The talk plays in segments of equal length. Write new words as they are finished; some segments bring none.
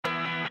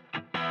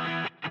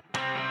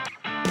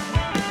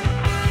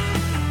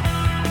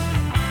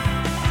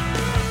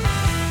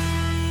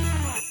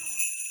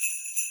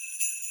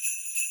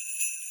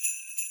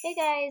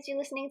Hey guys, you're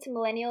listening to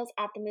Millennials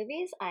at the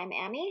Movies. I'm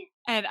Amy.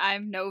 And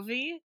I'm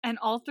Novi, and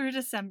all through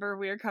December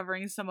we are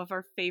covering some of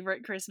our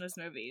favorite Christmas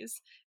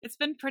movies. It's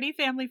been pretty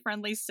family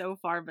friendly so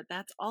far, but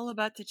that's all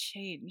about to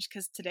change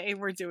because today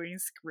we're doing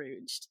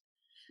Scrooged.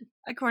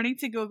 According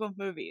to Google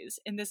Movies,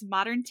 in this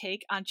modern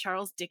take on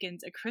Charles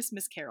Dickens' A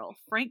Christmas Carol,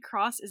 Frank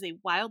Cross is a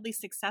wildly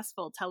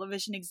successful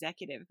television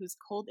executive whose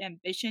cold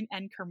ambition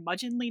and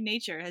curmudgeonly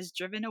nature has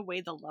driven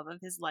away the love of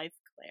his life,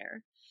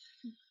 Claire.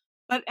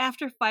 But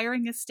after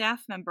firing a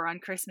staff member on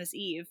Christmas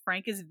Eve,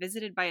 Frank is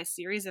visited by a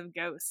series of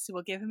ghosts who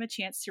will give him a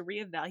chance to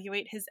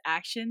reevaluate his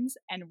actions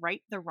and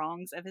right the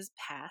wrongs of his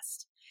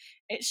past.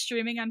 It's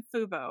streaming on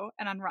Fubo,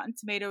 and on Rotten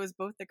Tomatoes,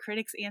 both the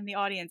critics and the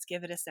audience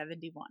give it a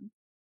 71.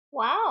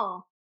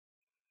 Wow.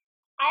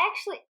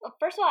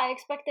 First of all, I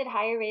expected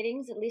higher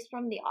ratings, at least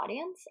from the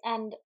audience,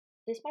 and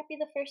this might be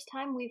the first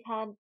time we've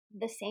had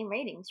the same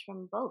ratings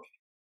from both.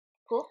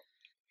 Cool.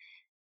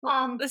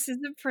 This is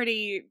a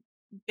pretty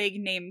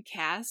big name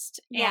cast,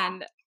 Yeah.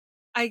 and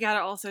I gotta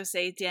also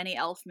say, Danny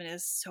Elfman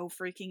is so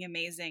freaking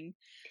amazing.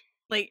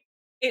 Like,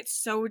 it's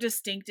so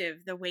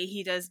distinctive the way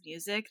he does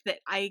music that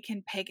I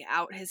can pick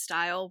out his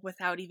style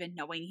without even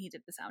knowing he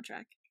did the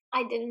soundtrack.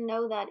 I didn't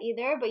know that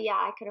either, but yeah,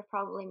 I could have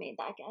probably made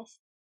that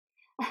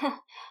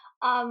guess.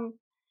 um,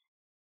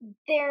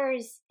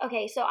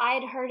 so I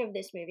had heard of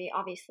this movie,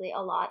 obviously,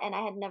 a lot, and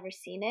I had never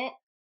seen it.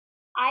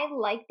 I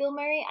like Bill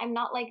Murray. I'm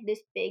not like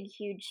this big,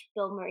 huge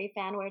Bill Murray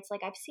fan where it's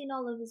like I've seen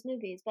all of his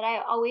movies, but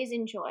I always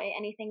enjoy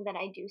anything that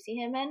I do see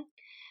him in.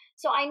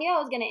 So I knew I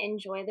was going to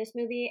enjoy this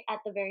movie at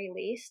the very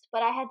least,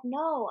 but I had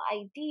no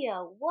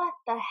idea what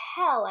the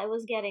hell I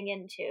was getting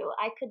into.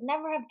 I could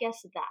never have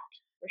guessed that,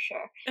 for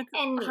sure. It's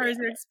Any hard of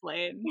to it.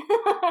 explain.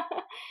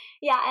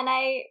 Yeah, and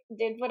I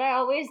did what I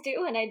always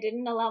do, and I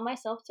didn't allow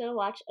myself to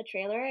watch a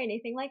trailer or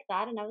anything like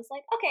that. And I was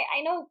like, okay,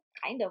 I know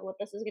kind of what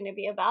this is going to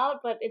be about,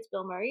 but it's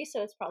Bill Murray,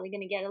 so it's probably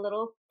going to get a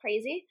little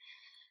crazy.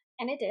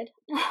 And it did.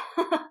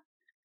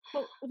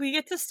 Well, we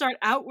get to start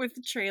out with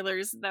the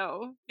trailers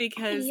though,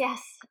 because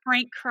Yes.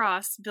 Frank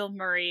Cross, Bill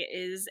Murray,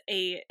 is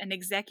an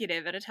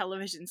executive at a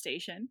television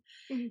station,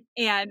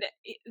 and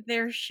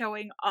they're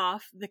showing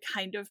off the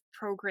kind of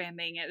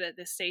programming that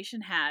the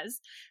station has,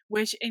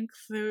 which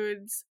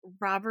includes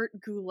Robert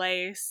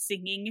Goulet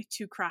singing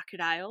to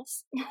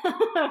crocodiles,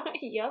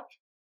 Yep.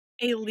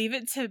 a Leave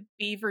It to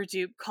Beaver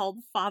dupe called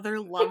Father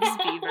Loves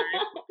Beaver,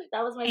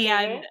 That was my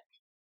and favorite.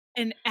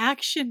 an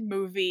action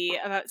movie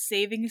about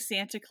saving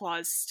Santa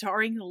Claus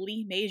starring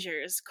Lee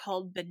Majors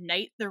called The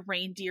Night the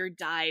Reindeer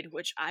Died,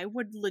 which I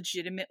would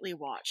legitimately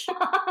watch.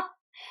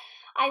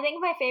 I think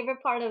my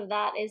favorite part of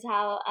that is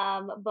how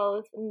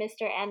both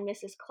Mr. and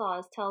Mrs.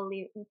 Claus tell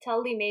Lee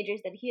Majors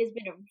that he has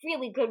been a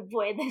really good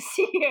boy this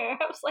year.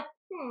 I was like,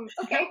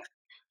 okay.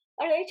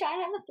 Are they trying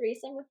to have a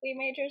threesome with Lee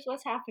Majors?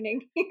 What's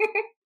happening here?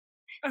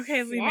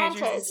 Okay, Lee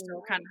Majors is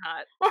still kind of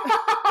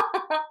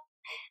hot.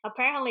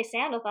 Apparently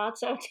Santa thought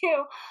so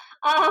too.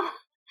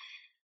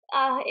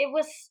 It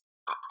was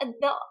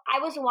I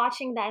was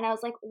watching that and I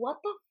was like, what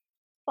the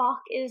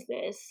fuck is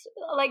this?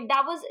 Like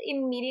that was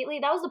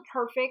the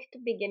perfect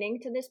beginning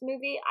to this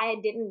movie. I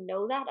didn't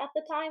know that at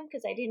the time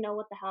because I didn't know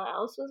what the hell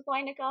else was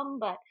going to come,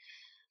 but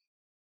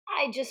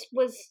I just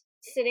was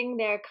sitting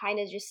there kind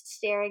of just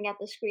staring at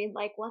the screen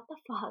like, what the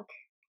fuck?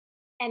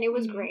 And it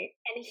was great.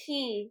 And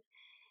he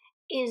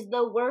is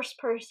the worst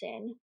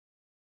person,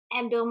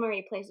 and Bill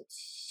Murray plays it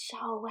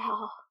so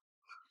well.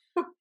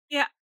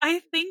 Yeah, I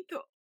think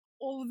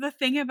the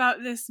thing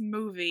about this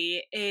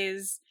movie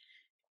is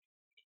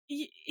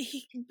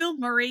Bill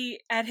Murray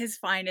at his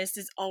finest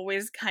is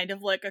always kind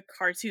of like a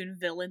cartoon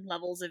villain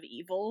levels of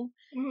evil.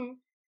 Mm-hmm.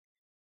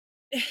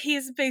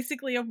 He's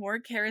basically a more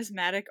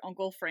charismatic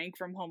Uncle Frank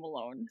from Home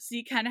Alone. So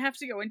you kind of have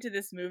to go into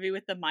this movie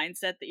with the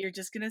mindset that you're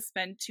just going to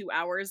spend 2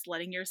 hours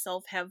letting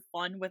yourself have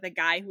fun with a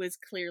guy who is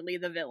clearly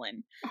the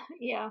villain.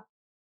 Yeah.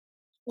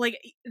 Like,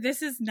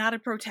 this is not a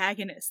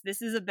protagonist.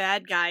 This is a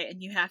bad guy,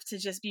 and you have to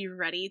just be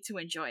ready to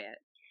enjoy it.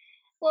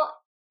 Well,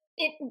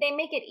 they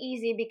make it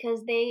easy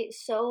because they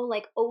so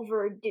like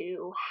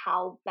overdo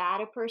how bad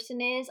a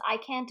person is. I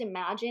can't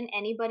imagine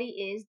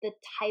anybody is the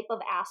type of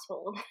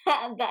asshole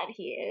that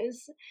he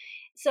is.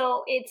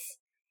 So it's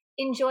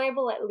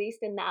enjoyable at least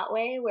in that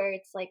way where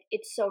it's like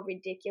it's so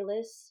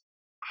ridiculous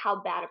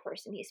how bad a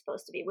person he's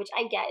supposed to be, which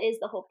I get is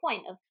the whole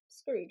point of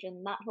Scrooge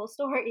and that whole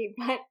story,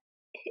 but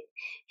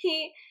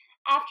he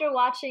after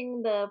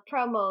watching the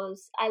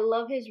promos, I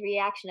love his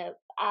reaction of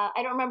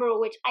I don't remember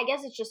which. I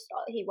guess it's just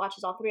he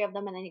watches all three of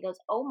them and then he goes,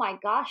 "Oh my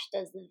gosh,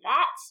 does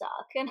that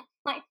suck?" And I'm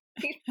like,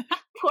 these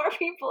poor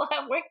people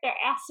have worked their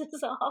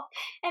asses off,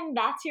 and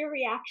that's your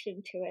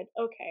reaction to it.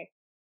 Okay,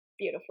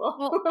 beautiful.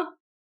 Well,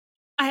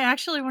 I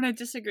actually want to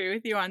disagree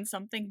with you on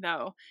something,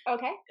 though.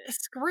 Okay.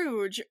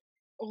 Scrooge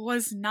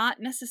was not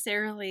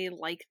necessarily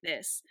like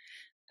this.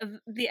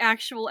 The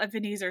actual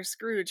Ebenezer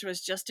Scrooge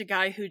was just a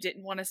guy who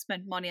didn't want to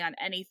spend money on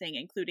anything,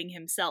 including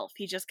himself.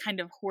 He just kind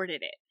of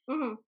hoarded it.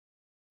 Mm-hmm.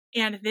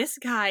 And this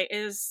guy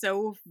is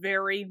so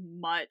very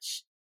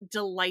much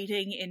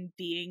delighting in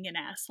being an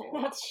asshole.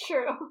 That's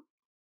true.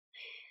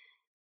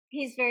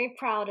 He's very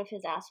proud of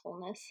his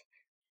assholeness.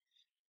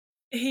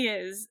 He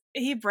is.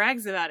 He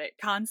brags about it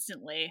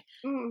constantly.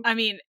 Mm. I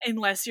mean,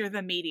 unless you're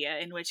the media,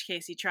 in which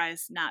case he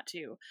tries not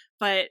to.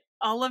 But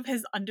all of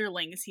his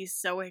underlings, he's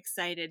so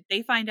excited.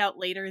 They find out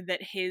later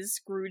that his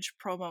Scrooge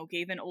promo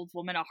gave an old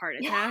woman a heart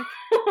attack.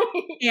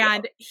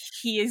 And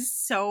he is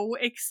so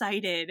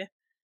excited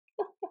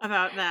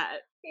about that.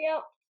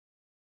 Yep.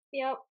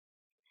 Yep.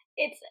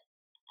 It's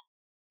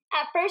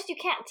at first you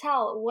can't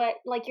tell what,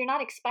 like, you're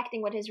not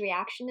expecting what his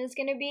reaction is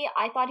going to be.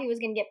 I thought he was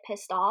going to get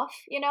pissed off,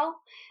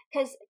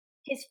 cuz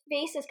his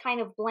face is kind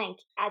of blank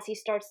as he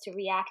starts to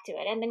react to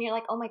it. And then you're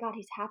like, "Oh my god,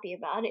 he's happy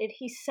about it.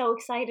 He's so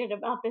excited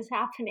about this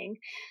happening."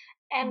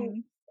 And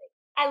Mhm.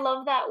 I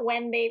love that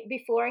when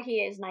before he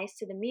is nice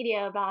to the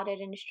media about it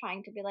and is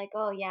trying to be like,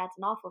 oh yeah, it's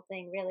an awful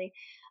thing, really.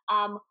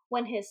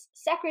 When his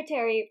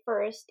secretary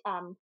first,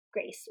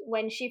 Grace,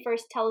 when she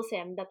first tells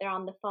him that they're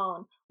on the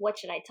phone, what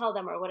should I tell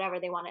them or whatever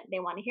they want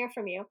to hear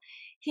from you,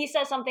 he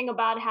says something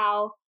about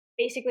how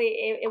basically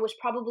it was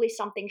probably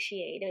something she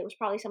ate. It was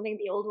probably something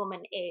the old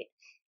woman ate,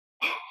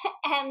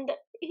 and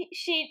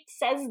she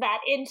says that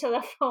into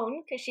the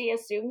phone because she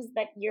assumes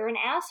that you're an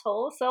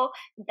asshole. So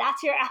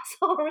that's your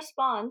asshole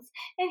response.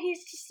 And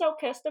he's just so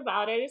pissed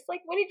about it. It's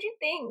like, what did you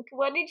think?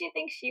 What did you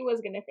think she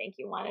was going to think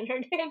you wanted her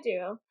to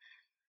do?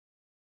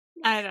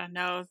 I don't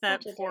know.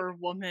 That Such a dick. poor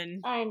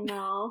woman. I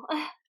know.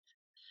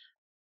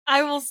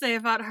 I will say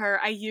about her,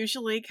 I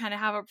usually kind of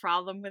have a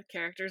problem with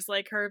characters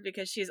like her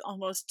because she's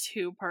almost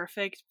too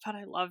perfect, but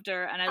I loved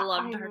her and I I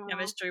loved her know.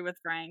 chemistry with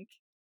Frank.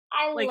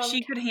 I Like, loved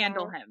she could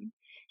handle her. him.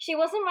 She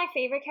wasn't my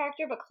favorite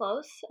character, but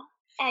close.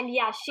 And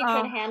yeah, she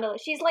could Oh, handle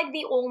it. She's like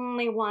the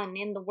only one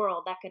in the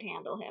world that could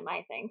handle him,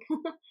 I think.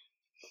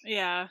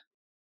 yeah.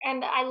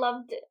 And I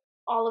loved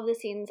all of the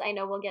scenes. I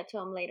know we'll get to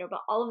them later,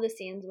 but all of the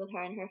scenes with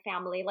her and her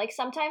family. Like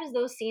sometimes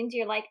those scenes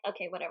you're like,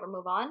 okay, whatever,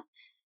 move on.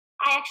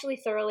 I actually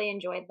thoroughly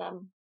enjoyed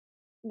them.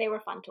 They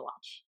were fun to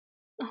watch.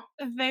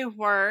 They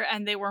were,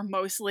 and they were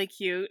mostly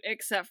cute,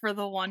 except for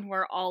the one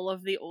where all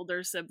of the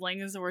older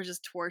siblings were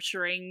just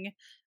torturing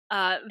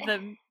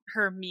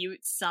her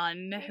mute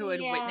son who had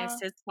Yeah.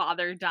 witnessed his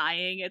father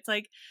dying. It's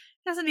like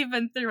he hasn't even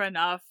been through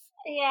enough.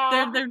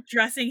 Yeah. They're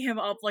dressing him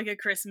up like a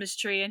Christmas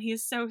tree and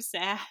he's so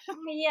sad.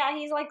 Yeah,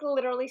 he's like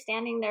literally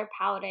standing there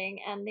pouting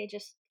and they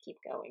just keep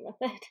going with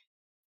it.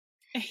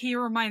 He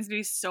reminds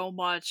me so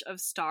much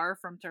of Star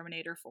from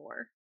Terminator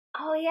 4.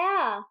 Oh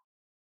yeah.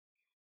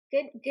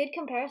 Good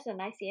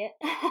comparison. I see it.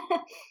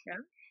 Yeah.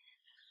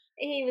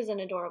 He was an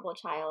adorable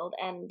child,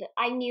 and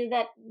I knew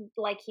that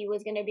like he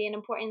was going to be an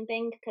important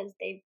thing because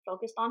they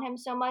focused on him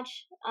so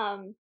much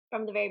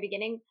from the very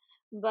beginning.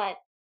 But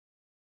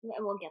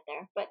we'll get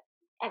there. But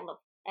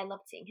I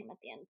loved seeing him at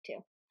the end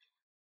too.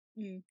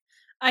 Mm.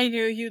 I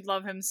knew you'd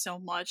love him so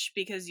much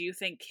because you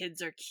think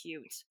kids are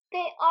cute.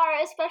 They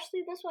are,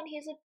 especially this one.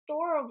 He's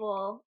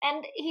adorable,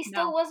 and he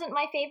still No. wasn't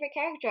my favorite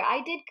character.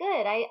 I did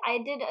good. I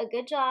did a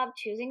good job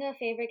choosing a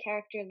favorite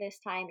character this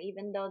time,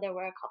 even though there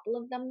were a couple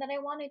of them that I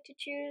wanted to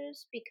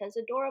choose because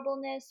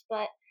adorableness.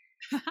 But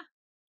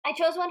I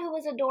chose one who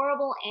was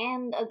adorable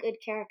and a good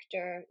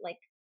character, like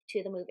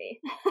to the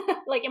movie,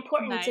 like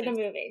important to the Nice.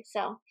 movie.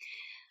 So,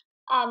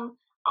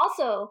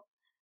 also,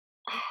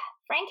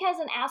 Frank has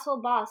an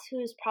asshole boss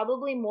who's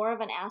probably more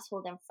of an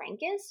asshole than Frank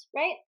is,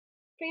 right?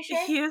 Pretty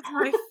sure. He is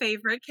my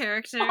favorite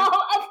character.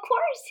 Oh, of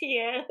course he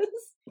is,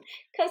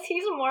 because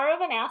he's more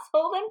of an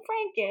asshole than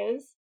Frank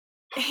is.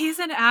 He's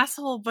an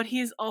asshole, but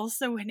he's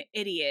also an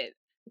idiot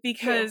True.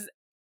 because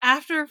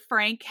after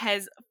Frank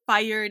has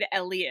fired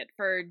Elliot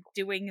for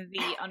doing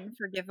the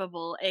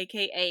unforgivable,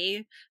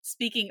 aka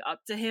speaking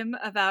up to him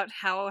about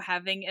how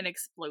having an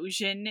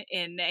explosion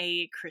in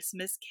a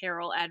Christmas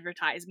Carol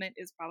advertisement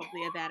is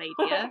probably a bad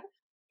idea.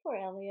 Poor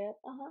Elliot.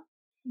 Uh huh.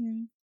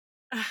 Mm.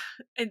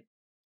 And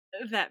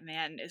that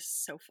man is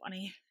so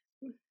funny.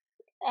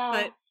 Uh,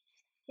 But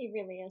he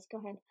really is. Go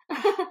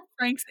ahead.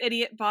 Frank's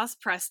idiot boss,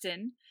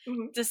 Preston,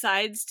 Mhm.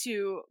 decides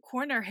to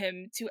corner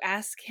him to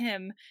ask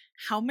him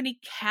how many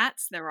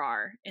cats there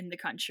are in the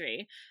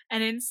country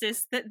and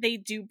insists that they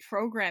do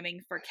programming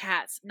for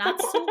cats,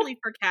 not solely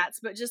for cats,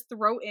 but just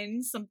throw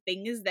in some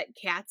things that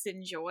cats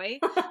enjoy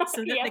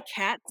so that the Yep.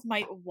 cats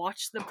might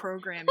watch the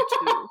program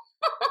too.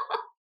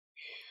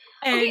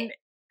 Okay, And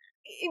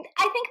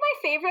I think my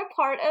favorite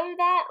part of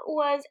that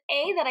was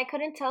A, that I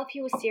couldn't tell if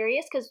he was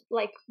serious because,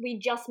 like, we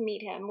just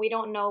meet him. We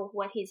don't know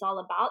what he's all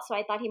about. So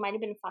I thought he might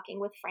have been fucking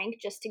with Frank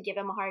just to give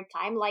him a hard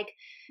time. Like,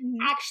 mhm,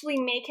 actually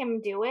make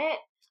him do it,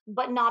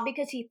 but not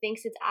because he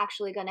thinks it's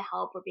actually going to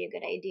help or be a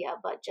good idea,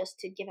 but just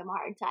to give him a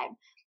hard time.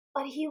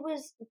 But he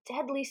was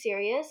deadly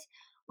serious.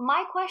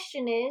 My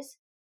question is,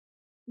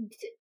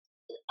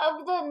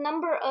 of the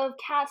number of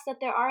cats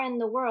that there are in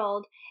the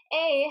world,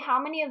 A, how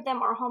many of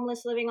them are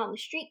homeless living on the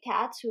street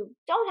cats who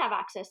don't have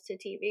access to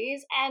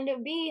TVs? And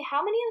B,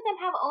 how many of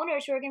them have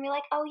owners who are going to be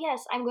like, oh,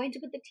 yes, I'm going to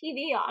put the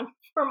TV on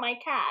for my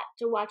cat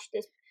to watch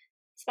this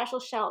special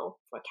show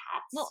for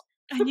cats? well,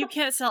 and you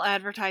can't sell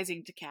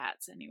advertising to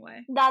cats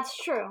anyway. That's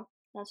true.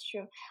 That's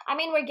true. I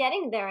mean, we're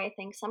getting there, I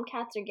think. Some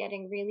cats are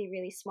getting really,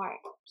 really smart.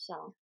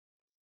 So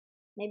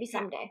Maybe Yeah.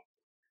 someday.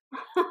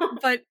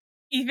 But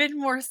even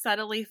more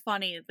subtly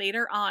funny,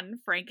 later on,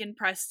 Frank and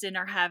Preston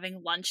are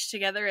having lunch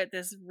together at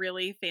this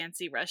really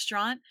fancy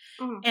restaurant,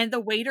 Mhm. and the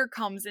waiter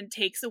comes and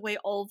takes away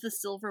all of the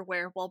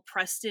silverware while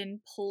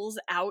Preston pulls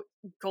out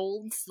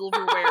gold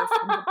silverware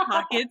from the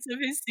pockets of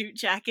his suit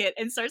jacket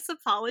and starts to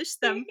polish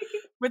them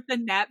with the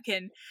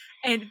napkin.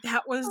 And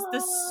that was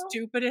the Oh,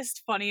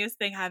 stupidest, funniest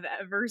thing I've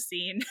ever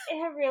seen.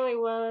 it really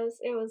was.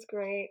 It was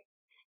great.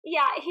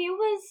 Yeah,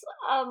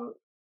 um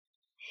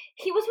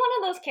he was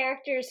one of those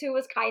characters who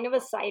was kind of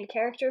a side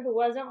character who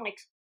wasn't like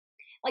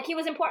he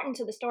was important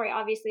to the story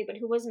obviously, but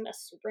who wasn't a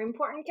super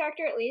important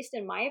character, at least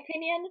in my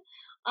opinion.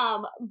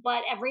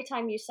 But every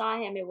time you saw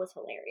him it was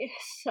hilarious.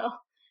 So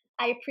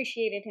I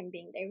appreciated him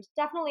being there. He was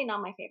definitely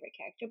not my favorite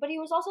character, but he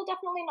was also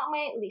definitely not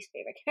my least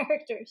favorite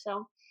character.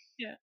 So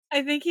Yeah.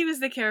 I think he was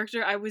the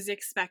character I was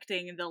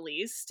expecting the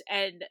least,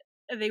 and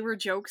they were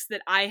jokes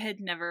that I had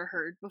never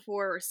heard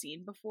before or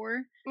seen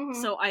before, mhm.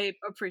 so I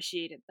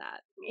appreciated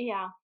that.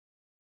 Yeah.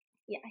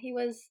 Yeah, he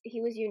was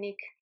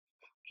unique.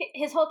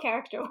 His whole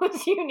character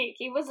was unique.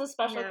 He was a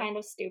special Yeah. kind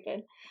of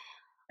stupid.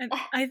 And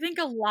I think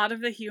a lot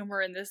of the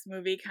humor in this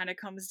movie kind of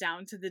comes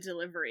down to the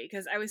delivery,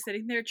 because I was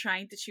sitting there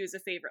trying to choose a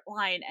favorite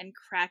line and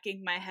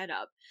cracking my head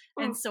up.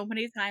 And Mm. so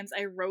many times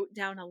I wrote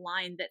down a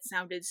line that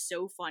sounded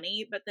so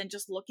funny, but then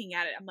just looking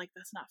at it, I'm like,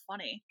 that's not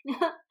funny.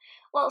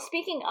 Well,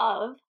 speaking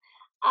of,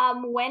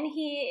 when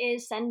he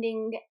is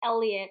sending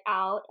Elliot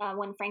out,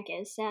 when Frank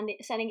is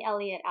sending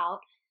Elliot out,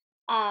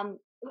 um,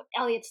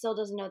 Elliot still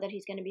doesn't know that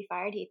he's going to be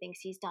fired. He thinks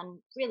he's done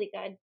really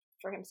good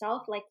for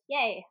himself. Like,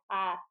 yay,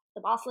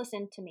 the boss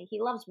listened to me.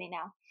 He loves me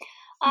now.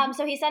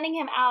 So he's sending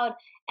him out,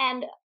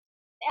 and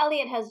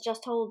Elliot has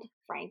just told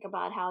Frank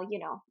about how,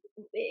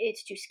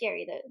 it's too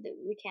scary.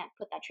 We can't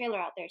put that trailer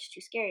out there. It's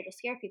too scary to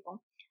scare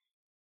people.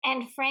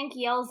 And Frank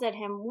yells at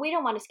him, "We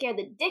don't want to scare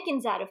the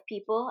dickens out of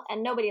people,"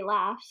 and nobody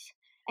laughs.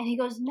 And he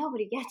goes,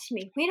 "Nobody gets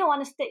me. We don't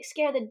want to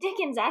scare the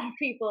dickens out of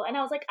people." And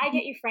I was like, I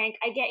get you, Frank.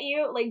 I get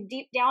you. Like,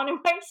 deep down in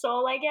my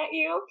soul, I get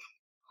you.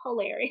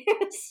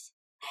 Hilarious.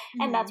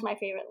 And that's Mhm. my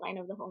favorite line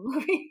of the whole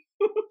movie.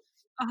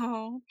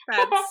 Oh,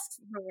 that's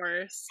the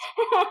worst.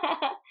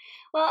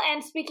 Well,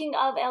 and speaking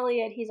of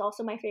Elliot, he's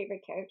also my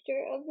favorite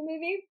character of the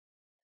movie.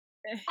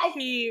 I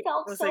He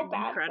felt was so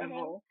bad for him.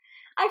 incredible.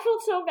 I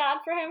felt so bad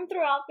for him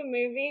throughout the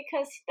movie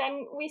because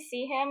then we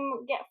see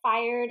him get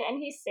fired and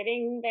he's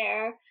sitting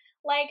there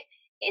like,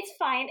 it's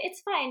fine,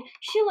 it's fine.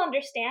 She'll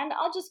understand.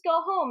 I'll just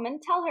go home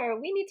and tell her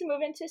we need to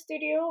move into a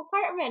studio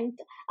apartment.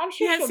 I'm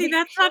sure Yeah, she'll see, be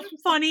that's she'll not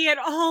just funny at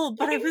all,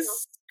 but I I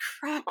was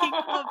cracking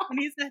up when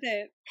he said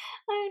it.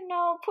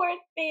 know, poor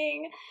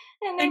thing.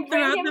 And they And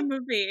bring throughout the him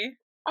movie,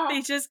 uh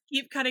they just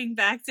keep cutting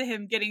back to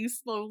him getting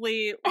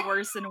slowly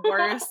worse and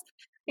worse.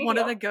 One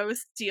of yep. the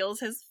ghosts steals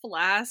his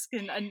flask,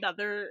 and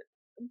another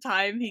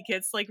time he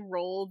gets like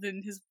rolled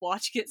and his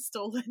watch gets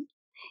stolen.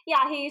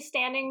 Yeah, he's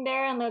standing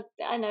there and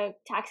a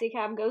taxi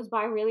cab goes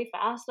by really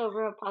fast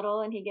over a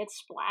puddle and he gets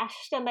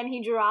splashed and then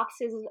he drops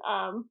his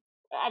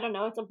I don't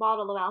know, it's a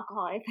bottle of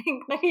alcohol, I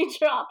think, that he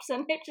drops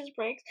and it just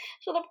breaks.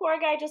 So the poor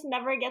guy just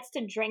never gets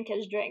to drink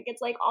his drink.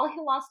 It's like all he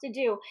wants to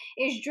do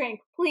is drink.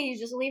 Please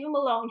just leave him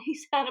alone.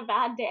 He's had a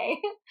bad day.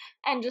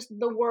 And just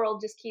the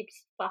world just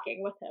keeps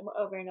fucking with him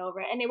over and over.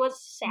 And it was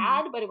Mhm.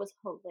 sad, but it was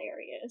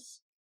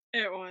hilarious.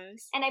 It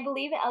was. And I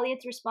believe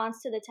Elliot's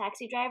response to the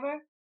taxi driver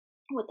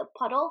with the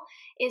puddle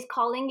is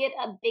calling it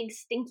a big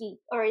stinky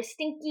or a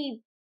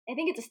stinky, I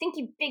think it's a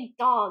stinky big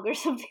dog or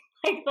something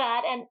like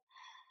that. And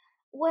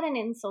what an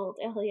insult,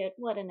 Elliot.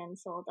 What an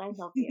insult. I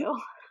love you.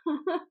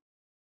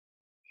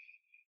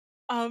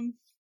 um,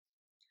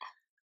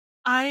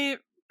 I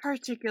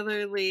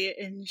particularly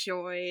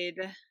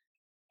enjoyed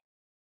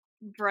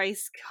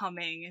Bryce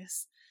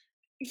Cummings.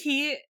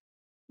 He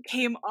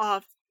came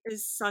off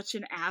as such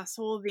an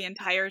asshole the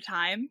entire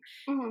time.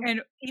 Mhm.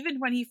 And even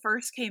when he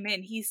first came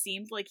in, he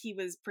seemed like he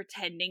was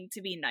pretending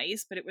to be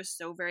nice, but it was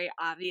so very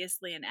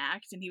obviously an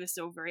act, and he was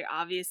so very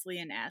obviously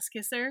an ass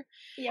kisser.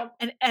 Yep.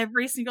 And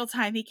every single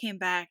time he came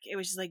back, it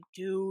was just like,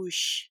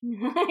 douche.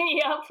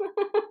 Yep.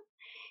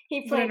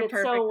 He But in played a it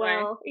perfect so way.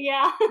 well.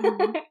 Yeah.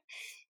 Hmm.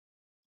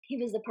 He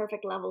was the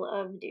perfect level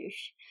of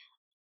douche.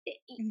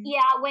 Hmm.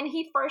 Yeah, when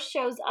he first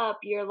shows up,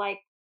 you're like,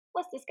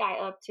 what's this guy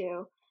up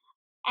to?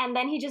 And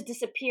then he just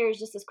disappears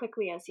just as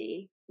quickly as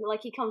he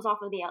comes off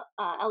of the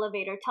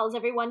elevator, tells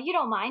everyone, you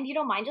don't mind,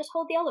 just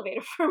hold the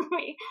elevator for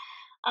me."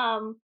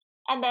 um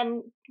and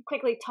then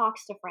quickly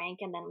talks to Frank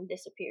and then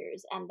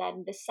disappears, and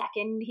then the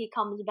second he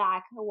comes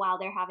back while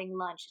they're having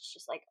lunch, it's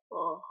just like,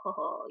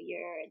 oh,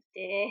 you're a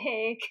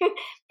dick.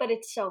 But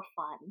it's so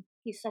fun.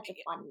 He's such a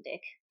fun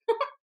dick.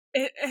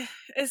 It,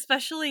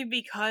 especially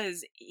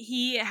because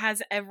he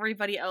has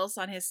everybody else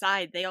on his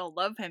side. They all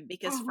love him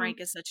because Mhm. Frank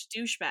is such a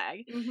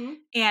douchebag. Mhm.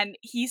 And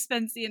he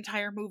spends the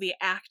entire movie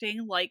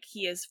acting like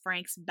he is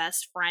Frank's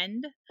best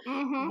friend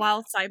Mhm.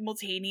 while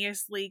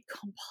simultaneously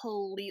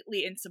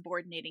completely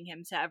insubordinating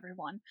him to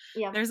everyone.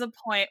 Yep. There's a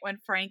point when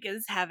Frank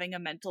is having a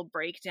mental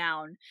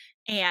breakdown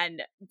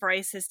and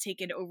Bryce has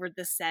taken over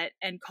the set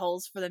and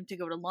calls for them to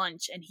go to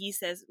lunch, and he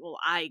says, "Well,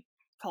 I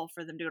call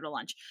for them to go to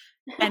lunch.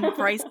 And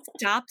Bryce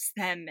stops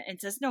them and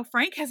says, no,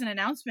 Frank has an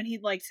announcement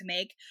he'd like to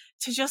make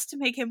to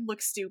make him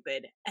look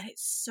stupid. And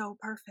it's so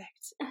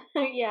perfect.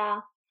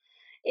 Yeah.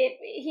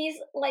 He's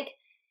like,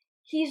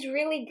 he's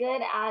really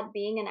good at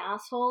being an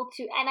asshole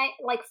to, and I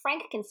like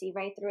Frank can see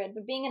right through it,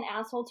 but being an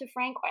asshole to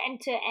Frank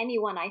and to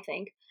anyone, I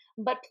think,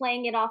 but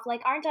playing it off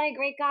like, aren't I a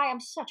great guy? I'm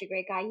such a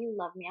great guy. You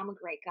love me. I'm a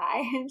great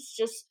guy. It's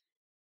just,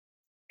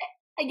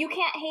 you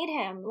can't hate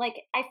him. Like,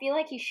 I feel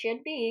like he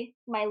should be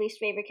my least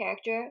favorite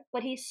character,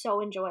 but he's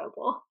so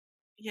enjoyable.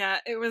 Yeah,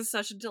 it was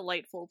such a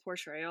delightful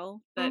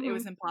portrayal that it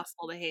was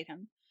impossible to hate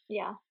him.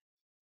 Yeah.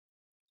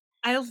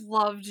 I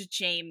loved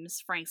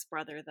James, Frank's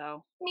brother,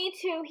 though. Me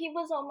too. He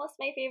was almost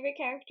my favorite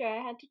character.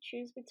 I had to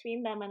choose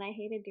between them, and I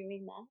hated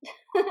doing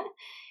that.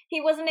 He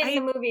wasn't in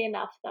the movie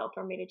enough, though,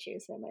 for me to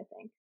choose him, I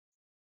think.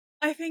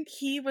 I think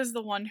he was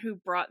the one who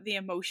brought the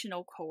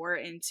emotional core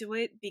into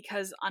it,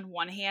 because on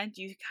one hand,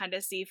 you kind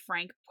of see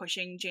Frank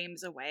pushing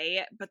James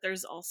away, but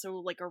there's also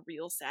like a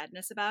real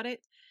sadness about it.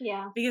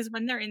 Yeah. Because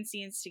when they're in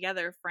scenes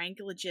together, Frank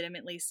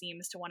legitimately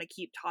seems to want to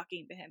keep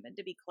talking to him and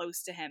to be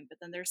close to him, but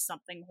then there's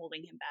something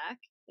holding him back.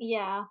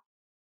 Yeah.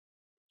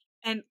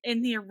 And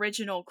in the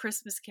original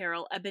Christmas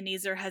Carol,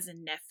 Ebenezer has a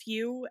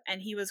nephew,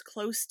 and he was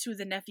close to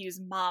the nephew's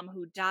mom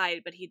who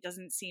died, but he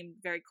doesn't seem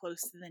very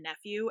close to the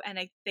nephew, and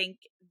I think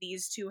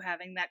these two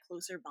having that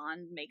closer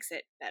bond makes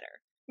it better.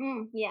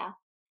 Yeah.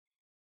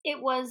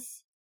 It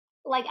was,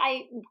 like,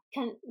 I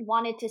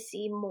wanted to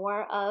see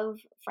more of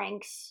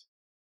Frank's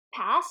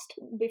past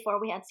before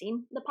we had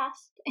seen the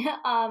past.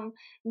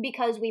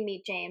 Because we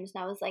meet James,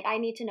 and I was like, I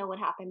need to know what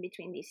happened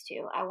between these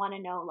two. I want to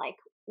know, like,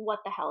 what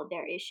the hell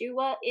their issue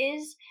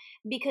is,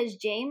 because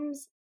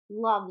James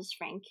loves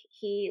Frank.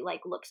 He like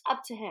looks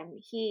up to him.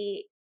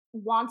 He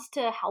wants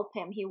to help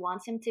him. He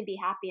wants him to be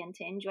happy and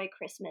to enjoy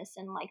Christmas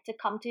and like to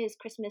come to his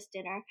Christmas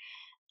dinner.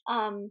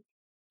 And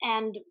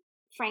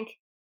Frank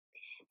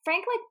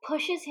like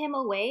pushes him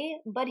away,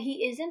 but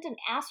he isn't an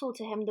asshole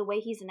to him the way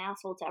he's an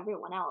asshole to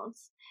everyone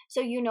else. So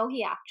you know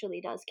he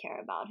actually does care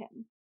about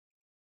him.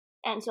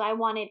 And so I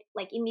wanted,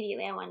 like,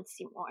 immediately I wanted to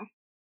see more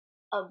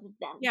of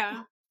them.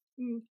 Yeah.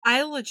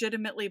 I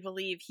legitimately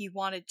believe he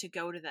wanted to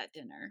go to that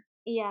dinner.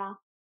 Yeah.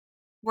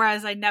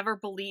 Whereas I never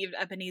believed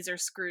Ebenezer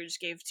Scrooge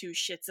gave two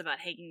shits about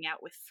hanging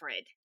out with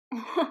Fred.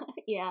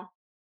 Yeah.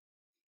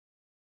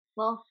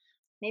 Well,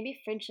 maybe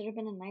Fred should have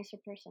been a nicer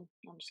person.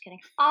 No, I'm just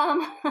kidding.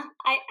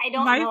 I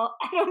don't know.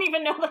 I don't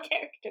even know the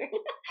character.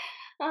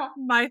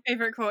 My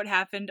favorite quote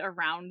happened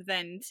around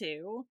then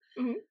too.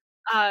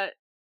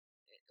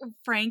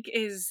 Frank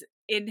is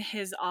in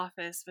his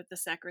office with the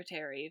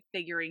secretary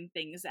figuring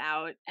things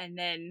out, and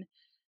then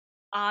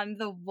on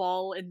the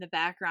wall in the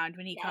background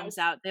when he comes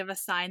out, they have a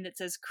sign that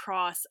says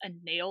cross, a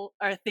nail,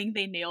 or a thing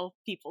they nail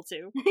people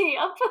to.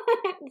 Yep.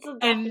 It's a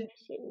definition.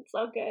 It's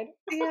so good.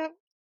 Yep.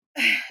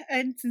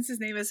 And since his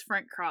name is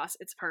Frank Cross,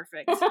 it's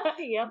perfect.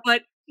 Yep.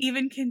 But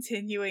even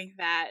continuing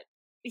that,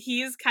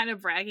 he is kind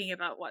of bragging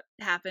about what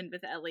happened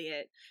with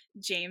Elliot.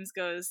 James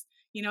goes,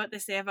 you know what they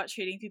say about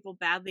treating people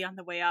badly on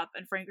the way up?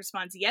 And Frank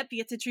responds, yep, you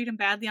get to treat them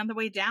badly on the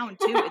way down,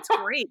 too. It's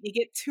great. You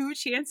get 2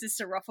 chances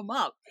to rough them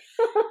up.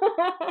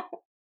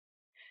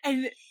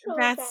 And so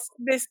that's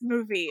this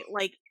movie.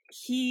 Like,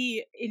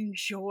 he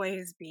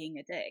enjoys being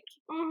a dick.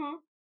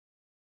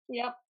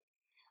 Yep.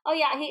 Oh,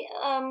 yeah, he,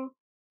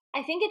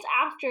 I think it's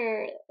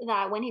after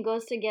that when he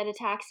goes to get a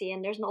taxi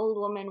and there's an old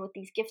woman with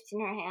these gifts in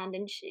her hand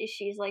and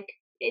she's like,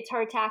 it's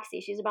her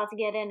taxi. She's about to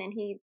get in and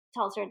he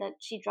tells her that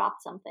she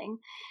dropped something.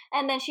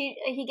 And then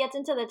he gets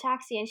into the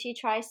taxi and she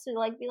tries to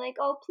like be like,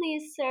 oh,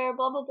 please, sir,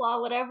 blah, blah,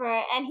 blah, whatever.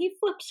 And he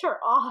flips her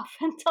off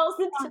and tells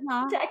the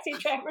taxi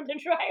driver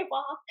to drive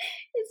off.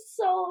 It's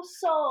so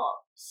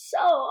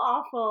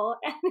awful.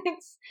 And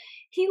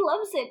he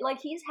loves it.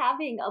 Like he's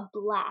having a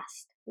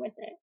blast with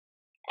it.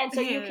 And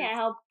so you can't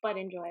help but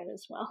enjoy it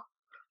as well.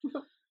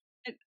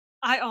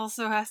 I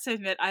also have to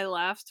admit, I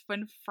laughed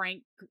when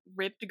Frank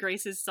ripped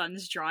Grace's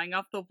son's drawing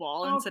off the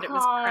wall and said it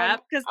was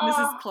crap because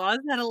Mrs. Claus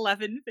had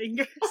 11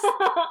 fingers.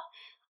 I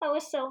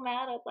was so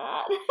mad at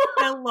that.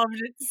 I loved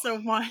it so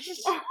much.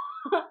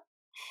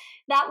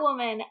 That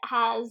woman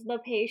has the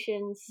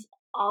patience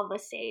of a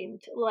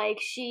saint. Like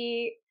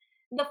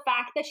the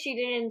fact that she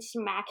didn't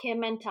smack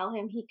him and tell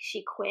him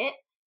she quit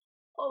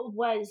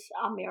was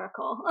a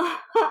miracle.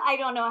 I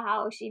don't know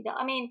how she did.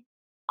 I mean,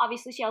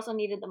 obviously she also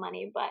needed the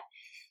money, but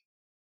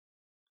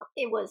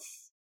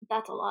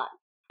that's a lot.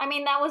 I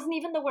mean, that wasn't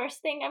even the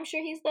worst thing I'm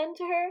sure he's done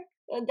to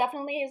her.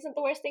 Definitely isn't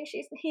the worst thing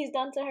he's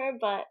done to her,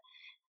 but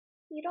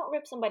you don't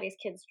rip somebody's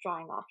kid's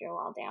drawing off your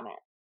wall, damn it.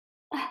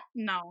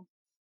 No.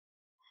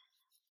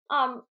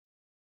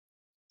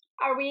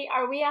 Are we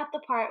at the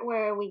part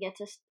where we get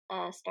to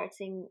start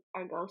seeing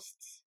our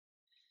ghosts?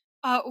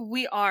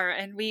 We are,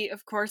 and we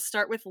of course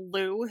start with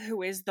Lou,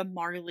 who is the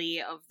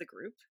Marley of the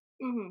group.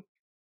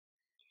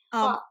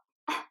 Well,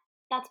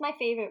 that's my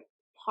favorite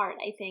part,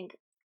 I think,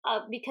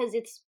 because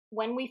it's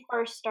when we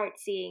first start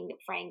seeing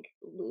Frank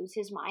lose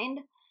his mind.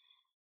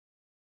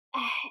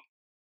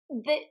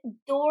 The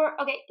door,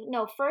 okay,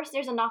 no, first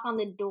there's a knock on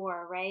the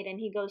door, right? And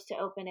he goes to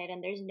open it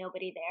and there's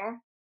nobody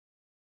there.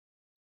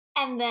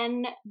 And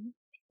then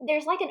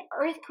there's like an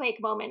earthquake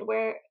moment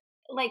where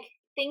like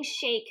things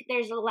shake,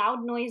 there's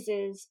loud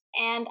noises,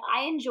 and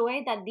I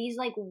enjoy that these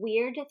like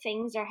weird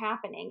things are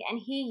happening. And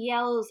he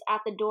yells at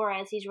the door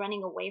as he's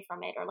running away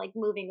from it or like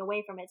moving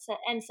away from it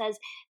and says,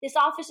 "This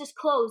office is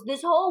closed.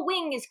 This whole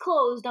wing is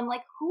closed." I'm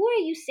like, who are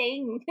you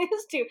saying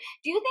this to?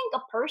 Do you think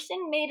a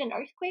person made an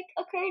earthquake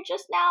occur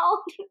just now?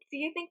 Do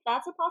you think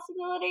that's a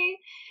possibility?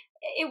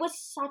 It was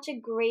such a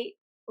great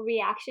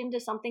reaction to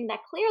something that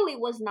clearly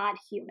was not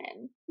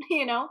human,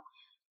 you know?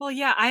 Well,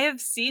 yeah, I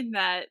have seen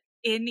that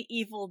in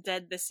Evil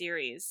Dead the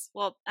series.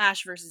 Well,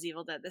 Ash versus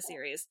Evil Dead the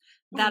series.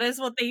 That is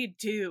what they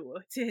do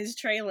to his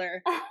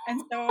trailer.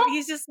 And so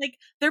he's just like,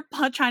 they're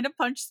trying to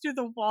punch through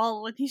the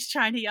wall and he's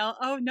trying to yell,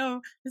 "Oh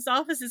no, this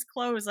office is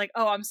closed." Like,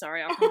 "Oh, I'm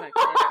sorry, I'll come back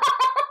later."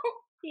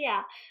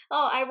 Yeah.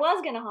 Oh, I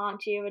was gonna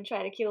haunt you and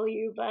try to kill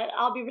you, but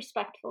I'll be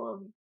respectful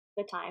of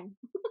the time.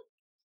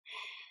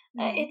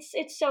 Mhm.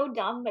 It's so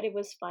dumb, but it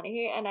was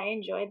funny, and I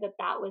enjoyed that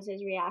that was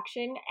his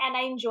reaction, and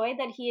I enjoyed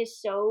that he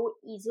is so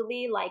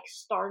easily like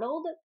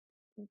startled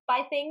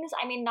by things.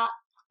 I mean, not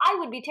I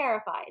would be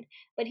terrified,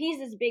 but he's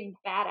this big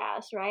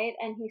badass, right?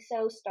 And he's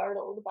so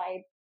startled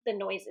by the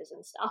noises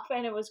and stuff,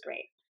 and it was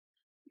great.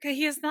 Okay,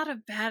 he is not a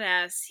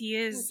badass. He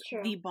is It's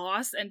the true.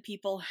 boss, and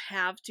people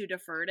have to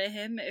defer to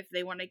him if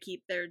they want to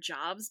keep their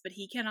jobs, but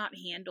he cannot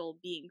handle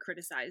being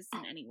criticized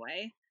in any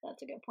way.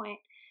 That's a good point.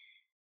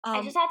 I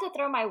Um, just had to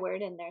throw my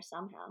word in there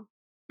somehow.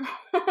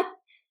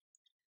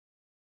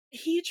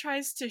 he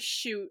tries to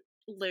shoot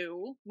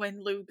Lou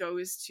when Lou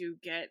goes to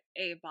get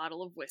a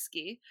bottle of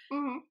whiskey,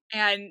 Hmm.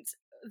 and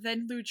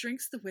then Lou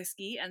drinks the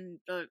whiskey and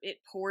it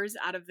pours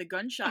out of the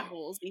gunshot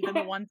holes, even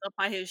the ones up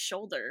by his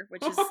shoulder,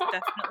 which is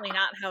definitely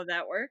not how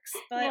that works,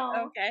 but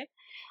No. okay.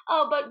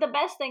 Oh, but the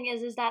best thing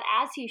is that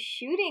as he's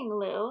shooting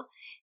Lou,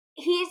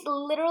 he's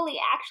literally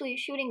actually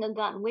shooting a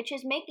gun, which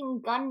is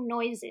making gun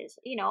noises,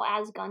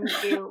 as guns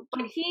do.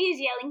 But he's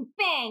yelling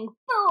bang,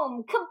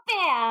 boom,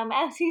 kabam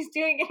as he's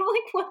doing it. I'm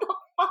like, what the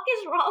fuck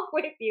is wrong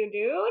with you,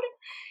 dude?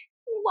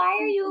 Why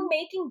are you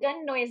making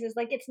gun noises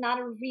like it's not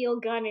a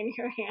real gun in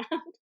your hand?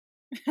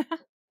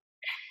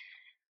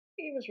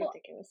 He was Well,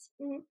 ridiculous.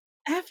 Mhm.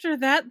 after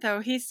that, though,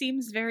 he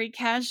seems very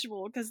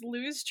casual because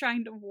Lou's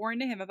trying to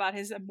warn him about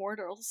his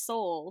immortal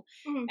soul.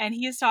 Mhm. And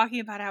he is talking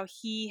about how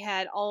he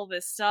had all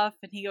this stuff,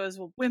 and he goes,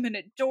 "Well, women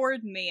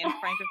adored me." And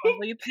Frank is like,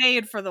 "Well, you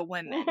paid for the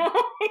women."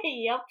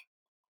 Yep.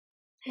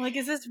 Like,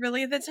 is this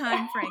really the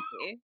time,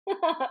 Frankie?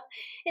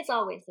 It's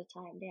always the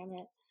time, damn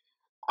it.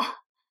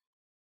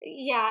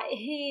 Yeah,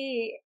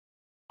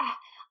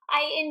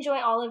 I enjoy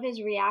all of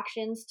his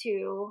reactions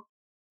to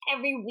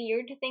every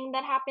weird thing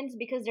that happens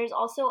because there's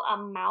also a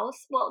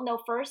mouse. Well, no,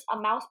 first a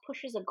mouse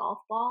pushes a golf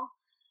ball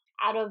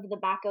out of the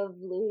back of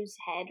Lou's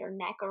head or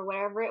neck or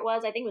wherever it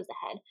was. I think it was the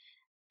head.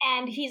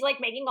 And he's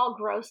like making all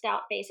grossed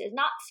out faces,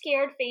 not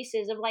scared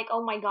faces of like,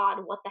 "Oh my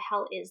god, what the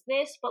hell is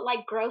this?" But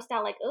like grossed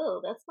out, like,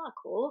 "Oh, that's not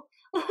cool."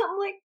 I'm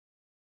like,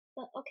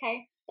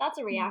 Okay, that's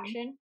a Mhm.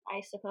 reaction,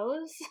 I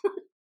suppose."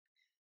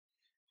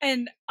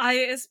 And I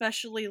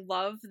especially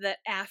love that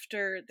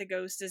after the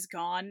ghost is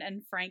gone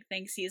and Frank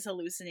thinks he's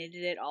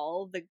hallucinated it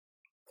all, the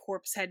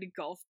corpse head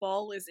golf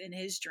ball is in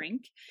his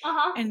drink.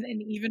 Uh-huh. And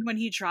then even when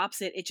he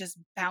drops it, it just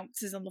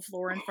bounces on the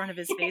floor in front of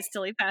his face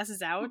till he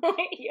passes out.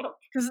 Yep.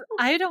 Because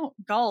I don't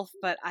golf,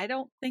 but I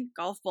don't think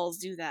golf balls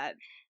do that.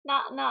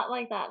 Not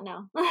like that,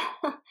 no.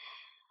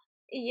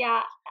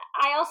 Yeah,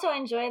 I also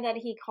enjoy that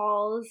he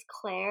calls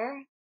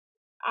Claire,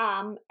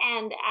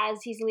 and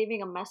as he's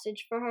leaving a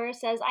message for her,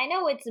 says, "I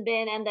know it's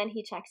been," and then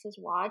he checks his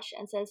watch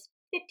and says,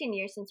 "15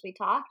 years since we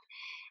talked."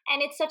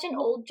 And it's such an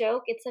Well, old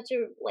joke, it's such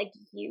a, like,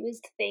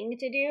 used thing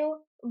to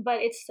do,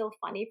 but it's still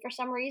funny for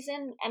some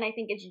reason, and I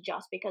think it's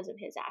just because of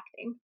his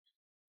acting.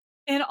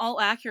 in all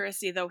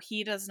accuracy, though,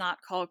 he does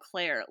not call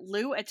Claire.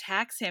 Lou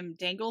attacks him,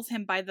 dangles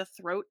him by the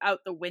throat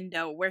out the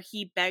window, where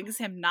he begs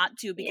him not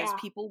to because Yeah.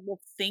 people will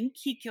think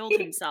he killed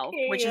himself,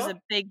 which is Yep.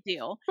 a big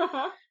deal.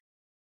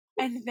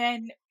 And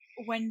then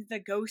when the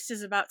ghost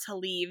is about to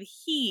leave,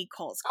 he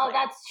calls Oh, Claire.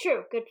 that's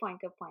true. Good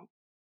point, good point.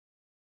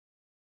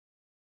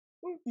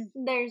 Mm.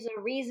 There's a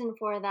reason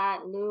for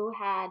that. Lou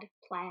had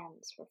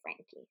plans for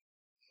Frankie.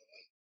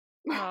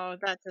 Oh,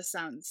 that just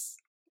sounds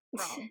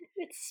wrong.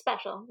 It's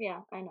special.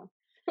 Yeah, I know.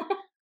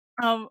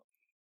 Um,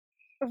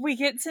 we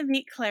get to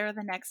meet Claire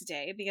the next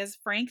day because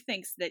Frank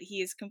thinks that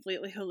he's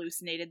completely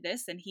hallucinated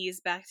this and he's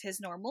back to his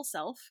normal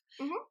self.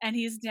 Hmm. And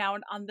he's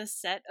down on the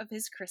set of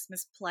his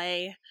Christmas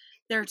play.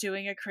 They're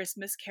doing a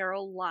Christmas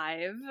Carol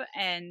live,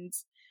 and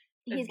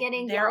He's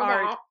getting there yelled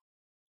are at.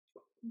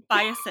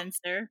 by a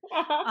censor.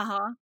 Uh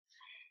huh.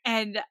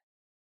 And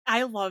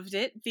I loved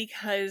it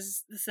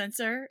because the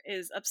censor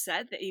is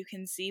upset that you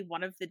can see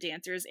one of the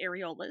dancers'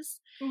 areolas.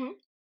 Hmm.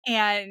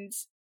 And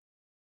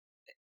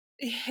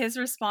his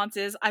response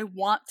is, "I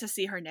want to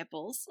see her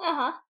nipples."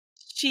 Uh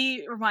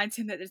She reminds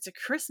him that it's a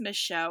Christmas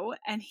show,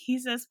 and he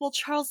says, "Well,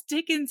 Charles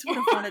Dickens would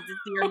have wanted to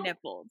see her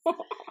nipples."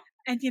 huh.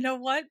 And you know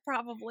what?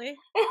 Probably.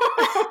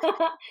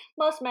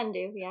 Most men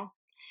do, yeah.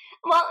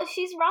 Well,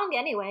 she's wrong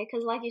anyway,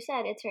 because like you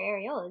said, it's her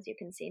areolas you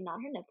can see,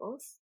 not her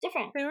nipples.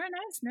 Different. They were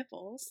nice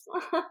nipples.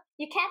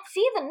 You can't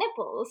see the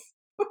nipples.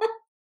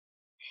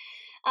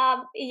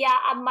 Yeah,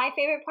 my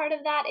favorite part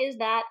of that is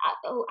that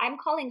I'm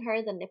calling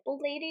her the nipple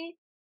lady,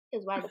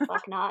 because why the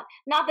fuck not?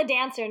 Not the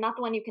dancer, not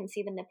the one you can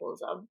see the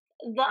nipples of.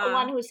 The Uh,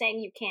 one who's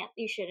saying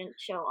you shouldn't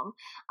show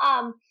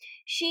them.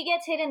 She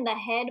gets hit in the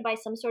head by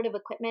some sort of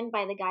equipment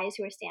by the guys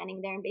who are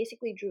standing there and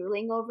basically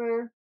drooling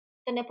over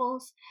the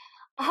nipples.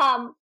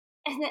 Um,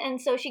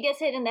 and so she gets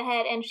hit in the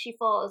head and she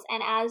falls.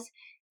 And as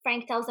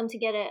Frank tells them to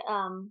get a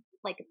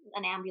like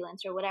an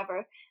ambulance or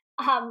whatever,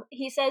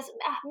 he says,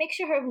 "Make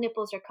sure her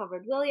nipples are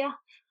covered, will ya?"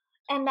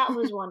 And that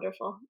was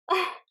wonderful.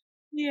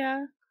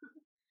 yeah.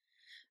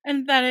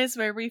 And that is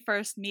where we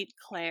first meet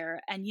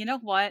Claire. And you know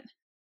what?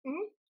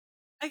 Mhm.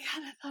 I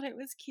kind of thought it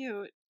was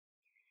cute.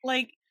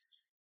 Like,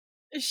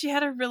 she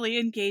had a really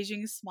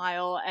engaging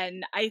smile,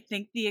 and I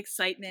think the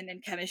excitement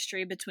and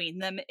chemistry between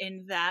them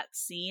in that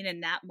scene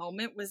and that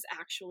moment was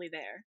actually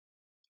there.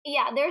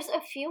 Yeah, there's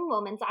a few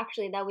moments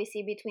actually that we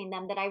see between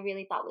them that I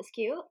really thought was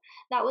cute.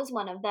 That was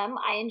one of them.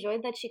 I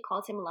enjoyed that she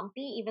calls him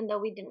Lumpy, even though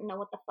we didn't know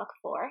what the fuck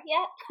for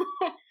yet.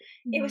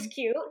 It was Hmm.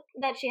 cute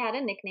that she had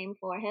a nickname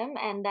for him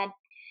and that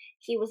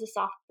he was a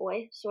soft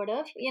boy, sort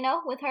of,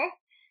 with her.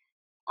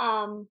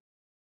 Um,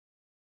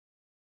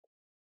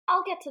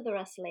 I'll get to the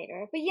rest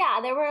later. But yeah,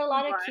 there were a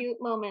lot of But cute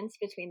moments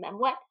between them.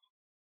 What?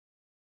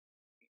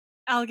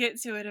 I'll get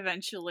to it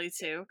eventually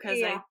too, because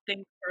Yeah. I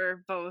think we're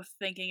both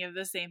thinking of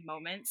the same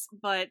moments.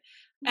 But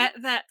Mhm.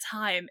 at that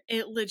time,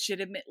 it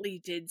legitimately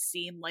did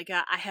seem like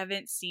I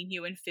haven't seen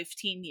you in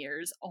 15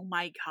 years. Oh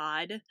my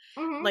god.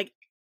 Mhm. Like,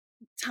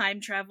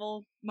 time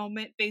travel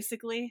moment,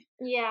 basically.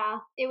 Yeah,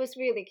 it was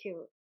really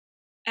cute.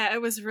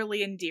 It was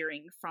really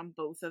endearing from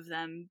both of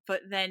them,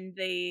 but then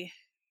they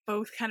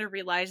both kind of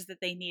realized that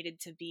they needed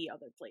to be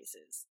other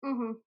places.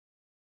 Mhm.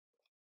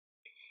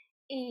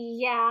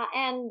 Yeah,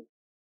 and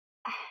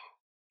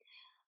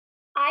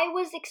I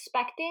was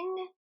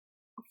expecting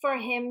for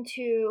him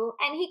to,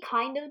 and he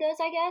kind of does,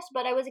 I guess,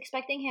 but I was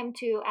expecting him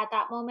to at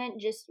that moment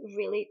just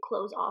really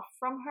close off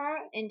from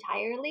her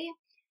entirely.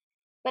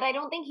 But I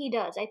don't think he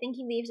does. I think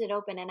he leaves it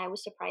open, and I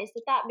was surprised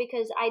at that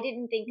because I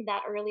didn't think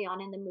that early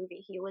on in the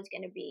movie he was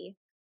going to be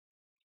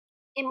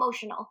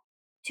emotional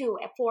to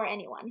for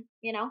anyone,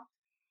 you know?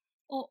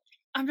 Well,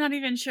 I'm not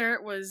even sure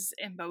it was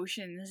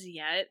emotions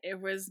yet. It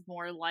was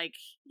more like,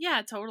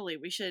 yeah, totally,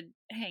 we should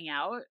hang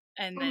out.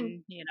 And Mhm.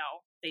 then,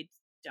 they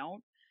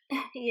don't.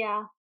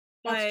 Yeah,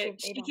 that's But true. They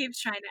she don't.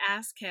 keeps trying to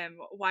ask him,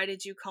 why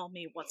did you call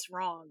me? What's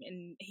wrong?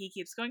 And he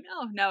keeps going,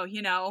 oh, no,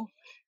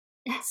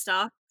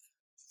 stuff.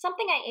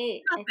 Something I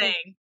ate, I think.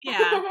 Nothing.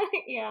 Yeah.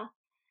 Yeah.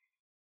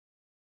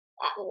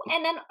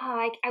 And then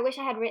I wish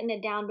I had written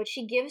it down, but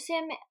she gives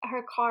him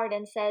her card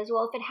and says,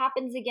 "Well, if it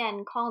happens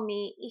again, call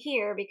me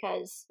here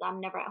because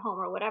I'm never at home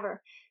or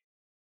whatever."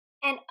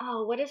 And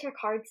oh, what does her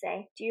card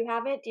say? Do you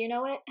have it? Do you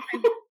know it?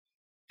 I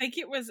think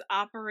it was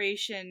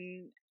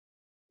Operation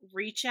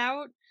Reach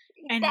Out.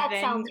 And That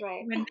then sounds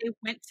right.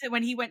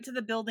 when he went to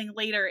the building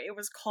later, it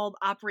was called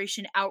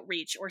Operation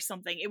Outreach or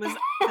something. It was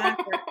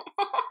backwards.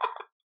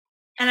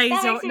 And I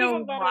That makes don't it know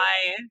even better.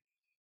 why.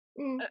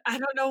 Mm, I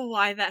don't know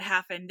why that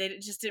happened. They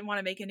just didn't want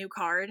to make a new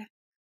card.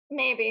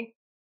 maybe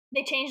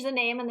they changed the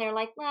name and they're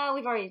like, "Well,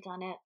 we've already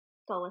done it.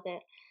 Go with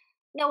it.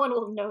 No one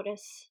will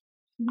notice."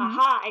 Mhm.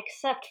 Aha,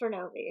 except for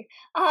Novi.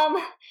 Um,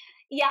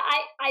 yeah,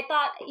 I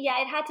thought,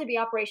 yeah, it had to be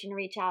Operation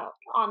Reach Out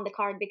on the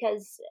card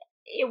because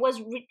it was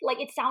like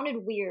it sounded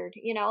weird,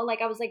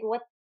 Like I was like,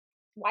 what?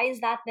 Why is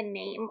that the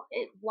name?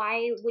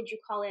 Why would you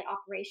call it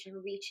Operation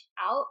Reach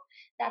Out?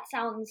 That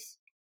sounds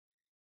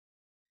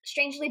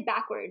strangely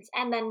backwards.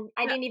 And then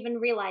I Yeah, didn't even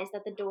realize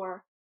that the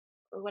door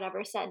or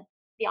whatever said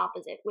the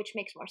opposite, which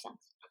makes more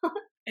sense.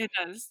 it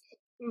does.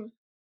 Mm.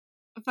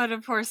 But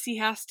of course, he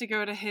has to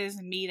go to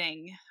his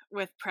meeting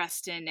with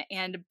Preston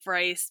and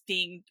Bryce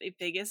being the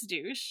biggest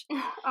douche.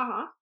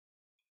 Uh-huh.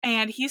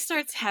 And he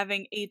starts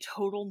having a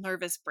total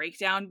nervous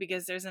breakdown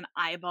because there's an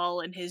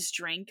eyeball in his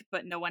drink,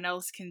 but no one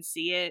else can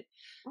see it.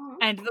 Mhm.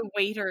 And the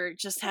waiter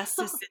just has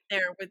to sit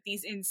there with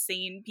these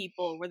insane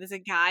people where there's a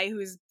guy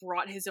who's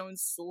brought his own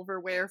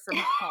silverware from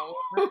home.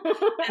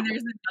 And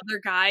there's another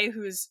guy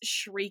who's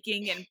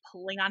shrieking and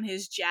pulling on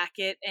his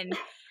jacket. And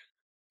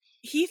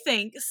he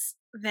thinks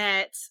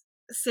that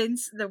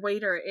since the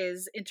waiter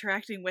is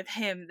interacting with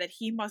him, that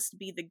he must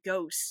be the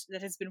ghost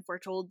that has been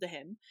foretold to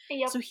him.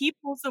 Yep. So he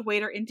pulls the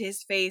waiter into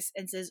his face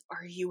and says,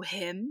 "Are you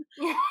him?"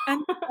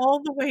 And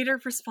all the waiter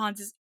responds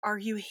is, "Are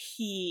you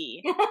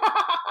he?"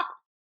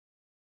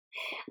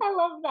 I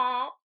love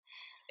that.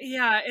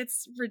 Yeah,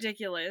 it's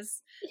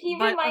ridiculous. He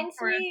But of reminds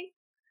course, me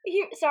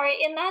sorry,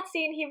 in that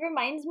scene, he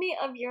reminds me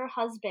of your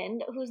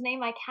husband, whose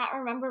name I can't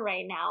remember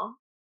right now.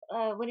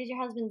 What is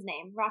your husband's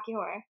name? Rocky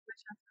Horror.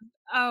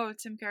 oh,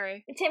 Tim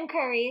Curry. Tim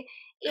Curry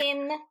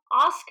in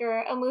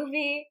Oscar, a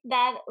movie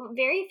that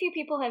very few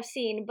people have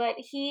seen, but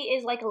he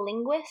is like a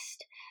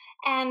linguist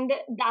And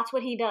that's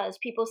what he does.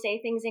 People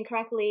say things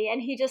incorrectly,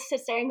 and he just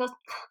sits there and goes,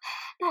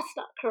 "That's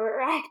not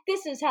correct.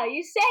 This is how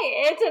you say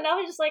it." And I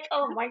was just like,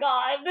 "Oh my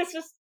god, this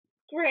is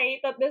great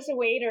that this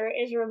waiter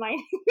is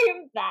reminding me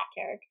of that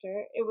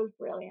character." It was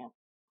brilliant.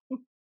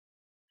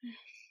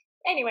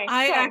 Anyway,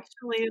 I so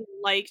actually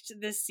liked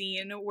the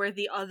scene where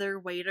the other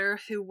waiter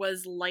who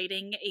was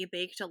lighting a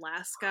baked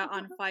Alaska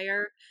on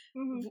fire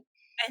mhm. w-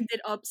 ended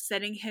up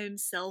setting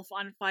himself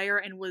on fire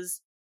and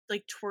was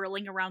like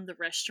twirling around the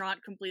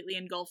restaurant completely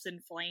engulfed in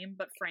flame,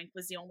 but Frank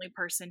was the only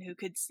person who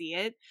could see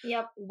it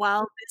Yep,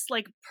 while this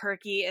like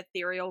perky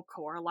ethereal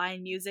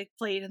Coraline music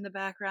played in the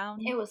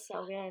background. it was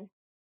so good.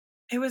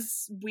 It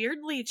was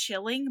weirdly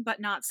chilling but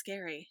not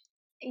scary.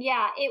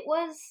 Yeah, it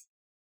was.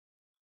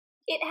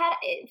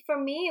 For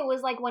me, it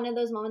was like one of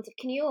those moments of,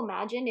 can you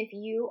imagine if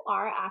you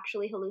are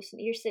actually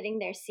hallucinating? You're sitting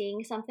there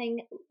seeing something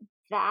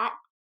that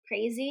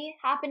crazy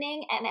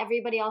happening, and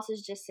everybody else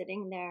is just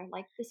sitting there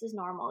like this is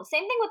normal.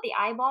 Same thing with the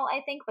eyeball,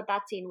 I think, but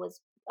that scene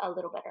was a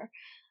little better.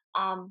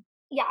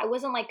 Yeah, I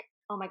wasn't like,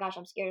 oh my gosh,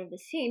 I'm scared of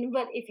this scene,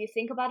 but if you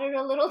think about it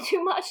a little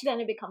too much, then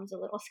it becomes a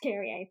little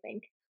scary, I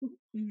think.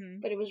 Hmm.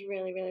 But it was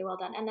really, really well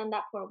done. And then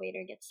that poor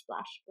waiter gets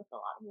splashed with a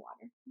lot of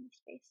water in his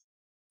face.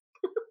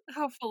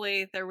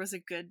 Hopefully, there was a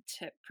good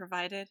tip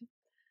provided.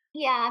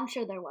 Yeah, I'm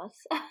sure there was.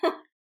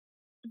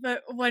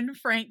 But when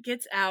Frank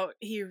gets out,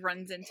 he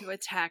runs into a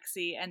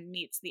taxi and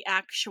meets the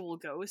actual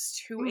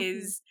ghost, who Hmm.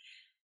 is.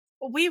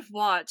 We've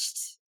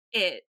watched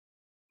it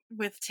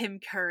with Tim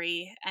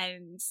Curry,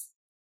 and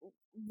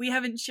we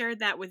haven't shared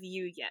that with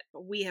you yet,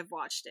 but we have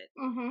watched it.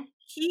 Hmm.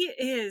 He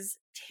is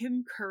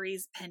Tim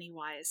Curry's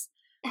Pennywise.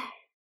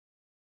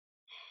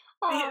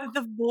 Oh,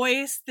 The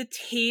voice, the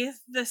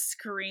teeth, the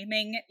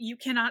screaming, you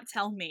cannot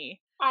tell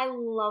me. I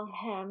love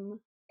him.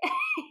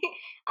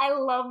 I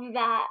love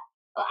that.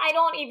 I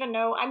don't even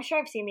know. I'm sure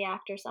I've seen the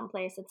actor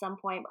someplace at some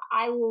point, but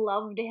I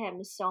loved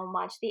him so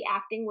much. The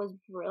acting was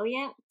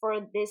brilliant for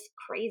this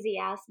crazy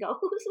ass ghost.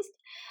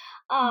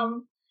 Mhm.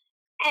 um,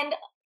 and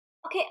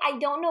okay, I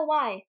don't know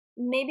why.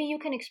 Maybe you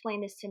can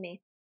explain this to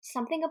me.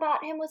 Something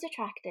about him was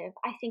attractive.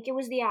 I think it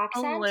was the A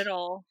accent.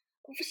 little.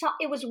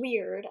 It was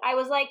weird. I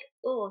was like,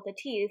 oh, the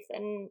teeth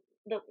and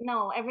the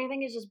no,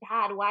 everything is just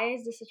bad. Why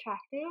is this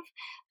attractive?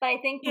 But I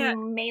think Yeah,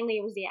 mainly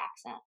it was the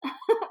accent.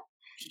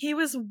 he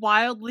was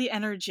wildly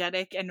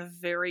energetic and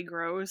very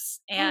gross,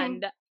 Mhm.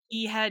 and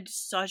he had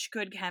such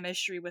good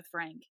chemistry with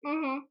Frank.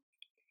 Mhm.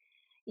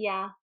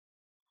 Yeah.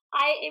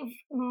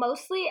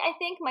 Mostly I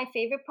think my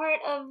favorite part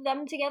of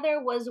them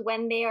together was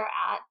when they are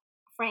at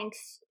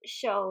Frank's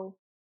show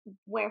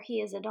where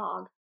he is a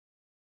dog,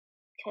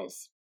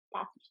 cuz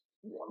that's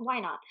why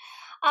not?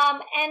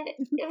 And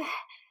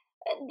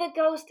the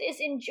ghost is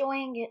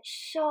enjoying it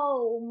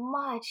so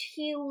much.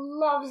 He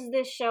loves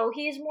this show.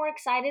 He's more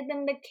excited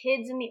than the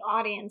kids in the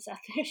audience at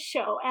this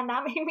show, and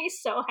that made me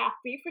so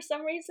happy for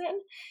some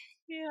reason.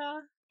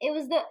 Yeah. It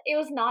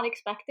was not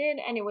expected,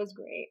 and it was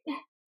great.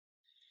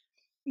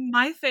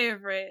 My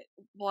favorite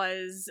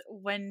was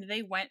when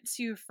they went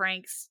to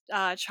Frank's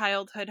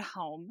childhood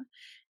home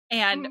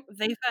and Mhm.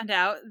 they found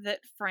out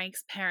that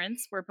Frank's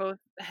parents were both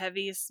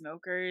heavy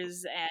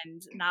smokers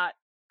and not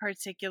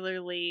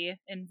particularly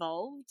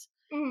involved.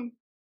 Mhm.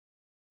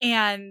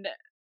 And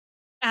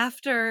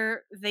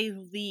after they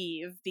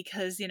leave,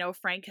 because,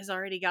 Frank has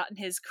already gotten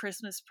his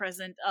Christmas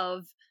present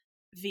of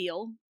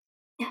veal,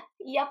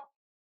 Yep.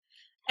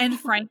 and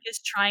Frank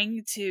is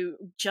trying to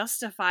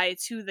justify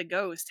to the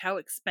ghost how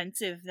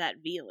expensive that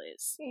veal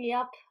is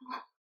Yep.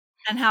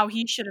 and how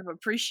he should have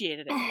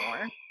appreciated it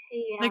more.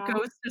 The Yeah.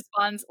 ghost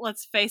responds,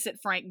 "Let's face it,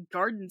 Frank,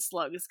 garden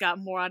slugs got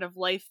more out of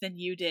life than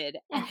you did."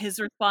 And his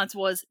response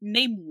was,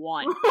 "Name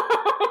one."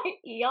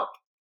 Yep.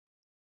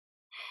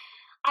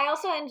 I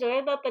also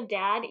enjoyed that the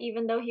dad,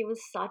 even though he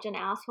was such an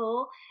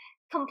asshole,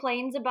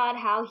 complains about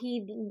how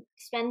he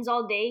spends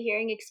all day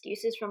hearing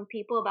excuses from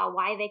people about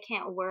why they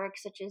can't work,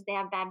 such as they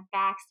have bad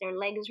backs, their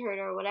legs hurt,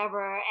 or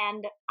whatever.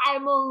 And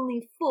I'm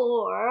only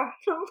 4.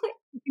 I'm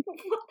like,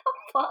 what the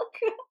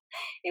fuck?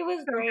 It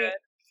was So great. good.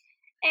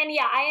 And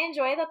yeah, I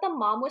enjoy that the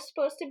mom was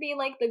supposed to be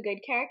like the good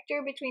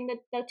character between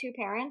the two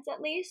parents,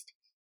 at least,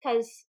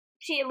 because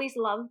she at least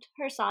loved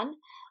her son.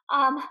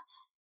 Um,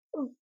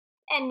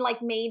 and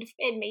like made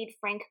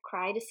Frank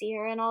cry to see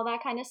her and all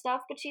that kind of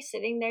stuff. But she's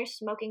sitting there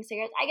smoking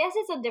cigarettes. I guess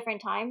it's a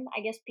different time.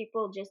 I guess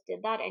people just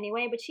did that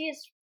anyway. But she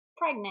is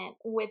pregnant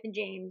with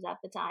James at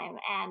the time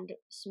and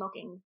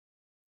smoking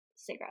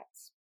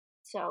cigarettes.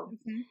 So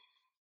Mhm.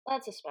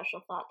 that's a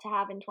special thought to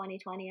have in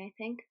 2020, I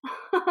think.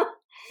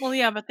 Well,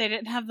 yeah, but they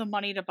didn't have the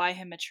money to buy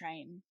him a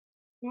train.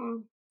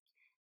 Mm.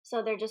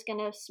 So they're just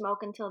gonna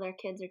smoke until their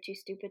kids are too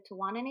stupid to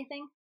want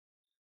anything.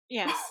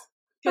 Yes.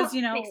 Because,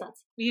 Makes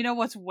sense.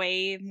 what's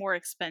way more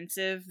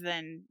expensive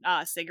than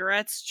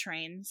cigarettes?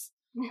 Trains.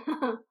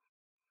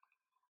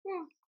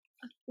 Hmm.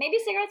 Maybe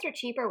cigarettes are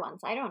cheaper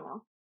ones. I don't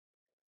know.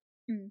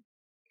 Mm.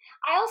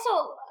 I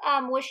also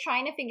was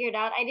trying to figure it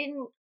out. I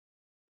didn't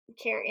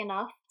care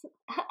enough,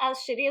 as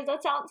shitty as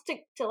that sounds,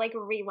 to like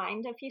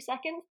rewind a few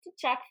seconds to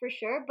check for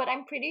sure. But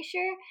I'm pretty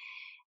sure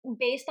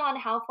based on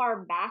how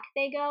far back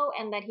they go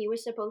and that he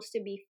was supposed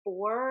to be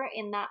 4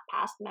 in that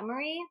past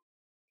memory,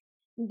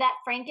 that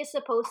Frank is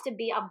supposed to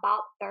be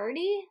about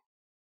 30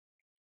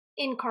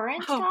 in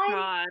current Oh time.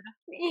 god.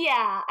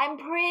 Yeah, I'm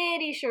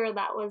pretty sure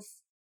that was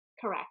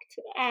correct.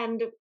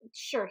 And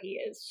sure he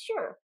is.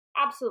 Sure.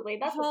 Absolutely.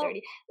 That's a Well,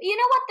 30. You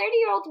know what?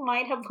 30-year-olds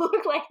might have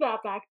looked like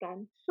that back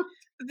then.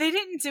 they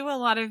didn't do a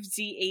lot of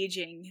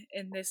de-aging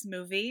in this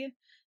movie.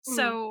 Mm.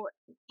 So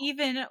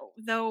even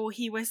though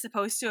he was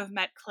supposed to have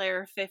met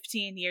Claire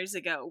 15 years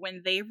ago,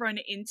 when they run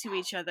into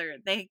each other,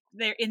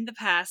 they're in the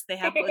past, they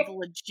have a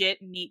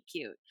legit meet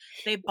cute.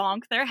 They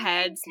bonk their They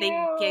heads, they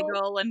do.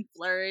 giggle and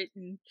flirt,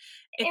 and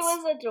It it's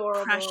was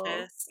adorable.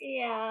 precious.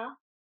 Yeah.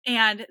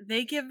 And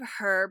they give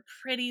her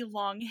pretty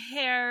long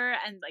hair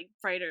and like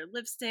brighter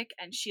lipstick,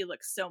 and she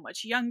looks so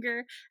much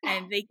younger.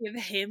 And they give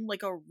him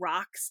like a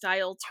rock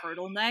style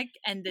turtleneck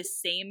and the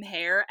same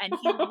hair, and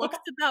he looks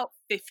about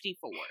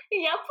 54.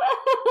 Yep.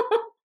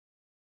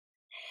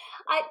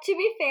 To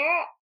be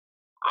fair,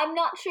 I'm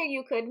not sure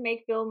you could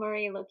make Bill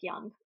Murray look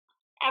young.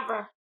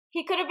 Ever.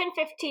 He could have been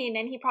 15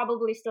 and he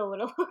probably still would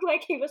have looked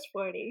like he was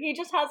 40. He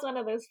just has one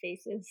of those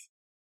faces.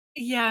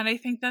 Yeah, and I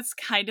think that's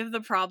kind of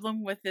the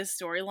problem with this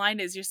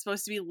storyline is you're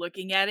supposed to be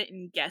looking at it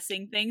and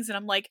guessing things, and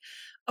I'm like,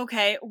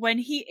 okay, when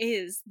he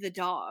is the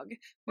dog,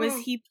 was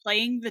Mm. he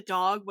playing the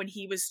dog when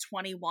he was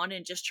 21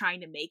 and just trying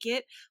to make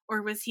it,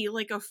 or was he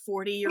like a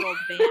 40-year-old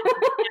man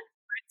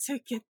to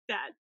get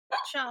that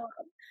job?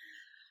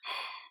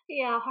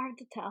 Yeah, hard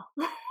to tell.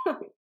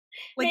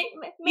 Like, Make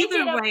it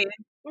either up. way,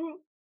 Mm.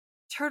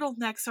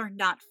 turtlenecs are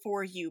not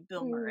for you,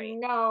 Bill Murray.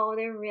 No,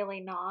 they're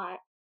really not.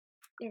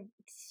 They're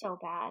so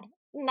bad.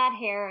 Not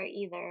hair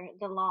either.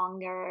 The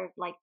longer,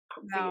 like,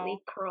 No. really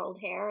curled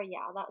hair.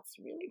 Yeah, that's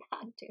really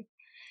bad too.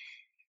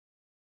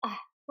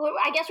 Well,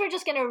 I guess we're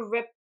just gonna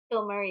rip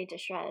Bill Murray to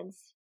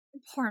shreds.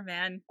 Poor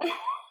man.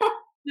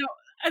 No,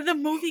 the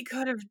movie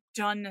could have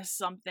done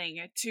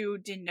something to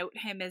denote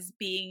him as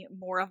being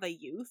more of a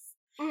youth.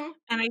 Mhm.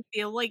 And I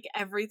feel like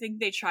everything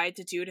they tried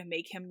to do to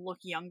make him look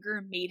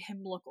younger made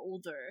him look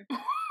older.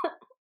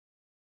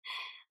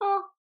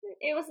 Oh,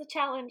 it was a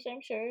challenge,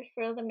 I'm sure,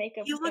 for the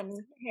makeup He looked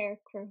and hair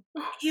crew.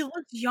 he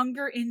looked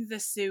younger in the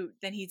suit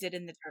than he did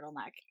in the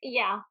turtleneck.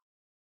 Yeah,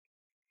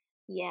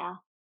 yeah.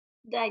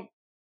 That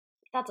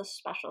that's a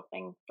special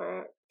thing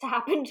for to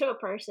happen to a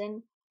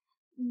person.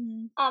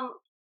 Mhm. Um,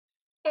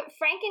 but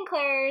Frank and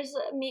Claire's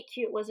meet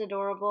cute was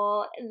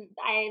adorable.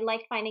 I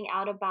liked finding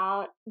out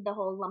about the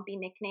whole lumpy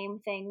nickname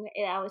thing.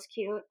 That was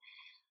cute.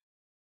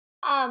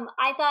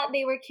 I thought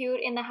they were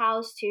cute in the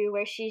house too,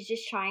 where she's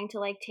just trying to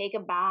like take a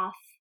bath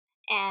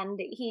and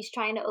he's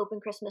trying to open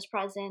Christmas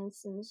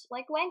presents and it's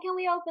like, when can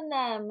we open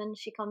them? And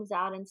she comes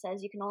out and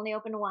says, you can only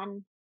open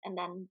one and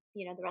then,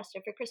 the rest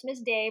are for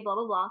Christmas Day, blah,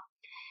 blah, blah.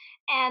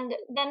 And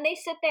then they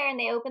sit there and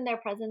they open their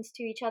presents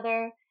to each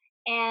other.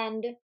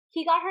 And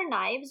he got her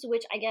knives,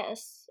 which I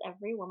guess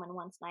every woman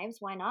wants knives.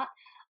 Why not?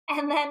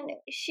 And then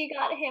she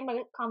got him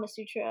a Kama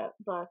Sutra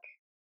book,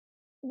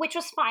 which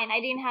was fine. I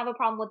didn't have a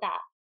problem with that.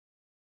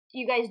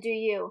 You guys do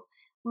you.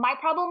 My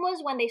problem was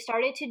when they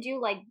started to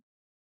do like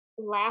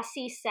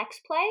Lassie sex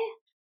play.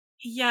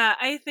 Yeah,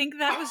 I think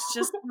that was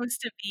just supposed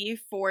to be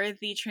for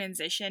the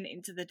transition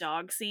into the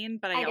dog scene,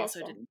 but I I guess also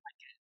so. didn't.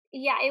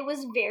 Yeah, it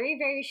was very,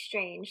 very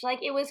strange. Like,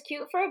 it was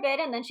cute for a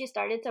bit, and then she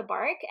started to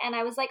bark, and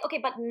I was like, okay,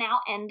 but now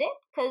end it,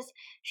 because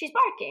she's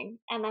barking.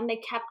 And then they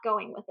kept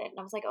going with it, and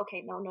I was like,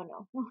 okay, no,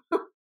 no, no.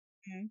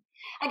 Mhm.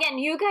 Again,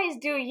 you guys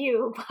do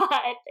you,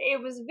 but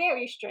it was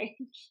very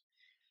strange.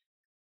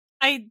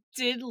 I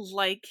did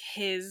like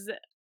his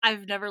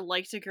 "I've never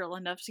liked a girl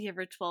enough to give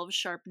her 12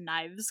 sharp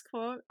knives"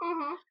 quote.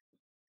 Hmm.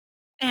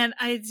 And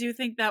I do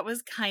think that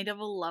was kind of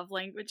a love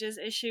languages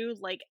issue.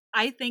 Like,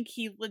 I think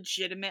he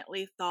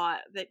legitimately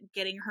thought that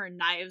getting her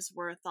knives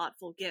were a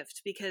thoughtful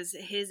gift because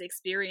his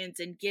experience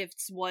in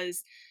gifts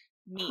was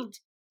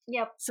meat.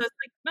 Yep. So it's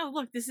like, no,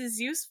 look, this is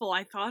useful.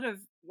 I thought of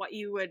what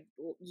you would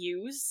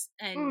use,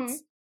 and Hmm.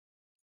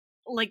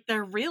 like,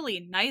 they're really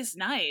nice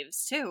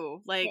knives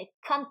too. Like, They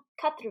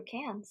cut through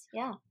cans,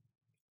 yeah.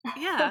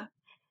 yeah.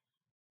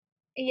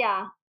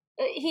 Yeah.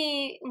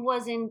 He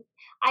wasn't.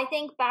 I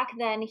think back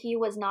then he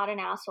was not an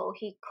asshole.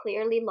 He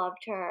clearly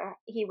loved her.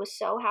 He was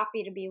so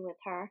happy to be with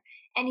her.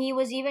 And he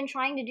was even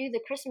trying to do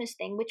the Christmas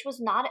thing, which was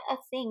not a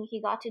thing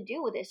he got to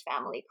do with his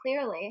family,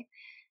 clearly.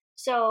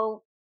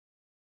 So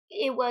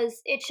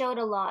it showed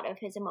a lot of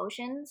his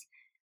emotions.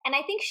 And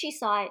I think she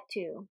saw it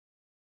too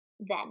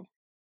then.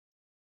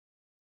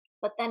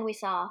 But then we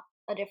saw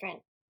a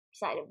different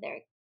side of their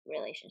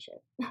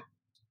relationship.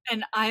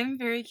 And I'm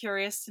very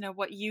curious to know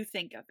what you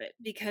think of it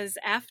because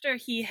after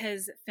he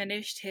has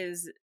finished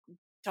his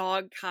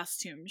dog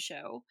costume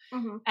show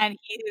Hmm. and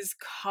he is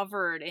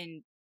covered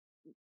in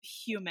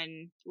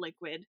human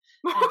liquid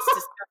and it's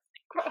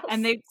disgusting.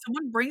 And Gross.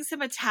 someone brings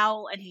him a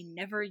towel and he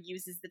never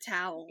uses the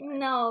towel and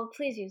No,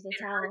 please use the it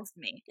towel. hurts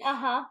me. Uh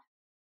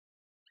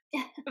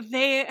huh.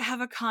 They have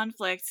a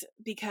conflict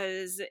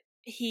because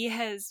she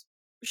has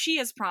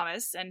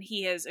promised and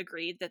he has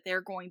agreed that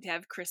they're going to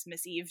have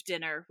Christmas Eve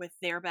dinner with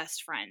their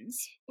best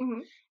friends.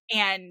 Hmm.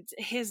 and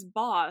his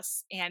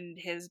boss and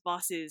his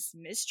boss's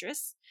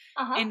mistress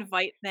Uh-huh.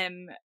 invite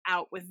them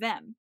out with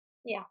them.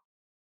 Yeah.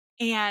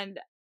 And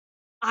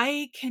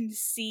I can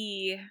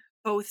see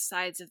both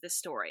sides of the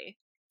story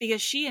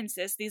because she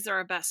insists these are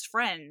our best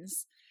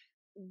friends.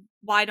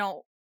 Why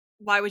don't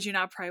why would you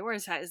not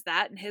prioritize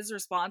that? And his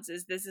response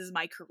is, this is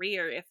my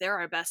career. If they're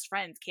our best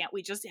friends, can't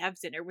we just have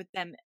dinner with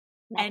them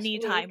Next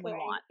week, anytime we right?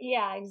 want?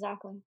 Yeah,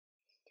 exactly.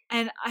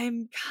 And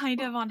I'm kind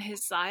of on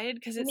his side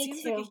because it Me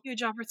seems like a too.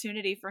 huge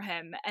opportunity for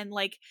him. And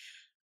like,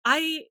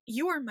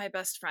 you are my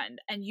best friend,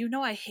 and you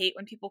know I hate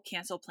when people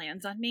cancel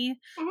plans on me.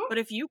 Mhm. But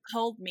if you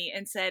called me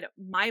and said,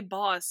 my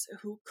boss,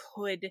 who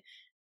could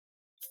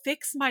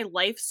fix my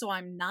life so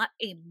I'm not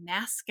a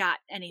mascot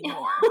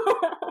anymore,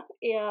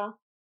 Yeah.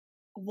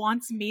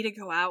 wants me to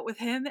go out with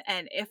him,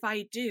 and if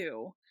I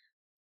do,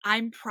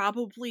 I'm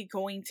probably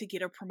going to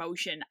get a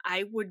promotion.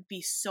 I would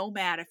be so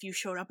mad if you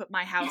showed up at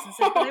my house and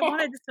said, but I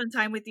wanted to spend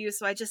time with you,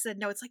 so I just said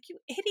no. It's like, you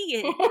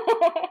idiot.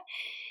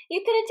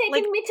 You could have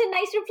Like, taken me to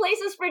nicer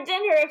places for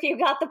dinner if you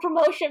got the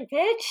promotion,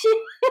 bitch.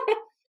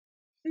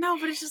 no,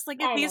 but it's just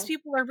like, if I these know.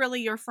 people are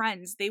really your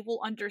friends, they will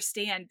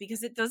understand,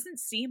 because it doesn't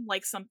seem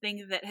like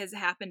something that has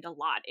happened a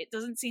lot. It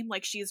doesn't seem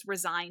like she's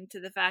resigned to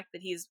the fact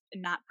that he's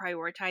not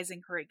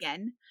prioritizing her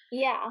again.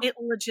 Yeah. It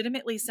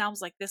legitimately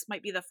sounds like this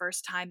might be the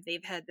first time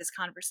they've had this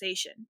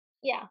conversation.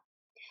 Yeah.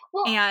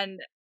 Well, And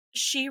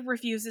she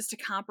refuses to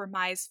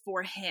compromise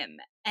for him.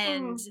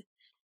 And mm,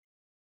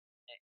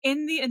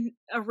 in the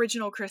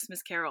original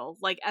Christmas Carol,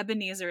 like,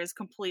 Ebenezer is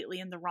completely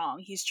in the wrong.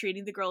 He's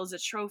treating the girl as a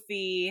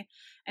trophy,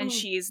 and mm,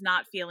 she's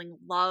not feeling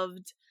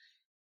loved.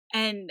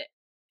 And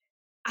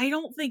I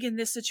don't think in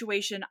this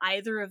situation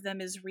either of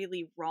them is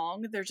really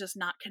wrong. They're just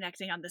not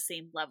connecting on the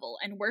same level.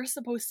 And we're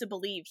supposed to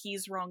believe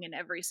he's wrong in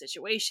every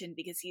situation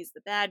because he's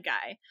the bad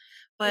guy.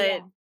 But yeah.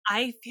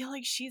 I feel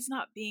like she's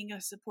not being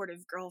a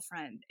supportive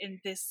girlfriend in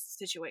this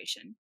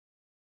situation.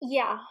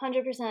 Yeah,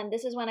 100%.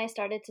 This is when I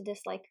started to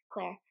dislike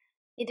Claire.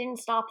 It didn't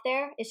stop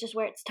there. It's just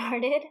where it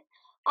started.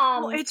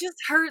 Well, Um it just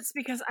hurts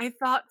because I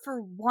thought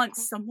for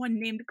once someone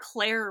named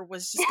Claire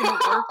was just gonna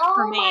work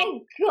for Oh me. my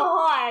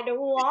god,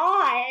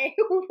 why?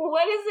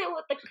 What is it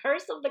with the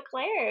curse of the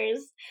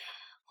Claires?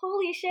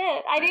 Holy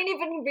shit. I didn't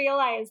even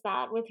realize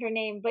that with her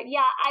name. But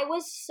yeah, I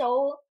was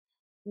so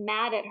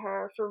mad at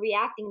her for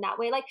reacting that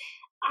way. Like,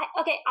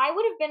 I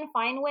would have been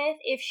fine with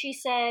if she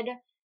said,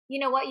 you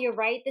know what, you're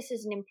right. This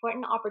is an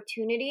important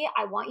opportunity.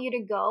 I want you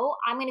to go.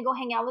 I'm going to go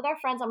hang out with our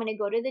friends. I'm going to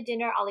go to the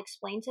dinner. I'll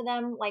explain to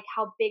them like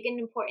how big and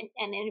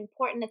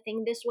important a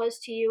thing this was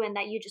to you, and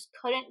that you just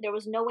couldn't, there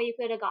was no way you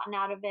could have gotten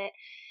out of it.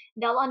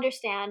 They'll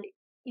understand.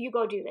 You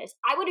go do this.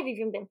 I would have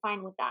even been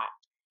fine with that.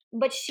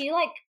 But she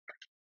like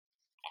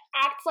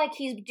acts like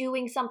he's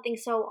doing something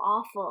so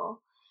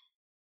awful.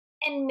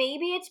 And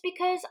maybe it's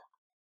because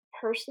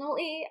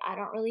personally, I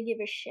don't really give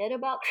a shit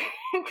about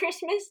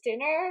Christmas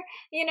dinner,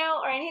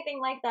 or anything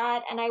like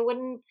that. And I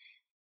wouldn't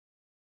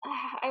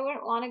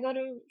want to go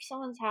to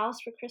someone's house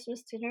for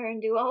Christmas dinner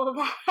and do all of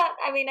that.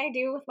 I mean, I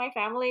do with my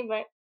family,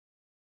 but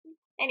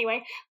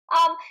anyway.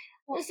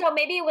 Well, So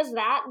maybe it was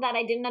that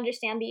I didn't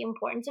understand the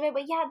importance of it.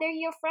 But yeah, they're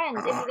your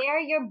friends. If they're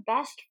your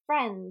best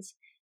friends,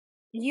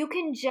 you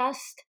can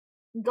just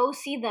go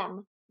see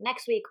them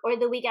next week or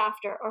the week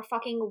after or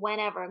fucking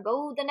whenever.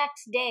 Go the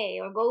next day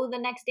or go the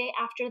next day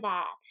after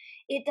that.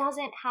 It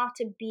doesn't have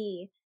to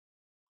be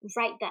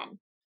right then.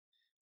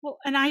 well,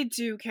 and I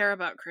do care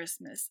about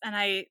Christmas, and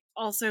I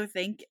also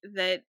think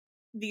that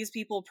these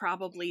people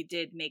probably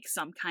did make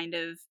some kind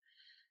of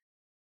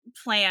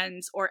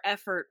plans or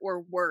effort or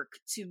work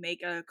to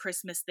make a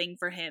Christmas thing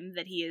for him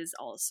that he is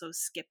also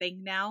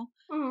skipping now.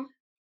 Mm-hmm.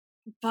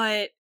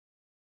 But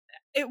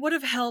it would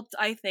have helped,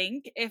 I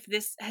think, if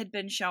this had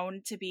been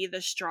shown to be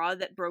the straw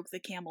that broke the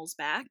camel's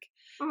back.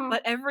 Mm-hmm.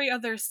 But every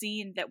other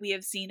scene that we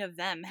have seen of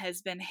them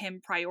has been him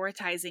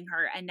prioritizing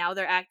her, and now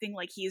they're acting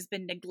like he's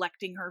been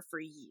neglecting her for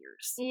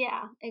years.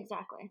 Yeah,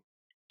 exactly.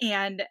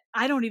 And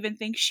I don't even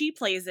think she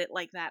plays it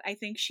like that. I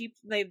think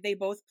they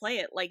both play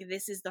it like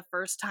this is the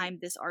first time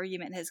this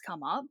argument has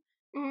come up,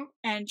 Mm-hmm.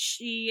 and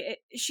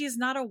she's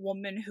not a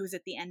woman who's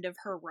at the end of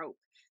her rope.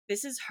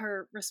 This is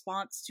her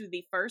response to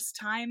the first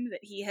time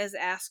that he has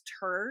asked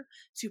her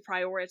to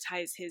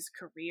prioritize his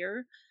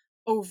career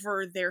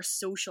over their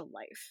social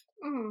life.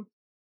 Mm-hmm.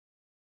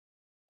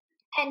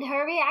 And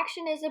her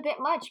reaction is a bit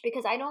much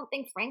because I don't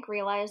think Frank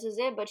realizes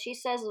it, but she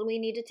says we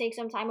need to take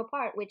some time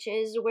apart, which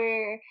is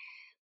we're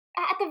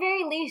at the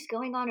very least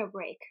going on a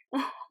break.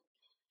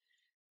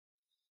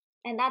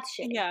 And that's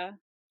shitty. Yeah.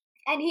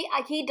 And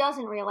he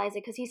doesn't realize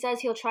it because he says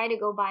he'll try to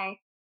go by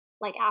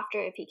like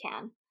after if he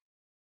can.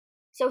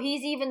 So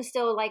he's even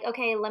still like,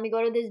 okay, let me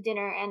go to this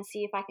dinner and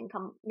see if I can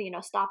come,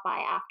 stop by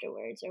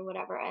afterwards or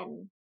whatever.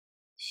 And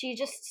she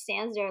just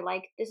stands there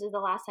like this is the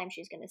last time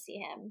she's going to see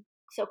him.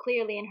 So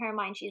clearly in her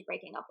mind, she's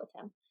breaking up with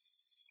him.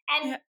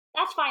 And Yeah.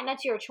 that's fine.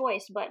 That's your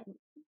choice. But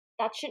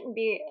that shouldn't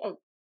be a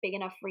big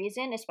enough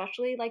reason,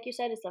 especially like you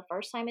said, it's the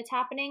first time it's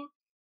happening.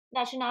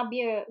 That should not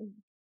be a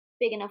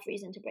big enough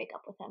reason to break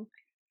up with him.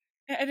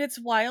 And it's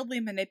wildly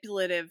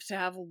manipulative to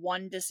have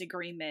one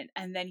disagreement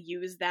and then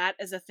use that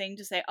as a thing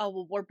to say, oh,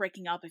 well, we're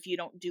breaking up if you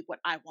don't do what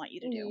I want you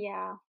to do.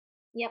 Yeah.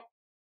 Yep.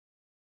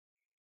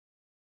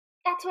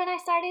 That's when I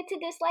started to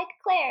dislike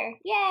Claire.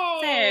 Yay!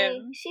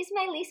 Same. She's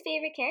my least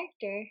favorite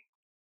character.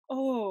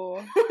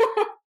 Oh.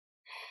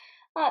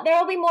 There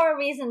will be more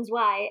reasons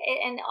why,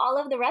 and all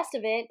of the rest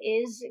of it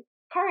is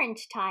current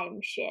time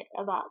shit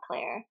about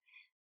Claire.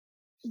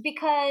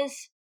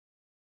 Because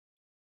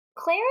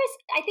Claire's,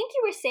 I think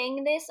you were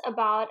saying this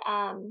about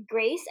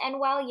Grace, and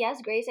while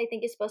yes, Grace I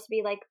think is supposed to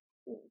be like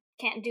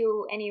can't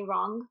do any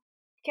wrong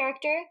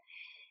character,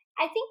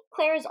 I think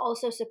Claire is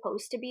also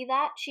supposed to be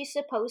that. She's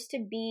supposed to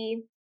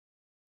be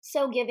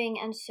so giving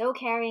and so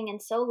caring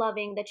and so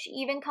loving that she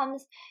even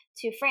comes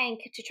to Frank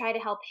to try to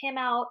help him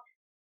out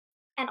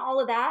and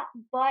all of that,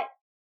 but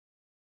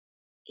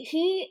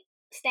he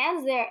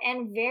stands there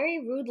and very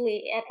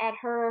rudely at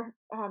her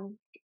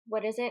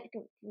what is it,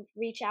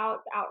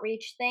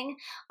 outreach thing,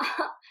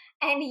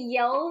 and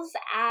yells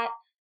at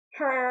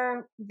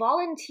her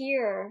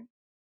volunteer,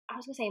 I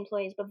was gonna say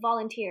employees but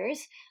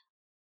volunteers,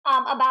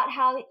 about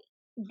how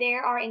they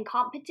are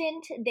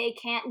incompetent, they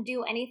can't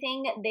do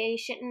anything, they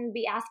shouldn't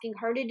be asking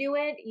her to do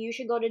it, you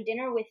should go to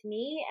dinner with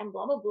me and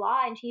blah blah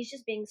blah, and he's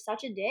just being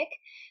such a dick,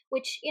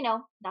 which, you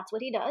know, that's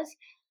what he does.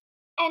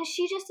 And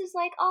she just is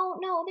like, oh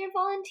no, they're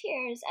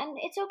volunteers and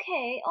it's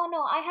okay. Oh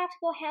no, I have to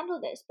go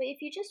handle this. But if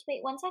you just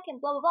wait 1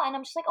 second, blah, blah, blah. And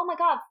I'm just like, oh my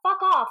God,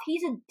 fuck off.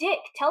 He's a dick.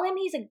 Tell him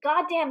he's a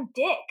goddamn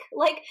dick.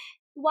 Like,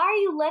 why are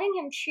you letting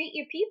him treat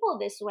your people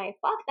this way?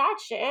 Fuck that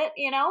shit,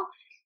 you know?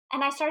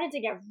 And I started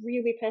to get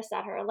really pissed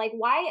at her. Like,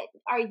 why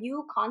are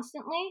you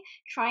constantly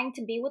trying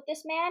to be with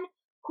this man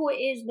who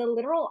is the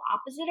literal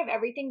opposite of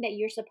everything that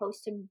you're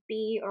supposed to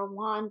be or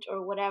want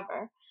or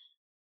whatever?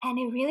 And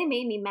it really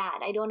made me mad.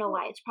 I don't know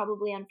why. It's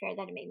probably unfair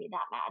that it made me that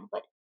mad,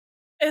 but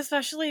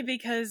Especially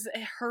because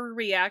her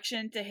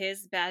reaction to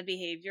his bad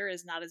behavior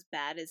is not as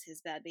bad as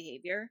his bad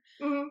behavior.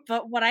 mhm.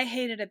 But what I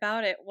hated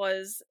about it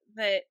was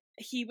that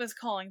he was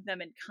calling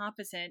them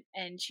incompetent,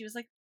 and she was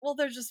like, well,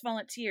 they're just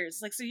volunteers.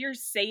 Like, so you're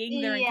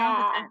saying they're Yeah,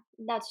 incompetent?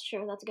 that's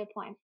true. That's a good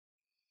point.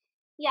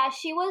 Yeah,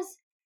 she was.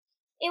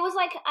 It was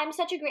like, I'm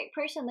such a great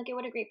person. Look at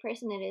what a great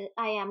person it is.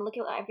 I am. Look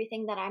at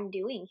everything that I'm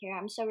doing here.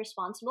 I'm so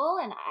responsible,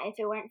 and if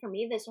it weren't for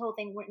me, this whole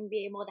thing wouldn't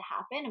be able to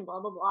happen. And blah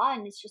blah blah.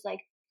 And it's just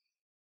like,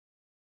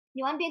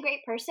 you want to be a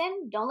great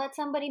person? Don't let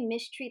somebody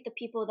mistreat the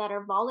people that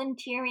are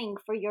volunteering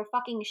for your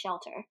fucking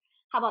shelter.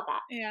 How about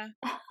Yeah.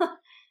 that?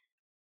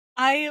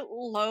 I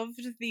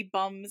loved the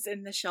bums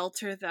in the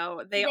shelter,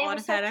 though. They They were so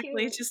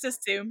automatically cute. just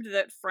assumed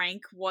that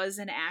Frank was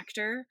an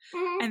actor,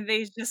 Mhm. and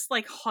they just,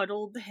 like,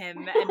 huddled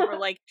him and were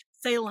like,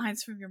 say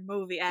lines from your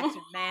movie,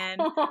 actor man.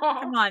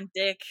 Come on,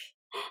 Dick.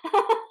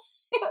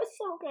 It was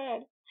so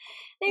good.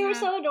 They were Yeah.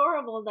 so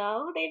adorable,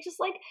 though. They just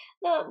like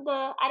the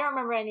I don't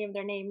remember any of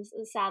their names,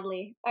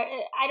 sadly.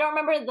 I don't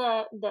remember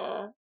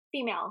the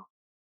female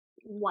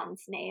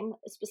one's name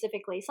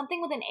specifically.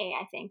 Something with an A,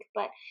 I think.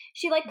 But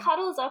she like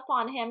cuddles up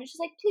on him and she's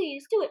like,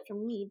 "Please do it for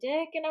me,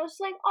 Dick." And I was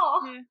just like,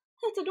 "Oh, Yeah.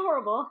 that's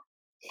adorable."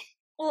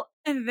 Well,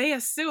 and they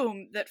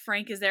assume that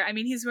Frank is there. I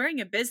mean, he's wearing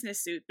a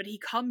business suit, but he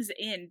comes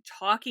in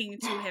talking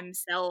to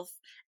himself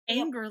Yep.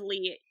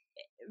 angrily,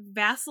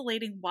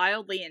 vacillating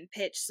wildly in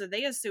pitch. So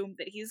they assume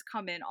that he's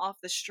come in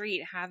off the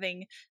street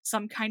having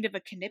some kind of a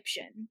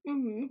conniption.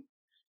 Mhm.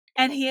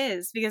 And he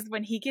is, because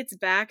when he gets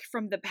back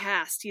from the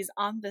past, he's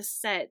on the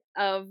set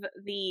of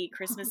the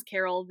Christmas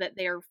Carol that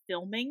they're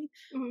filming.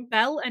 Mhm.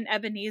 Belle and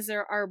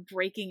Ebenezer are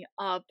breaking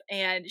up,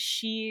 and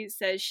she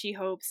says she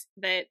hopes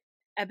that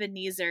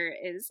Ebenezer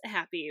is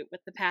happy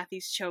with the path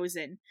he's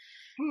chosen.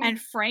 And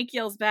Frank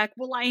yells back,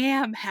 well, I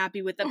am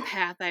happy with the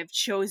path I've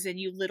chosen,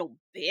 you little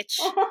bitch.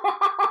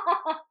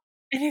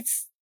 And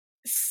it's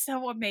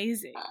so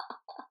amazing.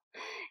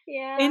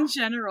 Yeah, In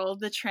general,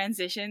 the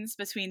transitions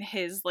between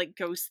his, like,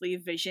 ghostly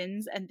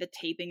visions and the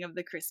taping of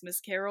the Christmas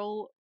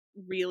Carol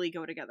really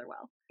go together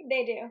well.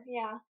 they do.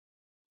 Yeah.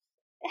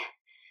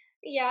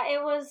 Yeah,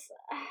 it was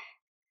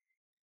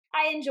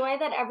I enjoy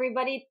that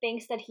everybody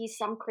thinks that he's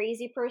some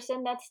crazy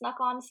person that snuck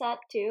on set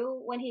too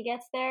when he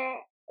gets there.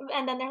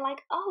 And then they're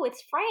like, "Oh,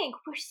 it's Frank.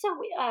 We're so."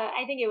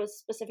 I think it was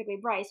specifically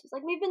Bryce. It was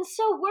like, "We've been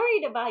so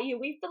worried about you.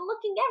 We've been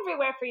looking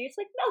everywhere for you." It's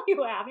like, "No,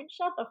 you haven't.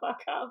 Shut the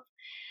fuck up."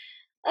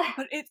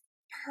 But it's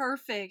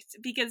perfect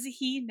because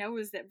he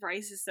knows that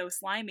Bryce is so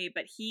slimy,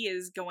 but he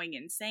is going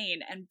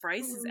insane, and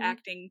Bryce is Mhm.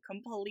 acting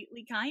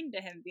completely kind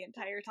to him the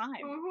entire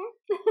time. Mhm.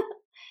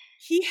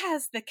 He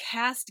has the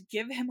cast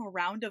give him a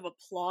round of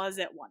applause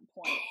at one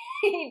point.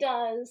 He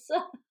does.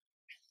 Uh,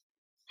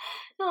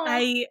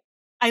 I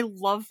I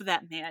love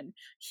that man.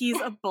 He's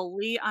a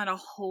bully on a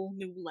whole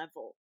new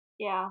level.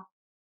 yeah.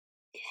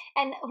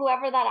 And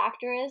whoever that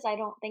actor is, I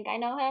don't think I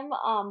know him.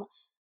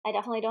 I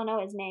definitely don't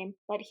know his name,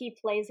 but he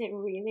plays it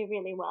really,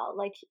 really well.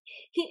 Like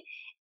he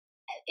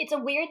it's a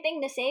weird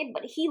thing to say,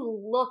 but he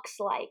looks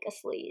like a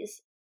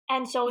sleaze.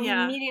 And so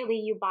Yeah. immediately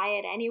you buy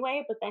it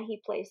anyway, but then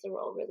he plays the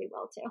role really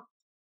well too.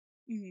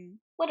 Mhm.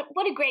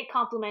 What a great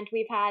compliment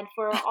we've had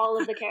for all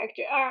of the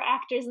character or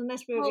actors in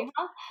this movie,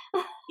 Well,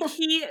 huh?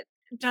 he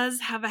does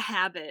have a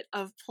habit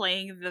of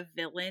playing the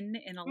villain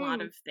in a lot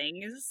Mm, of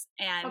things,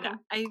 and okay.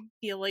 I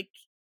feel like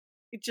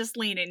just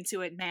lean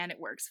into it, man, it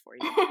works for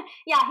you.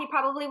 Yeah, he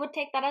probably would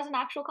take that as an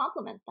actual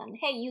compliment then.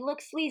 "Hey, you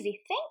look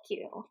sleazy. Thank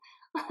you."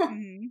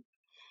 Mhm.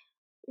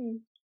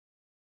 Mm.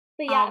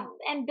 But yeah, Um,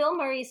 and Bill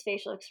Murray's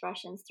facial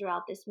expressions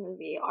throughout this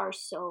movie are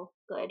so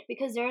good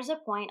because there's a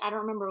point, I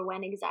don't remember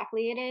when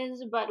exactly it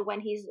is, but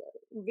when he's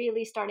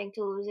really starting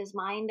to lose his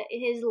mind,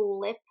 his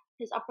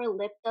upper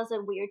lip does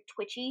a weird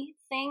twitchy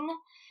thing,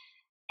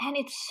 and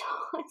it's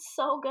so it's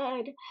so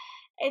good.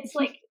 It's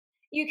like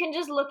you can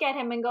just look at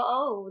him and go,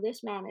 "Oh,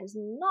 this man is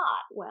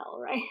not well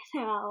right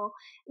now,"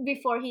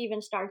 before he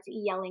even starts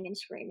yelling and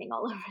screaming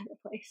all over the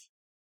place.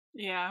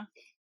 yeah.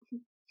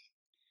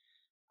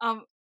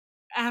 Um,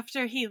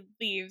 After he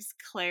leaves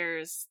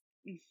Claire's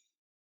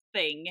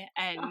thing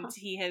and Uh-huh.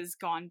 he has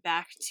gone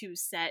back to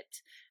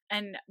set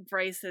and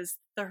Bryce has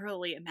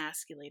thoroughly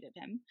emasculated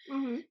him,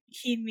 Mhm.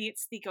 he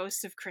meets the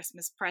ghost of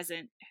Christmas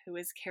Present, who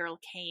is Carol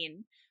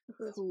Kane,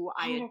 Who's who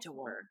I wonderful.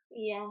 adore.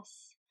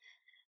 Yes.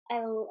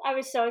 I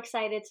was so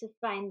excited to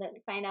find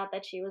out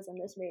that she was in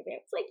this movie.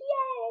 It's like,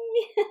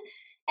 "Yay!"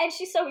 And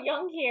she's so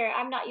young here.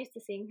 I'm not used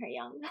to seeing her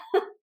young.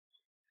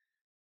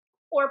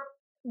 Or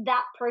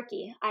that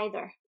perky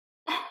either.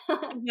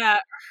 Yeah,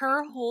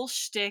 her whole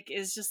shtick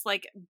is just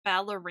like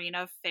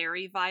ballerina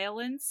fairy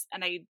violence,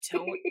 and I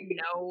don't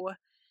know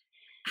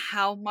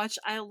how much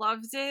I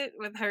loved it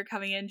with her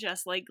coming in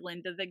just like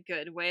Glinda the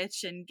Good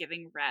Witch and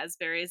giving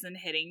raspberries and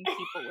hitting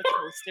people with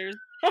toasters.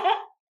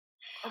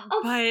 Um,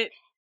 But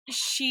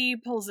she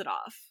pulls it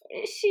off.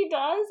 she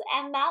does,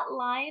 and that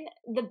line,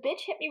 "The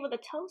bitch hit me with a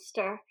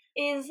toaster,"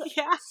 is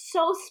Yeah.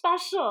 so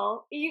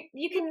special.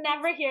 You can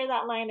never hear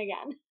that line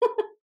again.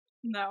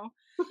 No.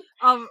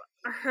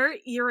 Her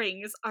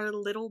earrings are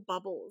little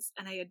bubbles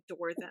and I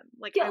adore them.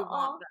 Like Yeah, I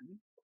want aw. them.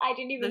 I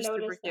didn't They're even super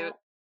notice cute. that.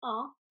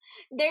 Oh,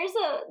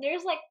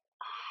 there's like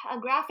a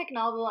graphic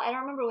novel. I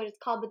don't remember what it's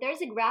called, but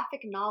there's a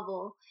graphic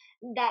novel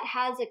that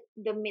has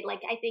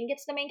like I think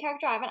it's the main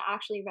character. I haven't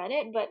actually read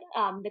it, but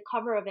the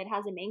cover of it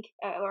has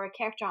a or a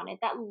character on it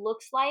that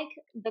looks like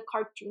the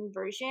cartoon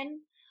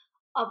version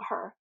of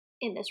her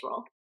in this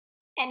role,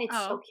 and it's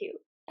so Oh,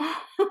 cute.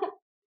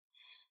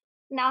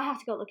 Now I have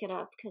to go look it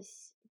up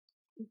because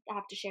I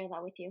have to share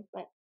that with you,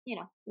 but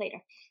later.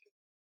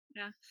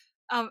 yeah.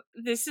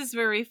 This is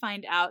where we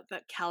find out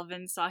that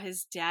Calvin saw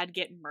his dad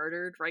get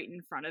murdered right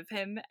in front of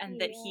him, and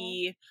that Yeah.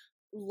 he,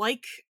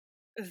 like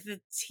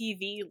the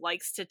TV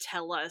likes to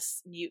tell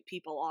us mute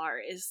people are,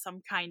 is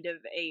some kind of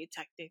a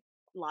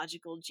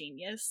technological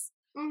genius.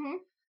 Mhm.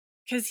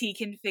 Because he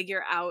can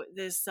figure out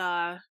this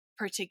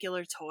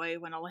particular toy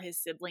when all his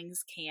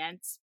siblings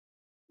can't.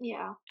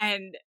 Yeah.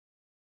 And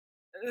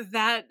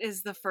that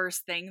is the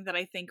first thing that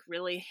I think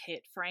really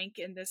hit Frank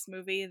in this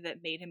movie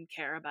that made him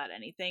care about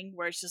anything,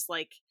 where it's just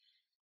like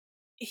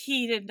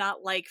he did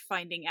not like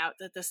finding out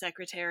that the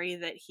secretary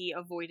that he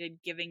avoided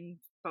giving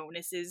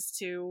bonuses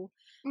to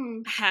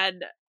Mm. had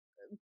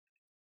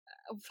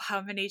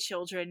how many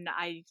children,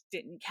 I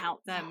didn't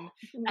count them, Me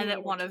and that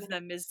neither. one Too of many.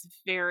 them is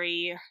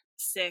very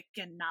sick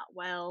and not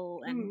well.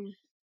 And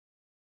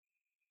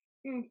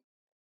Mm. Mm.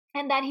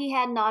 And that he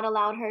had not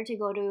allowed her to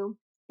go to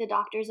the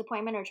doctor's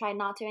appointment or tried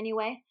not to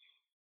anyway.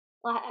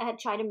 Well, I had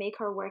tried to make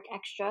her work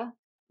extra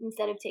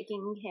instead of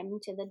taking him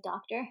to the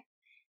doctor.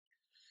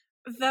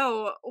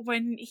 though,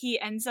 when he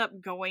ends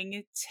up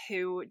going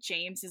to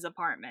James's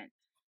apartment,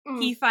 Mm.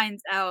 he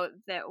finds out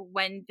that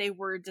when they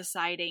were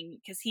deciding,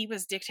 because he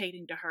was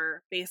dictating to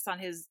her based on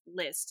his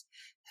list,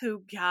 who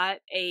got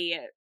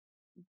a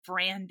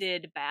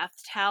branded bath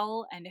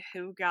towel and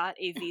who got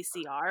a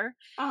VCR,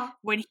 Uh-huh.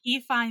 when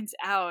he finds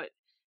out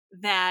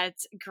that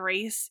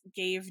Grace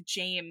gave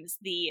James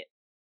the,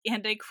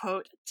 and I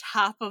quote,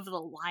 top of the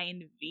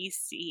line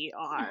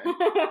VCR.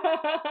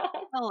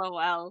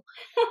 LOL.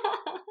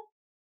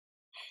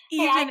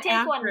 Hey, I Even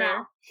take one after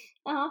now.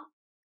 Uh-huh.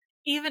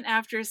 even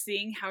after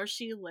seeing how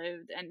she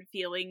lived and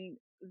feeling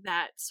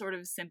that sort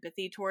of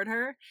sympathy toward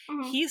her,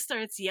 Mhm. he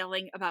starts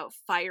yelling about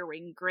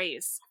firing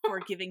Grace for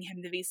giving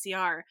him the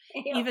VCR,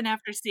 Ew. even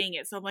after seeing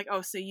it. So I'm like,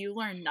 oh, so you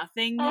learned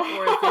nothing,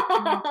 or the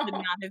scenes should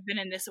not have been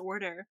in this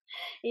order.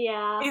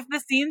 Yeah. If the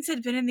scenes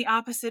had been in the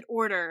opposite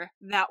order,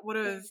 that would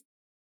have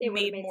It would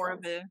have made made more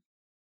of sense.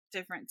 a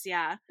difference.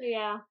 Yeah.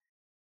 Yeah.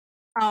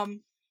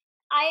 Um.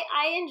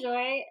 I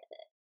enjoy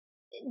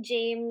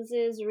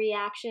James's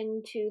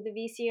reaction to the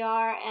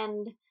VCR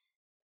and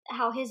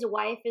how his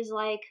wife is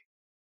like,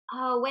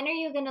 "Oh, when are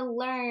you gonna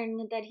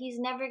learn that he's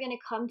never gonna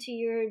come to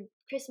your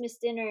Christmas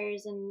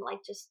dinners and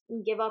like just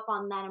give up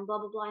on that and blah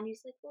blah blah?" And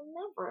he's like, "Well,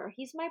 never.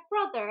 He's my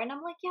brother." And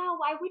I'm like, "Yeah,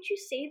 why would you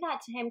say that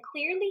to him?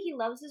 Clearly, he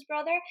loves his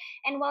brother.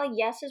 And while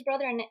yes, his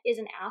brother is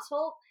an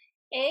asshole,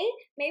 a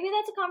maybe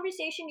that's a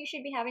conversation you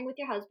should be having with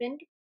your husband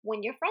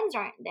when your friends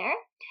aren't there.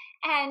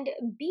 And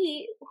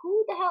B,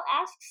 who the hell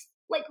asks?"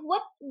 Like,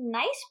 what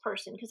nice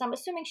person, because I'm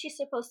assuming she's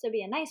supposed to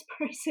be a nice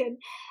person,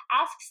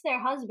 asks their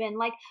husband,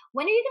 like,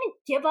 when are you gonna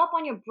give up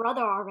on your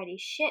brother already?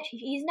 Shit,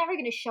 he's never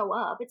gonna show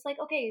up. It's like,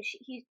 okay,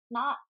 he's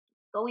not.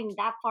 going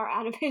that far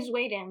out of his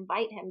way to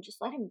invite him.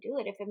 Just let him do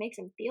it if it makes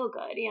him feel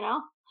good, you know?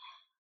 I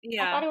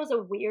Yeah. thought it was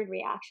a weird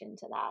reaction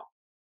to that.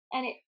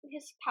 And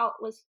his pout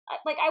was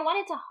like, I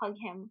wanted to hug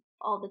him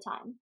all the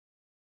time.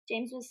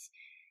 James was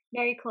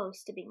very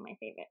close to being my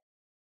favorite.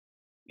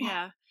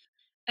 Yeah.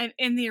 And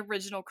in the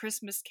original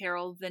Christmas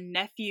Carol, the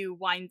nephew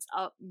winds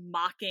up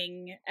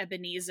mocking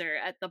Ebenezer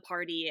at the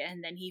party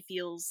and then he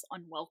feels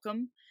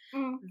unwelcome.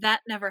 Mm,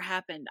 That never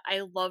happened.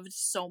 I loved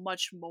so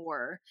much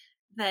more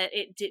that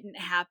it didn't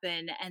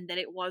happen and that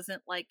it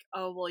wasn't like,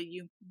 oh, well,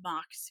 you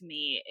mocked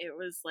me. It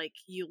was like,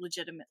 you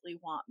legitimately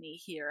want me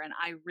here and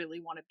I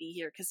really want to be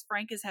here because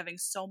Frank is having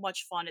so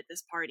much fun at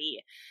this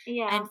party.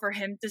 yeah, And for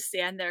him to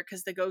stand there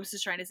because the ghost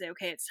is trying to say,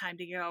 okay, it's time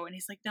to go. And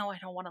he's like, no, I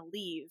don't want to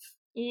leave.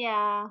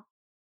 yeah.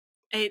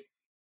 It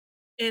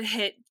it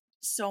hit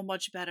so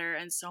much better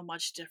and so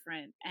much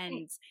different. Mm,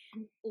 And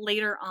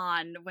later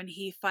on, when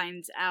he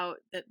finds out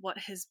that what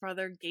his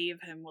brother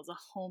gave him was a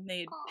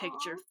homemade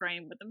picture aw.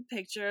 frame with a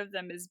picture of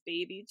them as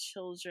baby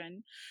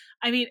children,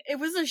 I mean, it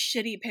was a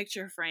shitty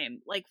picture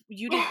frame. Like,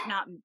 you did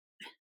not, you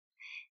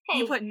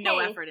Hey, put no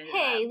hey, effort into that,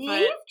 hey,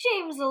 but leave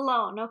James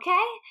alone,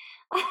 okay?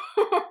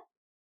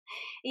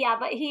 Yeah,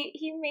 but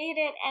he made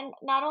it, and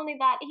not only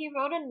that, he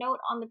wrote a note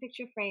on the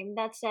picture frame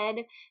that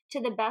said, "To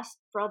the best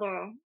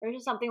brother," or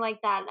something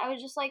like that. I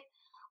was just like,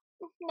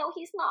 "No,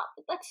 he's not.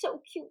 But that's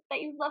so cute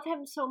that you love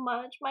him so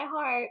much. My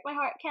heart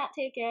can't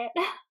take it."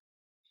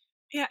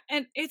 yeah,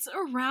 and it's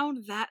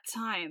around that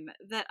time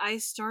that I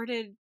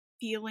started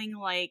feeling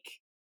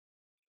like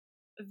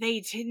they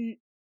didn't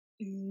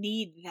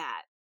need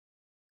that.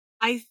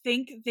 I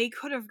think they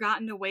could have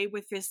gotten away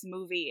with this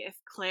movie if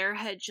Claire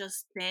had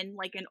just been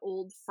like an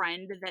old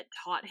friend that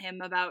taught him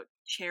about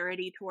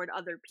charity toward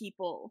other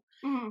people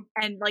Mhm.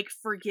 and like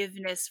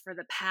forgiveness for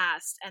the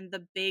past, and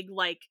the big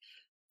like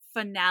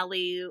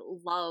finale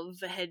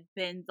love had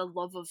been the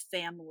love of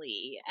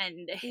family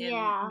and him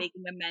Yeah.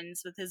 making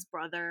amends with his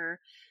brother.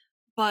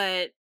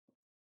 But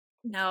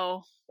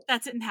no,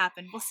 that didn't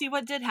happen. We'll see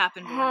what did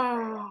happen to them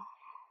for you.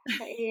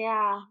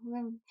 Yeah,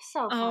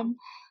 so fun. Um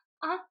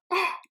Uh,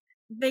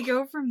 they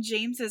go from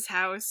James's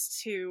house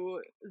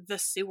to the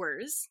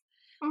sewers,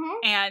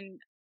 mhm, and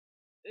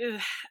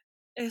ugh,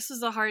 this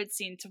was a hard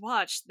scene to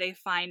watch. They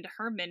find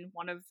Herman,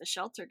 one of the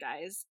shelter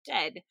guys,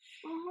 dead.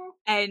 mhm.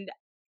 And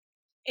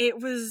it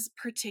was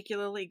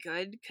particularly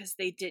good because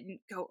they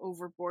didn't go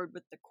overboard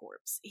with the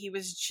corpse. He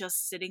was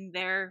just sitting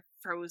there,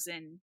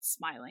 frozen,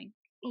 smiling.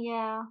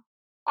 Yeah.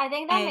 I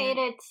think that made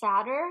And it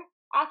sadder,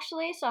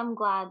 actually, so I'm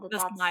glad that the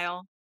that's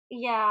smile.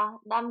 yeah,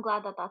 I'm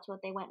glad that that's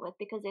what they went with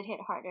because it hit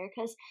harder.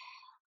 Because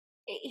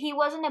he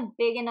wasn't a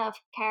big enough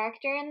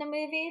character in the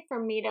movie for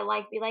me to,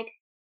 like, be like,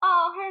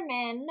 "Oh,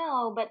 Herman,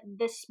 no," but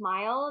the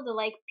smile, the,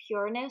 like,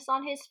 pureness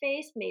on his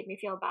face made me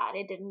feel bad.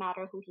 It didn't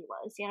matter who he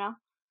was, you know?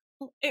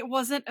 It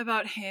wasn't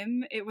about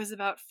him, it was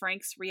about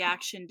Frank's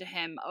reaction to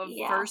him of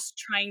Yeah. first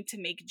trying to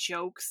make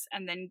jokes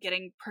and then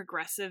getting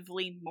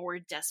progressively more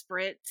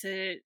desperate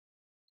to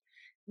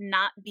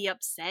not be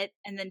upset,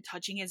 and then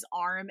touching his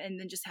arm and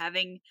then just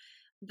having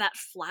that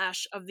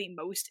flash of the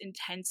most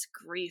intense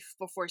grief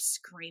before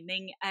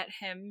screaming at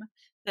him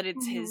that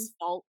it's Mhm. his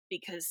fault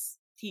because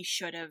he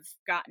should have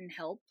gotten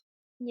help.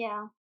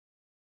 Yeah.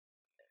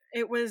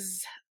 It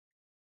was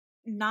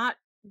not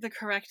the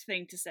correct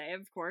thing to say,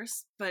 of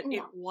course, but it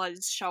No.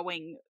 was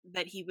showing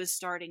that he was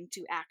starting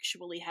to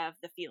actually have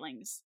the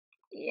feelings.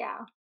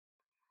 Yeah.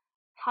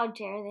 How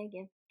dare they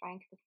give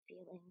Frank the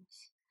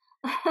feelings?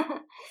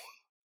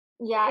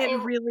 Yeah, It it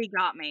really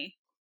got me.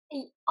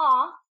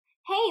 aw.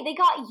 Hey, they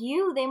got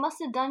you. They must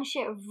have done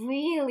shit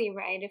really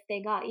right if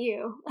they got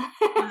you.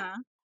 Uh-huh.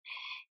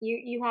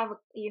 You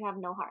have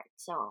no heart,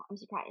 so I'm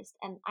surprised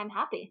and I'm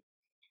happy.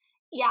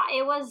 Yeah,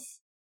 it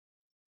was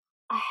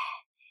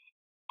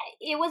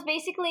it was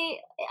basically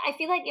I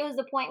feel like it was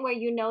the point where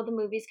you know the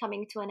movie's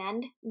coming to an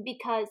end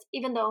because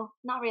even though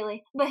not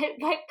really, but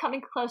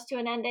coming close to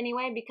an end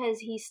anyway because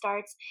he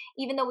starts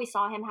even though we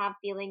saw him have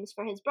feelings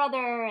for his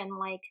brother and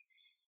like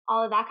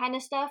all of that kind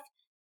of stuff,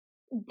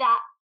 that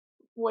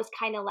was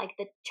kind of like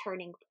the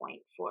turning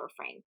point for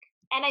Frank.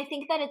 And I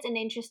think that it's an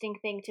interesting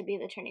thing to be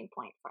the turning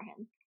point for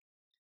him.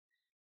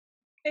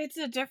 It's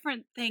a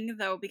different thing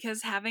though,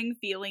 because having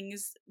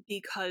feelings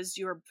because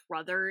your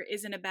brother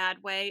is in a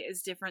bad way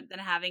is different than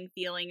having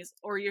feelings,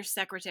 or your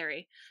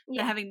secretary, than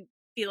Yeah. having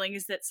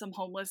feelings that some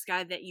homeless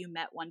guy that you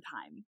met one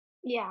time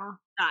Yeah.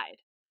 died.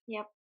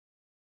 Yep.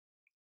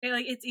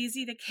 Like, it's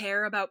easy to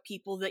care about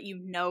people that you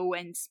know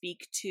and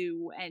speak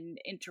to and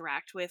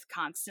interact with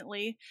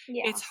constantly.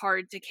 Yeah. It's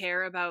hard to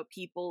care about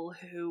people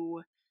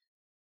who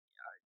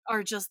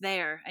are just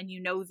there and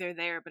you know they're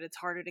there, but it's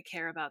harder to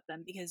care about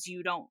them because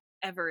you don't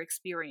ever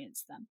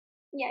experience them.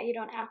 Yeah, you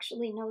don't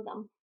actually know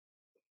them.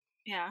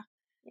 Yeah.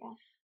 Yeah.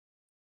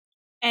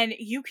 And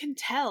you can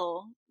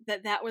tell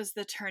that that was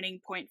the turning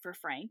point for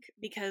Frank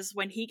because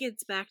when he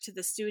gets back to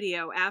the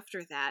studio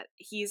after that,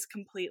 he's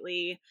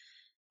completely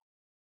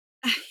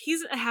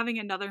he's having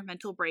another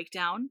mental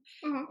breakdown,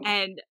 Mhm.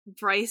 and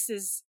Bryce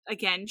is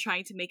again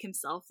trying to make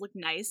himself look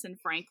nice and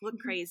Frank look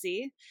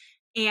crazy,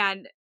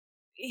 and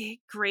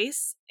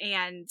Grace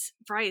and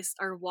Bryce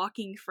are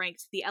walking Frank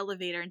to the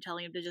elevator and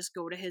telling him to just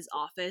go to his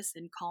office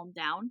and calm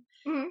down.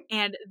 Mhm.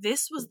 And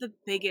this was the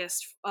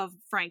biggest of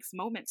Frank's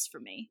moments for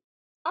me.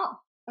 Oh,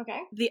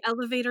 okay. The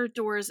elevator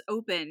doors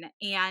open,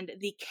 and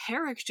the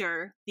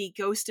character, the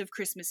Ghost of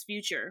Christmas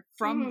Future,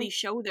 from the Mhm.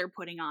 show they're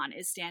putting on,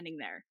 is standing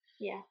there.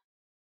 Yeah.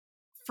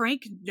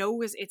 Frank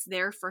knows it's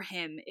there for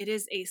him. It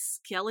is a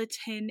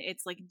skeleton.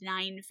 It's like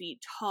 9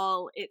 feet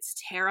tall. It's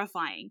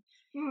terrifying.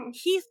 Mhm.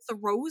 He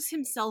throws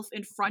himself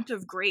in front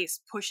of Grace,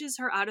 pushes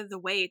her out of the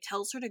way,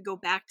 tells her to go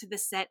back to the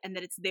set and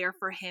that it's there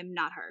for him,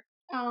 not her.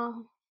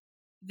 Oh,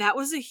 That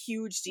was a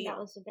huge that deal.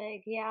 was a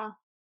big, yeah.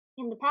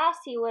 In the past,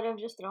 he would have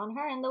just thrown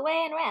her in the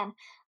way and ran.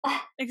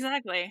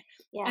 Exactly. And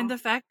Yeah. the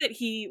fact that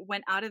he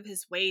went out of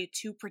his way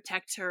to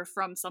protect her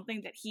from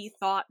something that he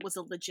thought was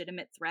a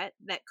legitimate threat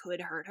that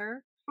could hurt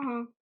her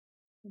Mhm.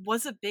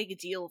 was a big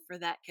deal for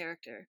that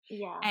character.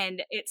 Yeah.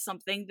 And it's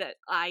something that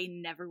I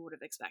never would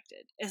have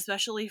expected,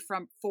 especially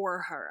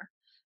for her.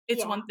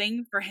 It's Yeah. one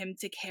thing for him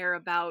to care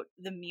about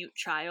the mute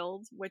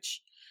child,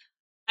 which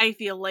I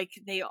feel like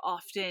they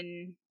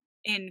often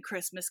in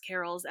Christmas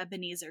carols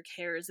Ebenezer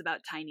cares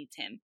about Tiny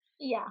Tim.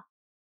 Yeah.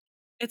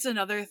 It's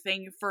another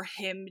thing for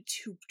him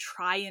to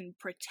try and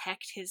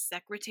protect his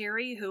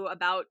secretary, who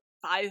about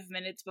 5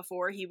 minutes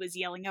before he was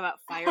yelling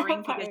about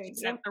firing because she Firing,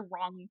 sent yep. the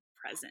wrong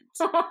present.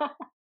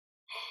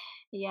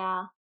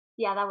 Yeah.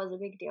 Yeah, that was a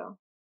big deal.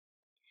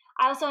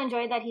 I also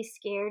enjoyed that he's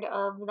scared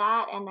of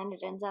that, and then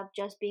it ends up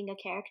just being a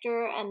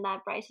character, and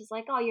that Bryce is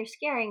like, "Oh, you're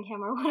scaring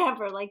him," or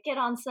whatever, like, "Get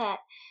on set."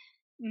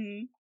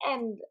 Mhm.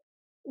 And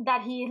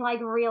that he, like,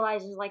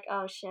 realizes, like,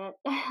 "Oh, shit."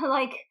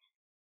 Like,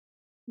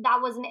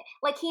 that wasn't it.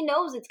 Like, he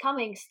knows it's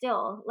coming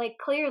still. Like,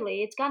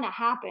 clearly, it's gonna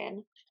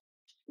happen,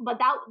 but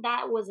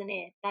that wasn't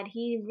it. That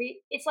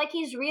it's like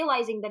he's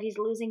realizing that he's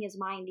losing his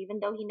mind even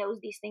though he knows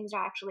these things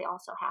are actually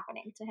also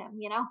happening to him,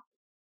 you know?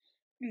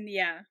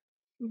 Yeah.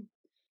 Mm.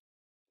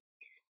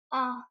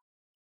 Uh,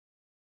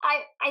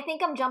 I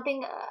think I'm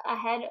jumping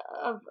ahead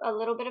of a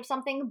little bit of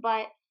something,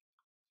 but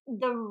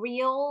the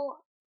real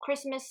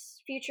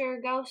Christmas future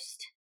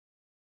ghost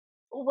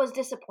was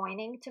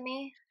disappointing to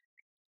me.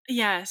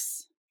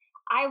 Yes.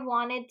 I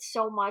wanted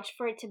so much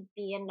for it to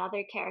be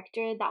another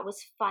character that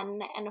was fun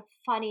and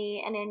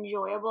funny and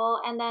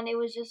enjoyable, and then it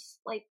was just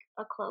like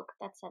a cloak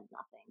that said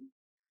nothing.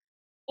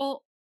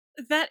 Well,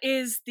 that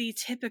is the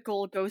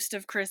typical Ghost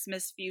of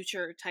Christmas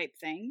Future type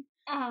thing.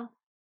 Uh-huh.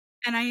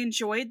 And I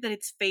enjoyed that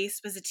its face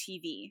was a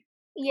TV.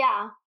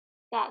 Yeah,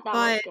 that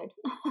was But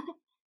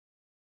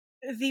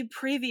good. the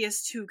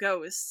previous two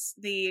ghosts,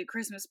 the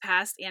Christmas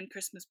past and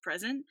Christmas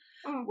present,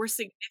 Mm, were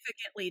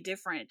significantly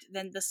different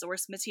than the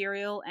source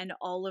material and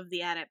all of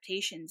the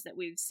adaptations that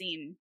we've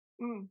seen.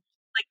 mm.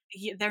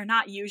 Like, they're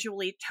not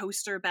usually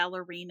toaster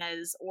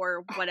ballerinas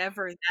or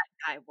whatever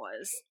that guy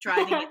was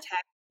driving a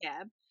taxi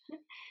cab.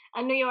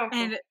 A New Yorker.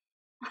 And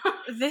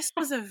this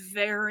was a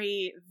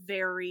very,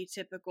 very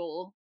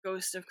typical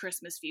Ghost of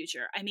Christmas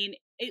Future. I mean,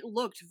 it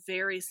looked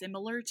very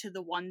similar to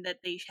the one that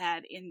they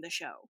had in the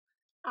show.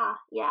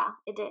 Yeah,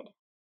 it did.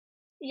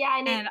 Yeah,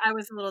 and And I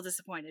was a little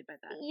disappointed by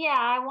that. yeah,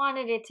 I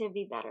wanted it to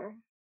be better.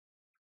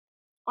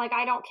 Like,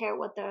 I don't care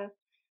what the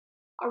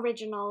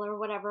original or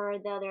whatever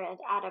the other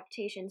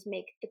adaptations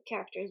make the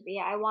characters be.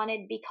 I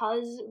wanted,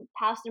 because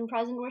past and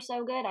present were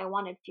so good, I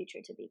wanted future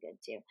to be good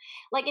too.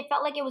 Like, it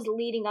felt like it was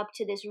leading up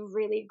to this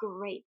really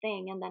great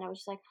thing, and then I was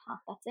just like, huh,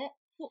 that's it?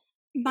 Well,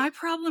 my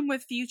problem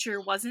with Future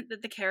wasn't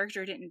that the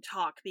character didn't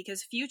talk,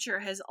 because Future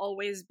has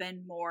always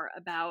been more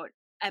about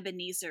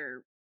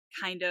Ebenezer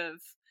kind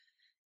of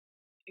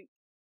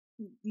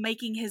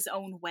making his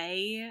own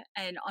way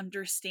and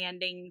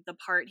understanding the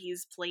part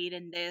he's played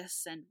in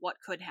this and what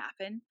could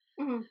happen.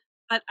 Hmm.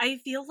 But I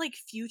feel like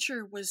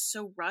Future was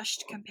so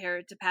rushed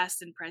compared to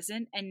past and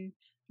present, and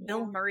Bill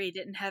Yeah, Murray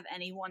didn't have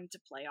anyone to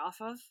play off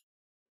of.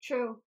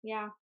 true.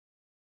 Yeah.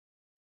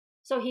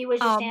 So he was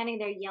just Um, standing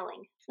there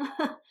yelling.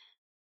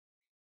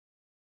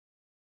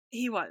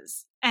 he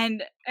was.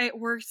 And it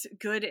worked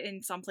good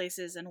in some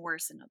places and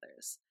worse in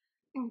others.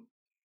 Mm.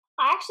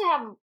 I actually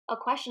have a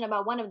question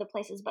about one of the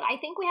places, but I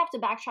think we have to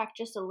backtrack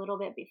just a little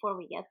bit before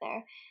we get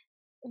there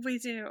We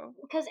do.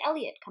 because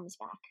Elliot comes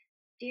back.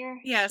 Dear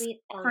Yes,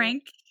 sweet Elliot.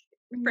 Frank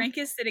Frank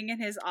is sitting in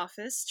his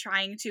office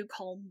trying to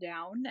calm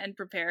down and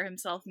prepare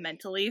himself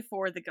mentally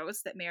for the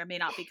ghost that may or may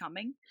not be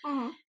coming.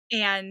 Hmm.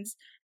 And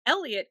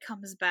Elliot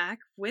comes back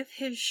with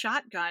his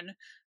shotgun,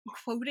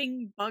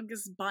 quoting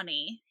Bugs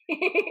Bunny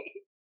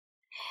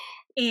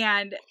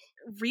and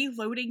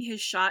reloading his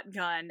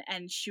shotgun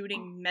and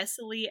shooting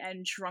messily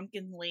and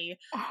drunkenly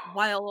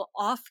while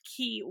off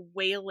key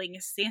wailing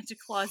Santa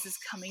Claus is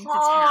coming to So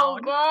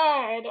town.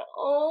 good.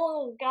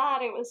 Oh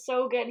god, it was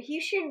so good.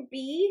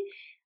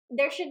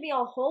 There should be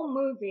a whole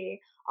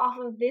movie off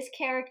of this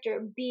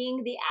character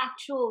being the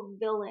actual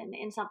villain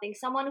in something.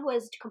 Someone who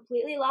has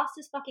completely lost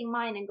his fucking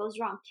mind and goes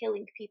around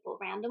killing people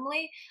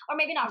randomly. Or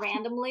maybe not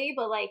randomly,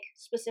 but like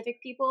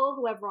specific people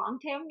who have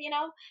wronged him, you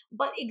know?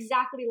 But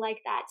exactly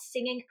like that,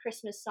 singing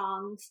Christmas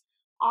songs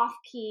off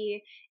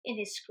key in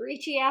his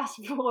screechy ass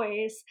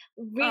voice,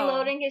 Oh,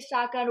 reloading his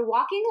shotgun,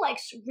 walking like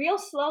real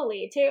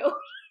slowly too.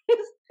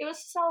 It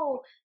was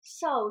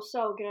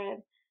so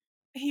good.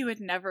 he would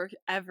never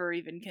ever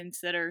even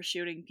consider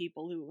shooting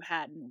people who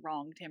hadn't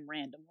wronged him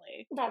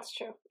randomly. That's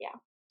true. Yeah.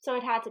 So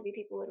it had to be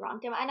people who had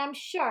wronged him, and I'm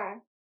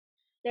sure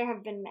there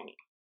have been many.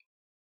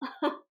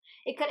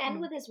 It could end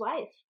Mm. with his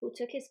wife who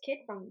took his kid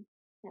from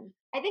him.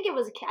 I think it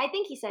was a kid. I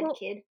think he said Well,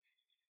 kid.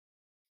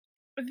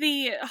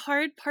 the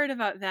hard part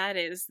about that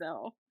is,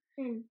 though,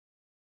 Mm.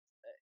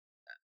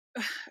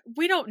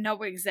 we don't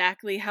know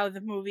exactly how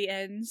the movie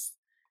ends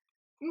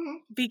Hmm.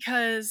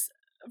 because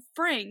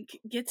Frank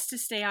gets to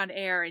stay on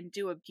air and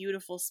do a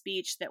beautiful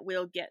speech that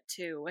we'll get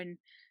to, and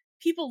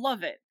people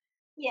love it.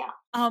 Yeah.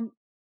 Um,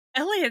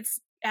 Elliot's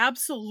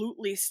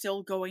absolutely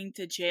still going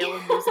to jail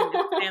and losing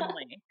his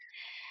family.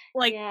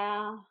 Like,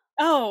 Yeah.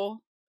 oh,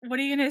 what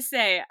are you gonna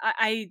say?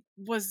 I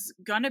was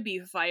gonna be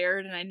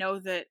fired, and I know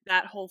that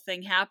that whole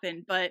thing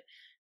happened, but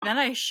then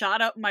I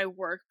shot up my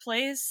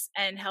workplace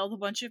and held a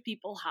bunch of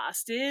people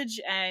hostage,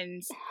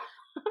 and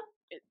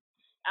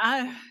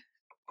uh,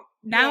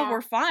 now Yeah.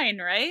 we're fine,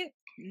 right?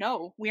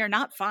 No, we are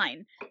not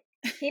fine.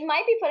 He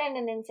might be put in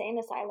an insane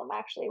asylum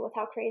actually with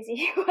how crazy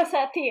he was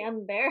at the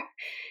end there.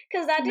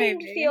 Cuz that didn't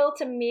Maybe. feel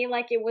to me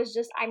like it was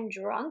just I'm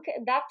drunk.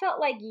 That felt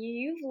like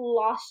you've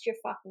lost your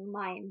fucking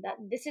mind. That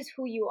this is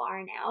who you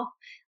are now.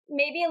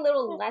 Maybe a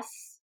little Well,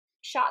 less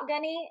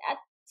shotgunny at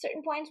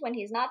certain points when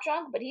he's not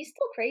drunk, but he's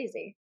still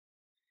crazy.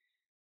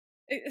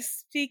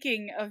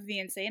 speaking of the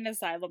insane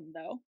asylum,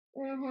 though,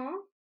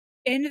 Mhm.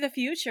 in the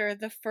future,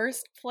 the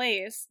first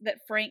place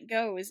that Frank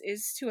goes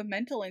is to a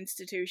mental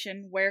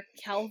institution where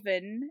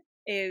Calvin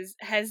is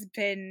has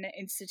been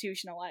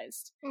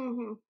institutionalized.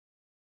 Mhm.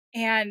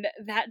 And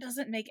that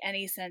doesn't make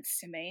any sense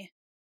to me.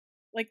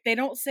 Like, they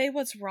don't say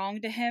what's wrong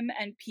to him,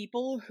 and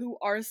people who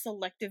are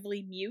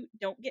selectively mute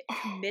don't get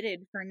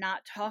committed for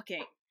not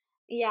talking.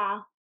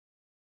 Yeah.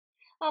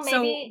 Well,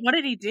 So, maybe. what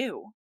did he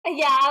do?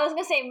 Yeah, I was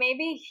gonna say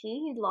maybe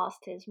he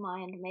lost his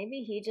mind.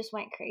 Maybe he just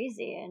went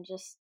crazy and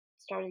just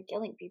started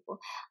killing people.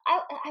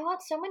 I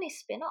want so many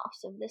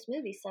spin-offs of this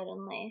movie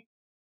suddenly.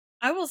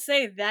 I will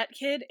say that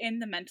kid in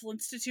the mental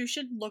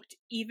institution looked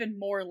even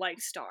more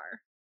like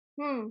Star.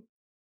 Hmm.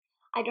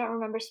 I don't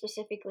remember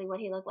specifically what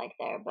he looked like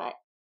there, but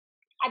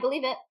I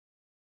believe it.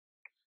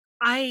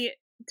 I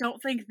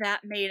don't think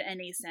that made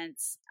any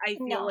sense. I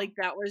feel like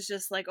No. that was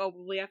just like, oh,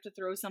 well, we have to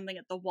throw something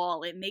at the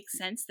wall. It makes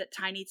sense that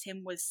Tiny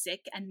Tim was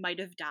sick and might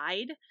have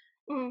died.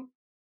 Mm.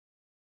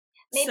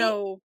 Maybe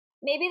So,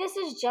 maybe this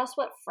is just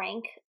what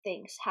Frank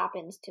thinks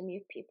happens to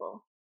mute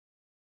people.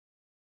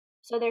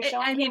 So they're I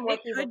showing mean, him what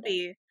it he would could think.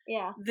 be.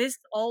 Yeah. This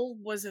all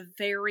was a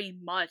very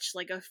much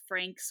like a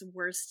Frank's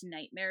worst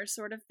nightmare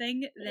sort of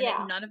thing.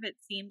 Yeah. None of it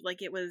seemed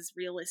like it was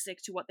realistic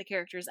to what the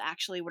characters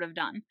actually would have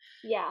done.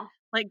 Yeah.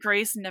 Like,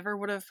 Grace never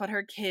would have put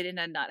her kid in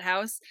a nut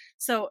house.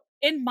 So,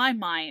 in my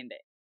mind,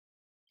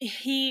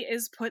 he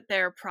is put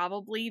there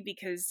probably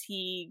because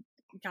he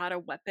got a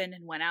weapon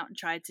and went out and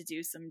tried to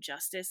do some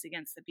justice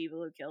against the people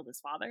who killed his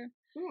father.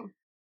 Hmm.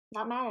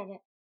 Not mad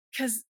at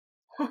Because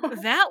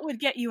it. that would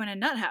get you in a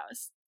nut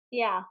house.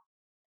 Yeah.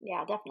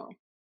 Yeah, definitely.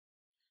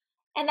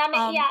 And that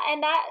Um, yeah,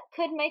 and that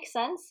could make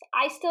sense.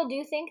 I still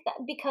do think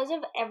that because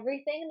of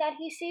everything that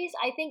he sees,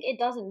 I think it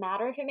doesn't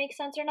matter if it makes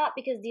sense or not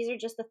because these are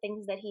just the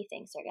things that he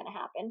thinks are going to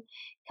happen.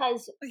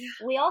 Cuz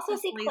we also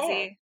that's see Claire.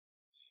 lazy.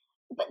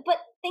 But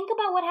think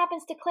about what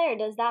happens to Claire.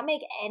 Does that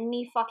make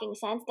any fucking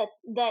sense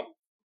that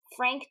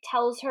Frank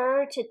tells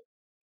her to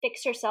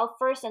fix herself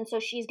first and so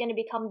she's going to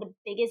become the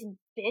biggest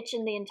bitch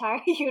in the entire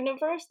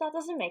universe? That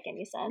doesn't make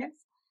any Yeah,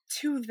 sense.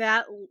 to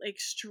that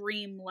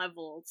extreme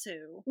level,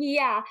 too.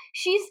 Yeah,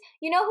 she's.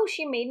 You know who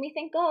she made me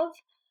think of?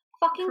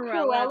 Fucking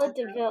Cruella Cruella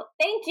de Deville. Vil.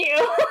 Thank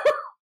you.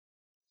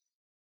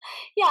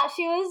 Yeah,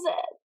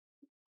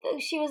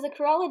 she was the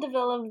Cruella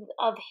Deville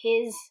of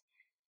his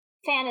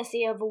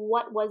fantasy of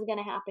what was going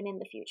to happen in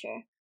the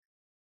future.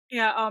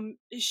 Yeah,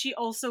 she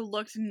also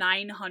looked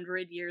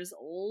 900 years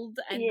old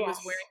and was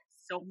Yes, wearing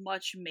so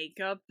much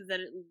makeup that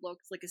it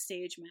looked like a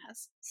stage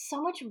mask.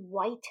 so much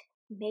white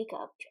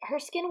makeup. Her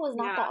skin was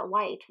not Yeah, that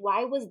white.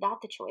 Why was that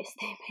the choice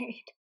they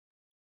made?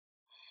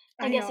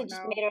 I I guess it don't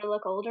just know. made her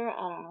look older. I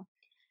don't know.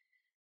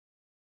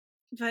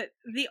 But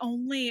the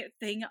only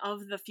thing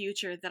of the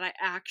future that I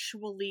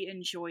actually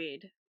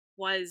enjoyed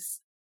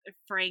was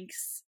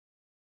Frank's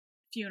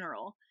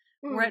funeral,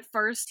 where Mm, at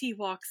first he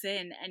walks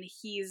in and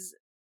he's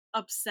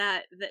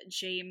upset that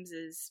James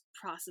is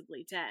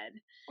possibly dead.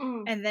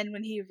 mm, And then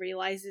when he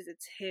realizes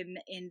it's him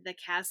in the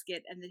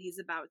casket and that he's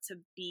about to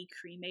be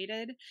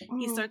cremated,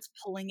 he mm. starts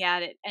pulling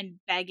at it and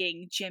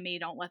begging Jimmy,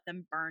 don't let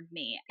them burn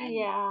me. And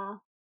Yeah.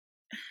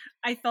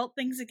 I felt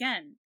things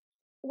again.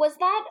 Was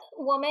that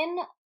woman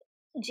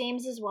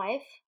James's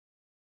wife?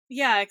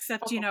 Yeah,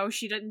 except, Okay.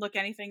 she didn't look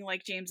anything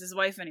like James's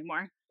wife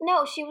anymore.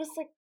 No, she was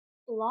like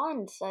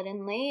blonde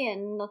suddenly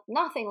and looked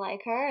nothing like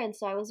her, and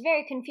so I was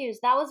very confused.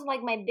 That was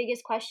like my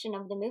biggest question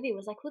of the movie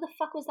was like, who the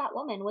fuck was that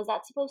woman? Was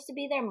that supposed to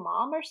be their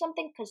mom or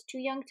something? Because too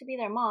young to be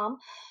their mom.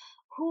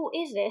 Who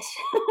is this?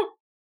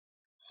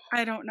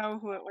 I don't know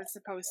who it was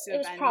supposed to It have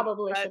was been,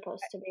 probably but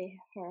supposed to be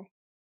her.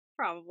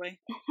 probably.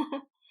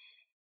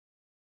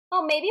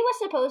 Oh, maybe it was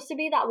supposed to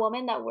be that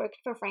woman that worked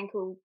for Frank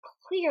who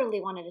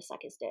clearly wanted to suck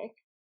his dick.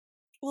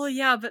 Well,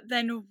 yeah, but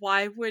then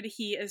why would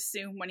he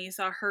assume when he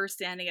saw her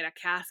standing at a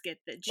casket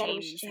that That it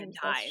was James had James.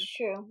 That's died?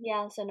 true.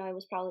 Yeah, so no, it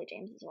was probably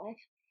James's wife.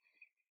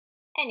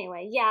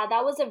 Anyway, yeah,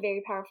 that was a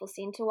very powerful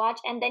scene to watch.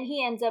 And then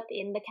he ends up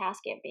in the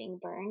casket being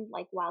burned,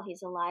 like while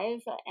he's alive,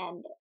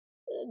 and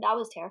that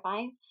was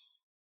terrifying.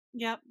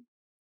 Yep.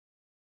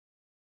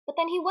 But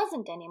then he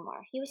wasn't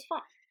anymore. He was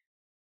fine.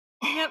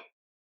 Yep.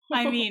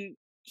 I mean,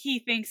 he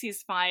thinks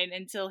he's fine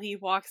until he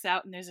walks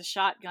out and there's a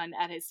shotgun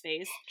at his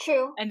face.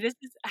 True. And this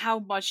is how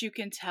much you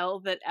can tell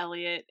that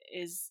Elliot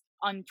is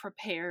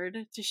unprepared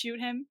to shoot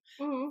him.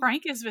 Hmm.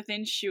 Frank is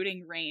within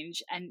shooting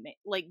range and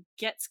like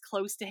gets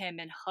close to him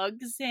and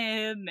hugs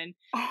him and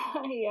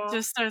Yeah.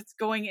 just starts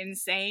going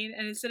insane.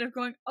 And instead of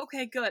going,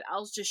 okay, good,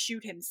 I'll just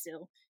shoot him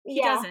still, he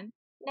Yeah. doesn't.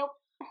 Nope.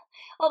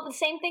 Well, the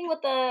same thing with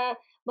the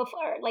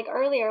before, like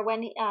earlier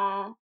when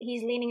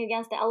he's leaning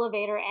against the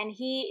elevator and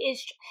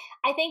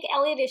I think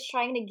Elliot is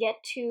trying to get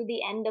to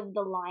the end of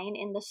the line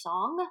in the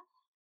song.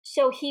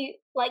 So he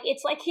like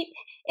it's like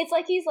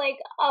he's like,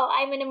 "Oh,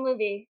 I'm in a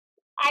movie.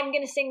 I'm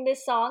going to sing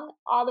this song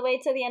all the way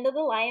to the end of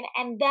the line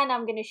and then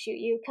I'm going to shoot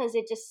you cuz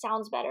it just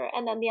sounds better."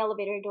 And then the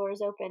elevator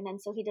doors open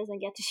and so he doesn't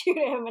get to shoot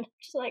him and I'm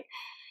just like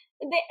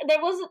there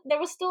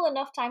was still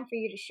enough time for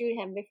you to shoot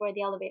him before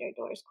the elevator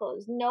doors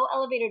closed. No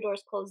elevator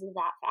doors close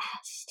that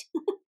fast.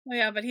 Well,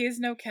 yeah, but he's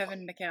no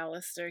Kevin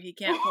McAllister. He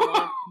can't pull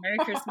off Merry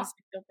Christmas,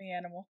 You Filthy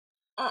Animal.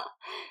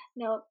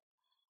 No,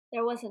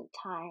 there wasn't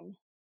time.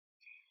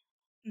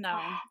 No.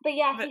 But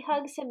yeah, But he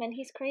hugs him and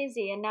he's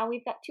crazy, and now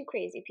we've got two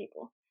crazy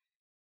people.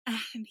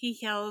 and he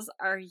yells,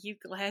 "Are you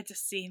glad to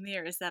see me,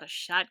 or is that a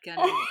shotgun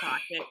in your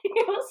pocket?"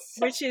 It was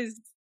Which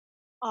is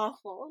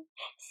awful.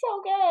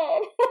 so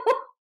good.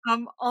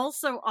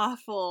 Also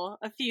awful.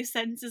 A few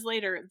sentences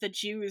later, the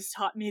Jews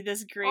taught me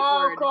this great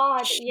Oh word,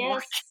 God, schmuck.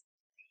 yes.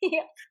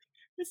 Yeah.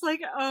 It's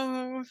like,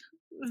 oh,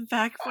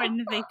 back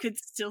when they could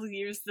still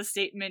use the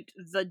statement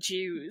 "the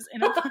Jews"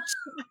 in a bunch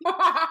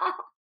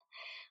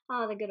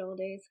Oh, the good old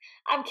days.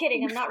 I'm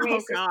kidding. I'm not of. Oh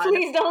racist. God.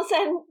 Please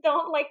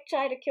don't like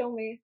try to kill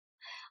me.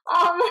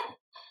 Um,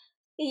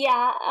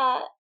 yeah.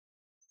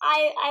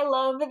 I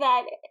love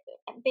that.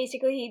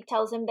 Basically, he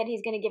tells him that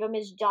he's gonna give him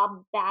his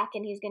job back,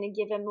 and he's gonna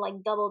give him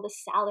like double the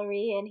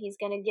salary, and he's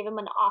gonna give him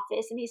an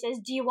office. And he says,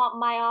 "Do you want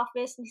my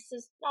office?" And he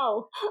says,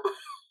 "No."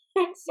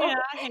 And so Yeah,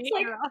 I it's hate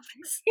like, your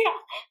office.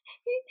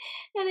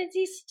 yeah, and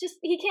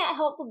he can't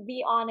help but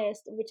be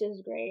honest, which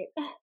is great.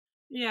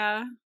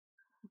 Yeah.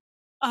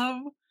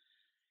 Um,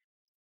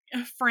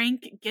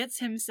 Frank gets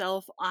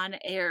himself on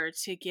air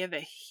to give a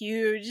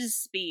huge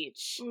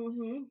speech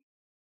Hmm.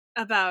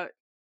 about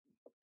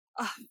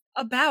uh,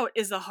 about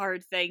is a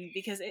hard thing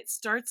because it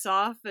starts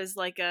off as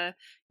like a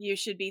you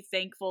should be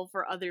thankful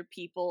for other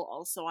people,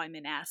 also I'm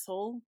an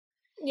asshole,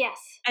 Yes.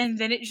 and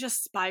then it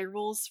just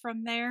spirals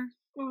from there.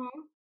 Hmm.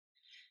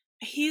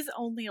 He's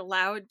only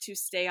allowed to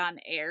stay on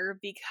air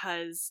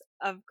because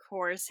of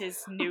course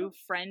his new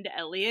friend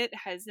Elliot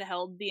has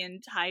held the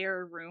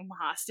entire room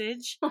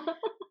hostage.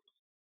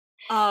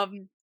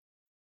 um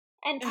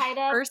And tied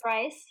up First,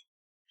 Bryce.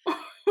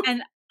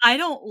 and I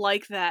don't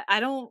like that. I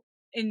don't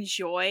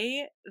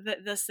enjoy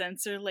that the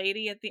censor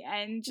lady at the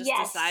end just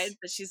decides Yes.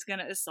 that she's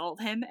gonna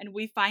assault him, and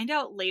we find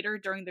out later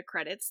during the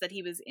credits that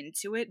he was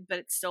into it, but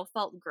it still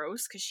felt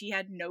gross because she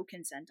had no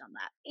consent on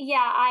that. Yeah,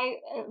 I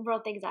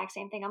wrote the exact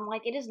same thing. I'm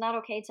like, it is not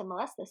okay to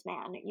molest this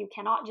man. You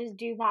cannot just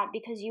do that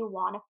because you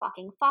want to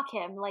fucking fuck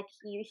him. Like,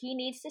 he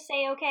needs to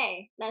say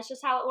okay. That's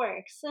just how it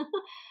works.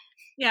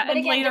 Yeah, But and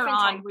again, later different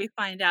on time. we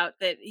find out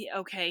that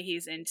okay,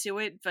 he's into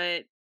it,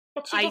 but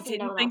But she I doesn't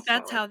didn't know that think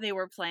that's still. how they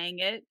were playing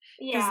it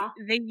because Yeah.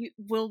 they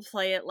will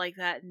play it like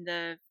that in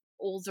the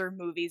older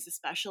movies,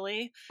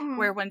 especially Mhm.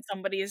 where when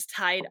somebody is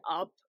tied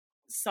up,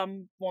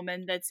 some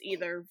woman that's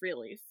either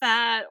really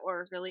fat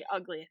or really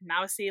ugly and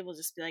mousy will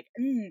just be like,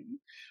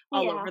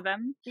 all Yeah. over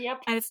them,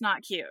 Yep. and it's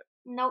not cute.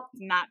 Nope.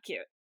 Not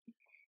cute.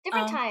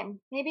 Different Um,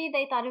 time. Maybe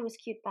they thought it was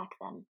cute back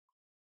then.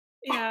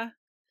 yeah.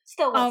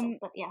 Still wasn't, Um,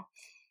 but yeah.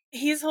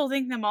 he's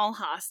holding them all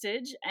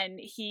hostage, and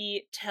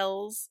he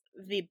tells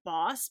the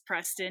boss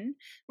Preston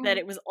that Mhm.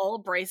 it was all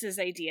Bryce's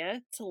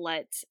idea to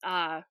let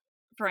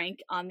Frank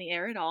on the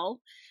air at all,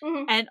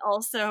 Mhm. and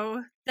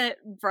also that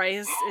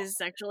Bryce is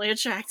sexually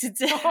attracted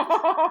to him,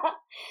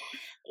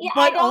 Yeah, I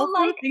but don't also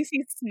like. thinks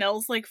he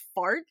smells like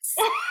farts.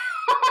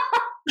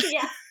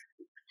 Yeah.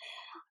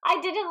 I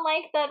didn't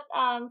like that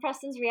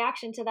Preston's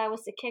reaction to that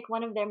was to kick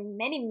one of their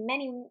many,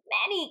 many,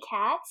 many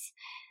cats.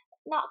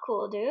 Not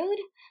cool, dude.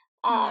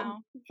 Um,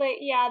 No. but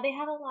yeah, they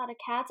had a lot of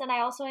cats, and I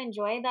also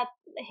enjoy that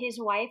his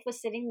wife was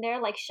sitting there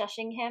like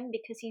shushing him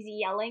because he's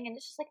yelling, and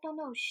it's just like, no,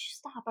 no, shh,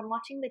 stop! I'm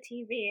watching the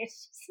TV.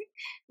 It's just like,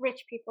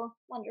 rich people,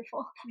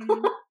 wonderful.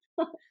 Mhm.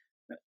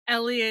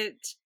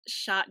 Elliot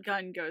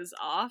shotgun goes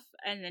off,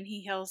 and then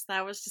he yells,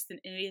 "That was just an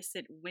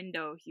innocent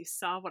window. You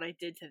saw what I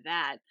did to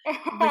that,"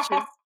 which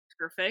is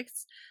perfect.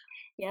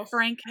 Yes.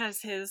 Frank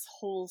has his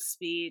whole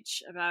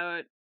speech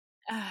about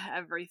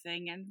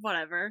everything and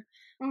whatever.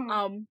 Mhm.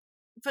 Um,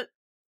 but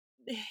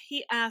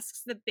he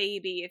asks the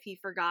baby if he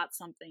forgot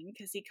something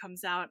because he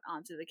comes out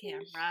onto the He's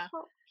camera.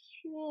 so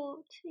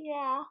cute.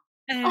 Yeah.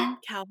 And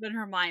Calvin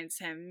reminds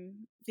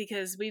him,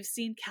 because we've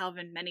seen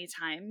Calvin many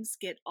times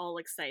get all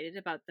excited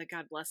about the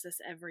God bless us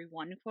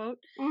everyone quote.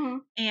 Mhm.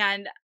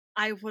 And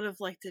I would have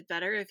liked it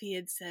better if he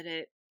had said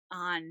it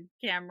on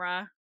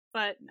camera,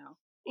 but no.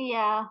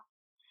 Yeah.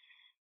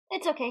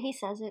 It's okay. He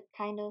says it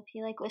kind of.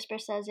 He like whisper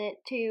says it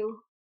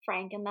to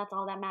Frank, and that's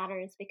all that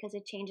matters because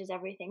it changes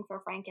everything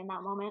for Frank in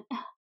that moment.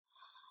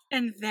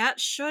 And that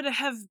should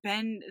have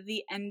been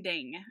the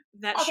ending.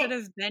 That should Okay.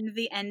 have been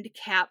the end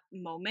cap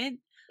moment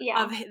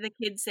of Yeah. the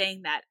kid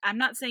saying that. I'm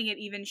not saying it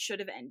even should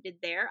have ended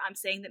there. I'm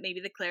saying that maybe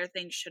the Claire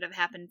thing should have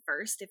happened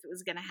first if it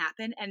was going to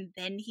happen, and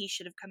then he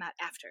should have come out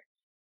after.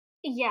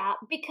 Yeah,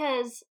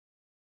 because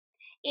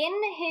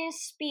in his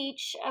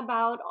speech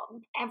about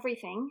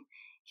everything,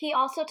 he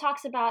also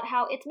talks about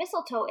how it's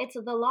mistletoe, it's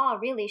the law,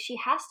 really. She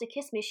has to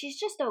kiss me. She's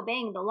just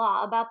obeying the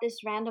law about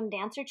this random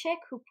dancer chick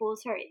who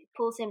pulls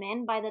him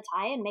in by the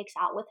tie and makes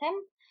out with him.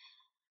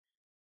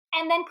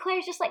 And then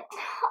Claire's just like,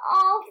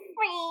 "Oh,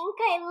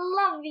 Frank, I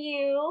love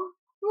you."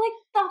 Like,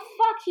 the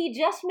fuck? He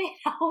just made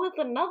out with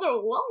another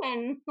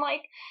woman.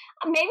 Like,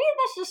 maybe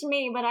that's just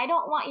me, but I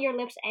don't want your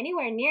lips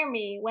anywhere near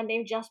me when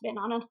they've just been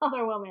on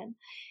another woman.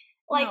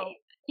 Like, No,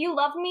 you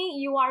love me,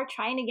 you are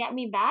trying to get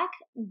me back.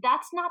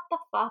 That's not the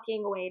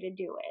fucking way to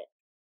do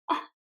it.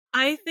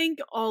 I think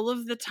all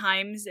of the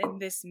times in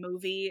this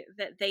movie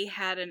that they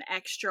had an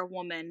extra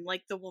woman,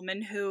 like the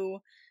woman who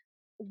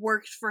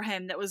worked for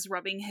him that was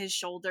rubbing his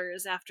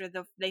shoulders after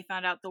they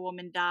found out the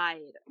woman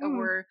died, Mm,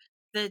 or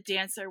the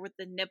dancer with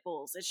the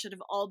nipples, it should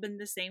have all been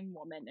the same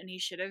woman, and he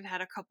should have had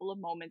a couple of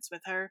moments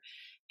with her.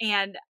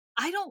 And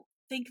I don't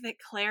think that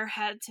Claire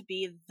had to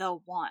be the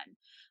one.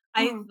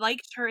 I mm,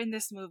 liked her in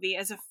this movie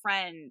as a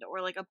friend,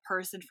 or like a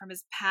person from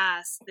his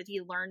past that he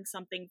learned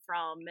something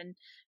from, and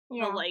the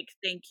yeah, like,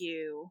 thank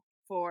you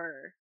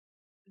for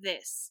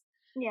this.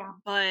 yeah.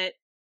 But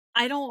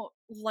I don't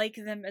like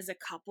them as a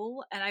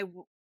couple, and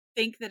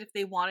think that if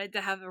they wanted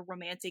to have a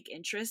romantic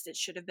interest, it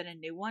should have been a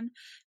new one,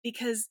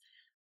 because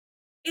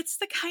it's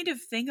the kind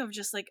of thing of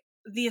just like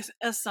the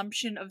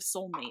assumption of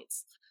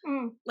soulmates.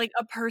 Mm, Like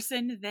a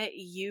person that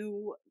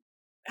you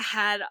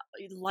had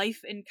life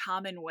in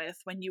common with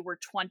when you were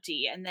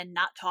 20, and then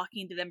not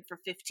talking to them for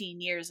 15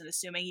 years and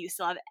assuming you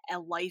still have a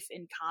life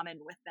in common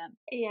with them.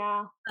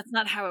 yeah, That's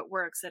not how it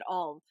works at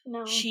all.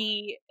 no.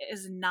 She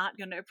is not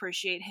going to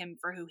appreciate him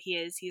for who he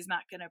is. He's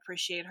not going to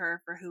appreciate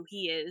her for who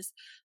he is.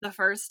 The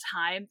first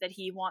time that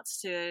he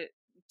wants to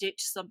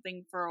ditch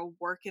something for a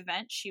work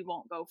event, she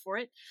won't go for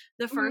it.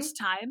 The Mm, first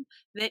time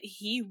that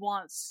he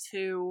wants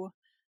to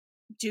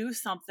do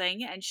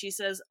something and she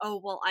says, "Oh,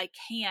 well, I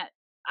can't.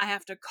 I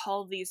have to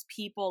call these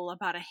people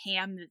about a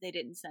ham that they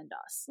didn't send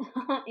us."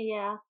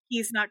 yeah.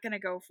 He's not going to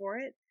go for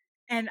it.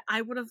 And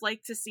I would have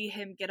liked to see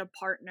him get a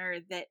partner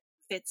that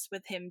fits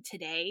with him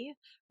today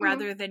Mm.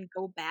 rather than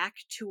go back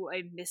to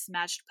a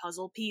mismatched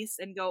puzzle piece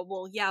and go,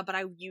 "Well, yeah, but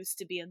I used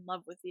to be in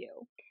love with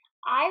you."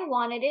 I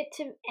wanted it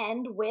to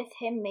end with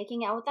him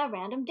making out with that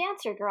random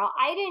dancer girl.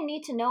 I didn't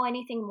need to know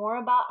anything more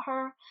about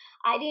her.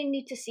 I didn't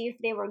need to see if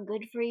they were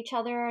good for each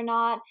other or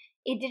not.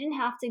 It didn't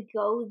have to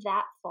go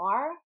that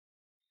far.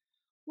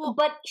 Well,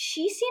 But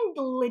she seemed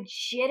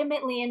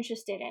legitimately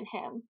interested in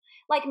him.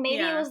 Like, maybe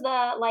it yeah. was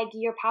the, like,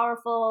 "You're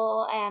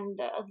powerful and,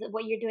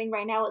 what you're doing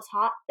right now is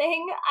hot"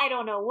 thing. I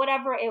don't know,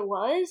 whatever it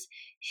was,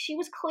 she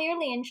was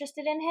clearly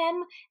interested in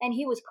him, and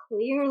he was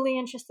clearly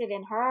interested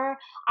in her.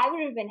 I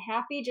would have been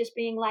happy just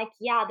being like,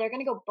 "Yeah, they're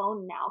gonna go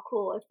bone now,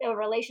 cool. If a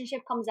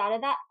relationship comes out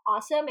of that,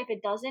 awesome. If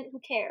it doesn't, who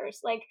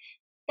cares?" Like,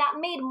 that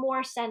made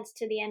more sense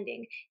to the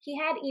ending. He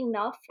had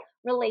enough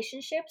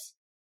relationships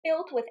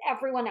built with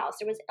everyone else.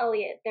 There was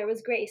Elliot, there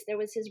was Grace, there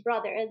was his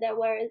brother, there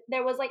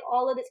was like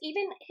all of this.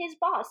 Even his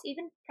boss,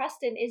 even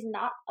Preston is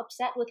not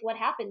upset with what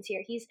happens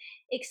here. He's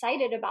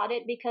excited about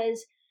it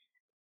because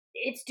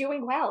it's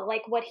doing well.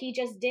 Like what he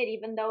just did,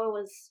 even though it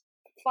was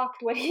fucked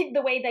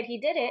the way that he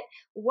did it,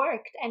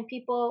 worked and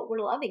people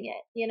were loving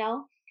it, you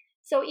know?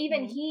 So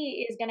even Mhm.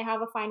 he is going to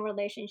have a fine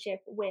relationship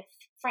with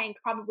Frank,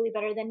 probably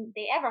better than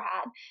they ever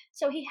had.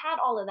 So he had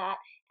all of that.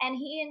 And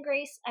he and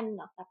Grace, I'm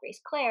not Grace,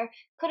 Claire,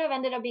 could have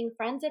ended up being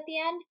friends at the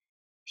end.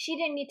 She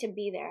didn't need to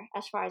be there,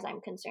 as far as I'm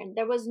concerned.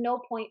 There was no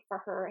point for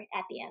her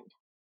at the end.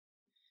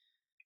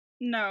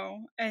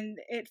 No, and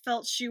it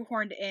felt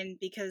shoehorned in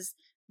because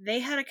they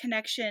had a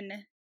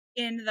connection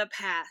in the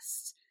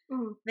past.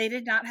 Mm, They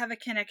did not have a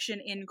connection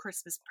in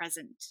Christmas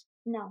Present.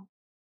 no.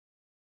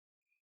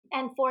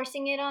 And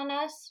forcing it on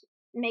us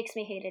makes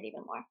me hate it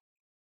even more.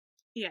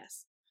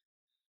 Yes.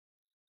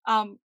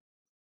 Um,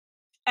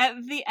 at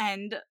the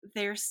end,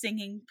 they're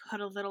singing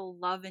 "Put a Little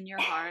Love in Your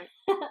Heart,"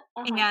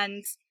 Uh-huh.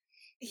 and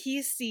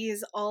he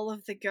sees all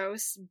of the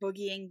ghosts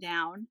boogieing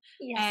down,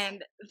 Yes.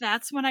 and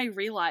that's when I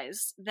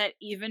realized that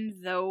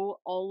even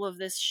though all of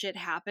this shit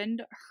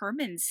happened,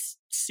 Herman's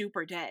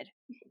super dead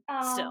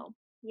Um, still.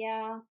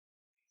 yeah.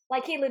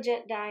 Like he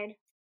legit died.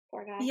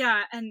 Poor guy.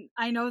 Yeah, and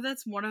I know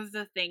that's one of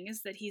the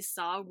things that he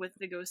saw with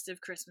the Ghost of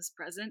Christmas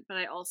Present, but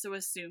I also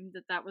assumed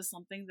that that was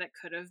something that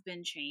could have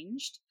been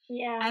changed.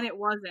 Yeah. And it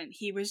wasn't.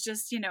 He was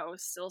just,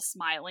 still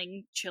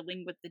smiling,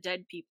 chilling with the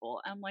dead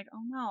people. I'm like,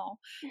 oh no.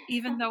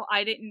 Even though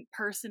I didn't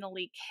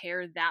personally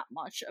care that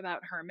much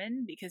about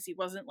Herman because he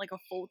wasn't like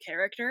a full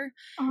character,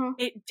 Mhm.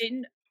 it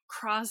didn't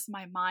cross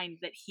my mind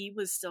that he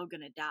was still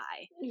gonna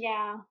die.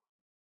 Yeah.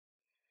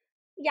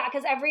 Yeah,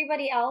 because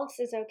everybody else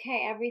is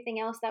okay. Everything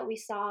else that we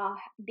saw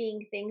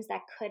being things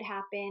that could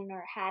happen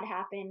or had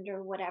happened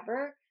or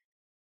whatever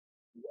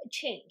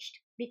changed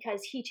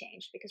because he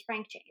changed, because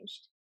Frank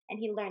changed and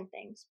he learned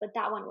things. But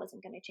that one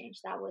wasn't going to change.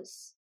 That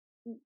was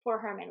poor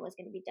Herman was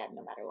going to be dead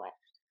no matter what.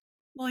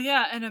 Well,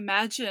 yeah, and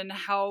imagine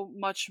how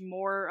much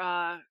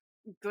more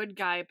good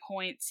guy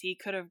points he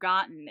could have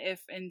gotten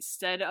if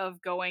instead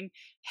of going,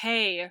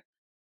 "Hey,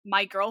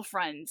 my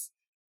girlfriend,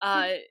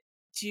 uh,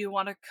 do you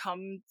want to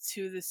come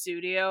to the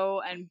studio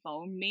and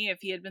bone me?" If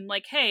he had been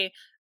like, "Hey,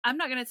 I'm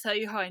not going to tell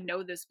you how I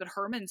know this, but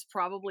Herman's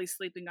probably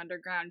sleeping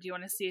underground. Do you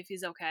want to see if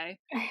he's okay?"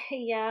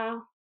 Yeah.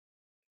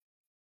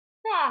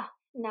 Ah,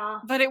 nah.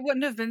 But it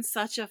wouldn't have been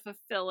such a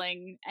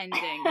fulfilling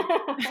ending.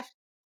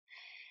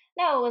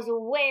 No, it was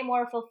way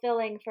more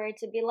fulfilling for it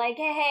to be like,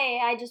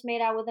 hey, I just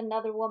made out with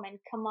another woman.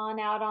 Come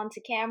on out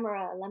onto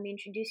camera. Let me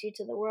introduce you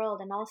to the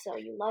world. And also,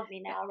 you love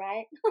me now,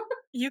 right?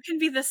 You can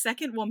be the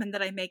second woman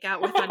that I make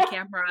out with on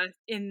camera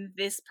in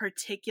this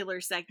particular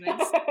segment.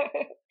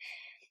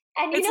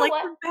 And you It's know like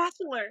what? The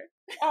Bachelor.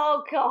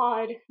 Oh,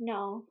 God,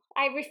 no.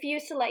 I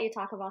refuse to let you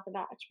talk about The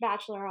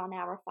Bachelor on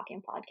our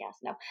fucking podcast.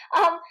 No.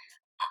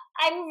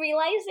 I'm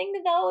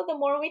realizing, though, the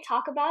more we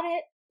talk about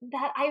it,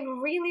 that I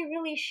really,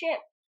 really ship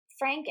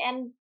Frank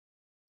and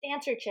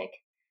Dancer Chick.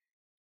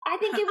 I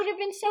think it would have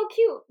been so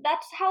cute.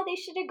 That's how they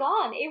should have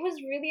gone. It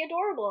was really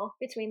adorable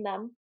between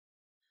them.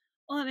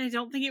 Well, and I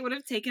don't think it would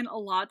have taken a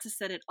lot to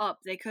set it up.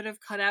 They could have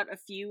cut out a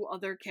few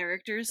other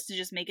characters to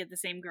just make it the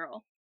same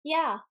girl.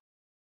 Yeah.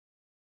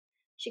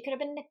 She could have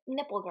been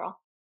Nipple Girl.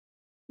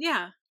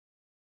 Yeah.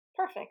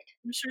 Perfect.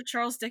 I'm sure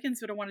Charles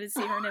Dickens would have wanted to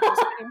see her nipples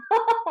too.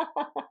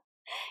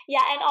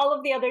 Yeah, and all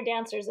of the other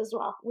dancers as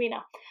well. We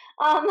know.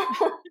 Um,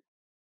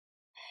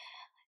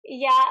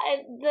 yeah,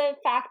 the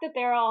fact that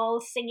they're all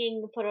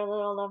singing "Put a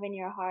Little Love in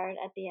Your Heart"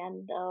 at the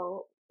end,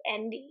 though,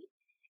 and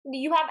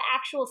you have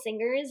actual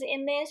singers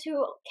in this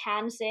who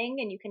can sing,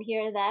 and you can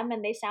hear them,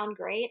 and they sound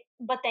great.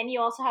 But then you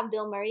also have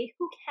Bill Murray,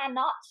 who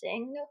cannot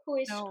sing, who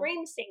is No.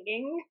 scream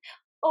singing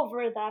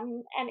over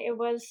them, and it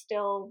was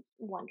still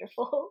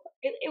wonderful.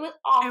 It was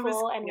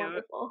awful and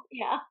wonderful.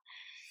 Yeah.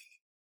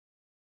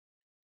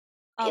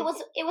 It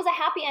was a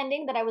happy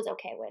ending that I was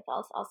okay with.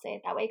 I'll say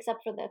it that way,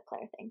 except for the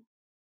Claire thing.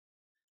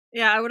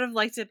 Yeah, I would have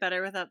liked it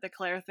better without the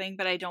Claire thing,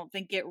 but I don't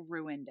think it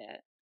ruined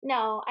it.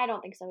 No, I don't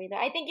think so either.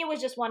 I think it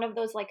was just one of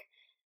those like,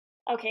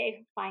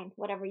 okay, fine,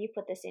 whatever, you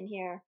put this in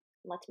here,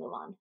 let's move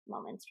on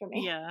moments for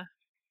me. Yeah.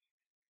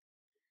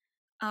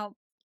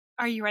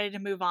 Are you ready to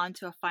move on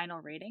to a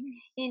final rating?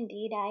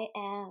 Indeed, I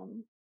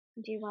am.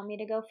 Do you want me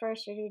to go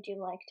first, or would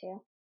you like to?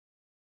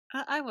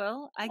 I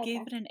will. I Okay.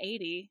 gave it an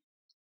 80.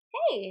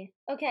 Hey,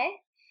 okay.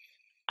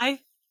 I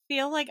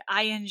feel like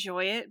I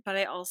enjoy it, but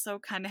I also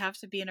kind of have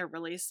to be in a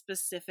really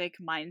specific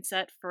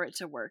mindset for it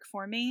to work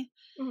for me.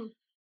 Mm-hmm.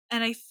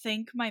 And I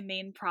think my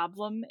main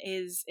problem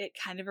is it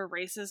kind of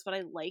erases what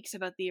I liked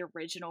about the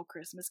original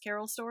Christmas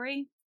Carol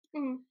story.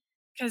 Mm-hmm.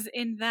 Because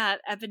in that,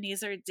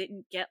 Ebenezer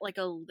didn't get like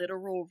a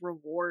literal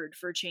reward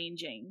for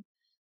changing.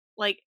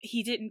 Like,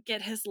 he didn't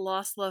get his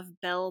lost love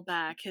Belle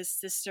back. His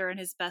sister and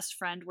his best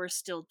friend were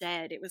still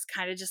dead. It was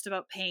kind of just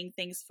about paying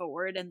things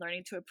forward and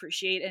learning to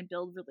appreciate and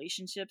build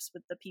relationships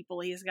with the people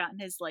he's got in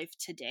his life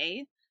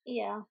today.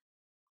 Yeah.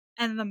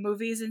 And the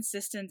movie's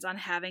insistence on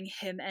having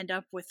him end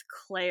up with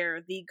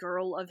Claire, the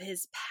girl of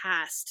his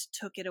past,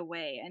 took it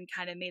away and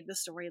kind of made the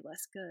story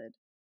less good.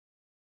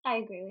 I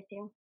agree with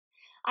you.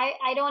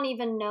 I don't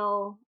even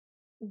know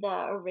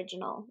the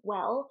original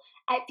well.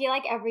 I feel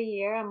like every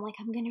year I'm like,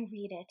 I'm gonna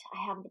read it.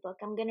 I have the book.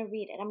 I'm gonna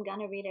read it. I'm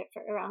gonna read it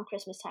for around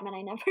Christmas time, and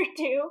I never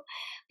do.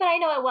 But I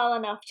know it well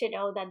enough to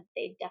know that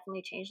they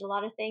definitely changed a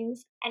lot of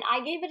things. And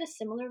I gave it a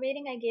similar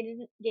rating. I gave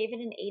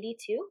it an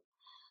 82.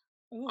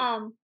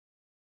 Ooh.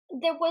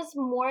 There was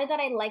more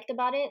that I liked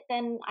about it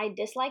than I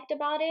disliked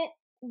about it.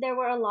 There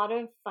were a lot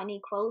of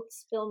funny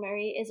quotes. Bill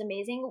Murray is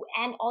amazing.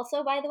 And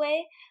also, by the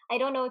way, I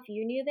don't know if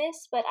you knew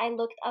this, but I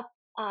looked up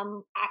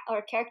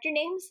our character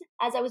names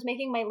as I was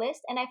making my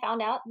list, and I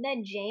found out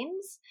that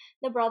James,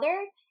 the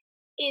brother,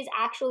 is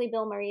actually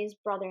Bill Murray's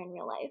brother in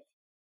real life.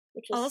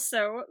 Which was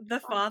also,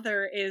 the fun.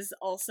 father is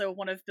also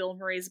one of Bill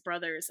Murray's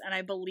brothers, and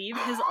I believe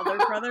his other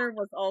brother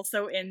was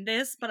also in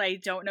this, but I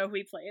don't know who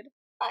he played.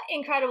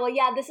 Incredible.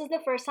 Yeah, this is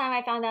the first time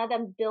I found out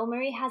that Bill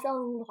Murray has a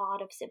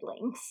lot of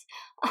siblings.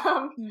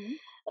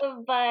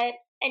 But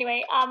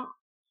anyway,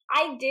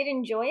 I did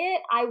enjoy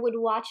it. I would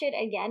watch it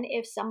again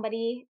if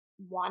somebody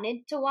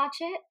wanted to watch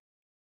it.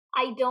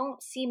 I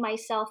don't see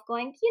myself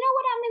going, you know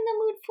what I'm in the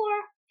mood for?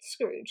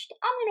 Scrooged.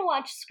 I'm going to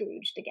watch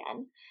Scrooged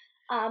again.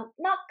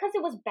 Not because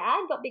it was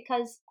bad, but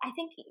because I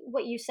think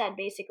what you said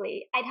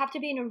basically, I'd have to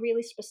be in a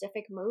really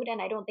specific mood,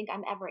 and I don't think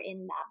I'm ever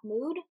in that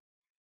mood.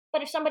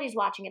 But if somebody's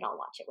watching it, I'll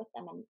watch it with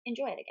them and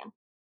enjoy it again.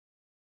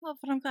 Well,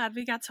 but I'm glad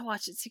we got to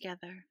watch it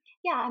together.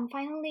 Yeah, I'm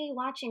finally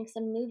watching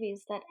some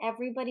movies that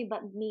everybody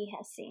but me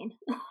has seen.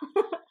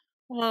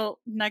 Well,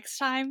 next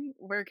time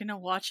we're gonna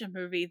watch a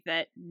movie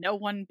that no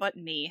one but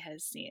me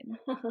has seen.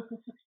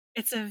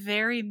 It's a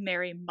very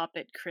Merry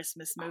Muppet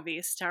Christmas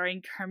movie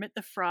starring Kermit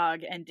the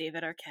Frog and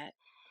David Arquette.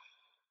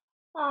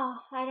 Oh,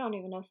 I don't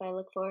even know if I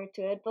look forward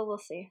to it, but we'll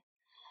see.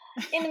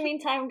 In the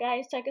meantime,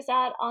 guys, check us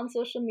out on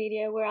social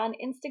media. We're on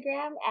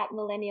Instagram at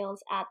Millennials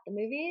at the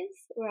Movies.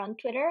 We're on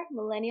Twitter,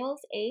 Millennials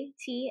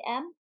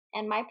ATM.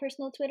 And my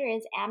personal Twitter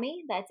is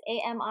Ami, that's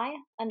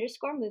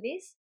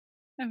AMI_movies.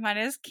 And mine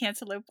is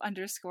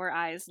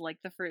cantaloupe_eyes like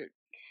the fruit.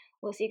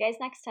 We'll see you guys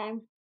next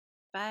time.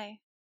 Bye.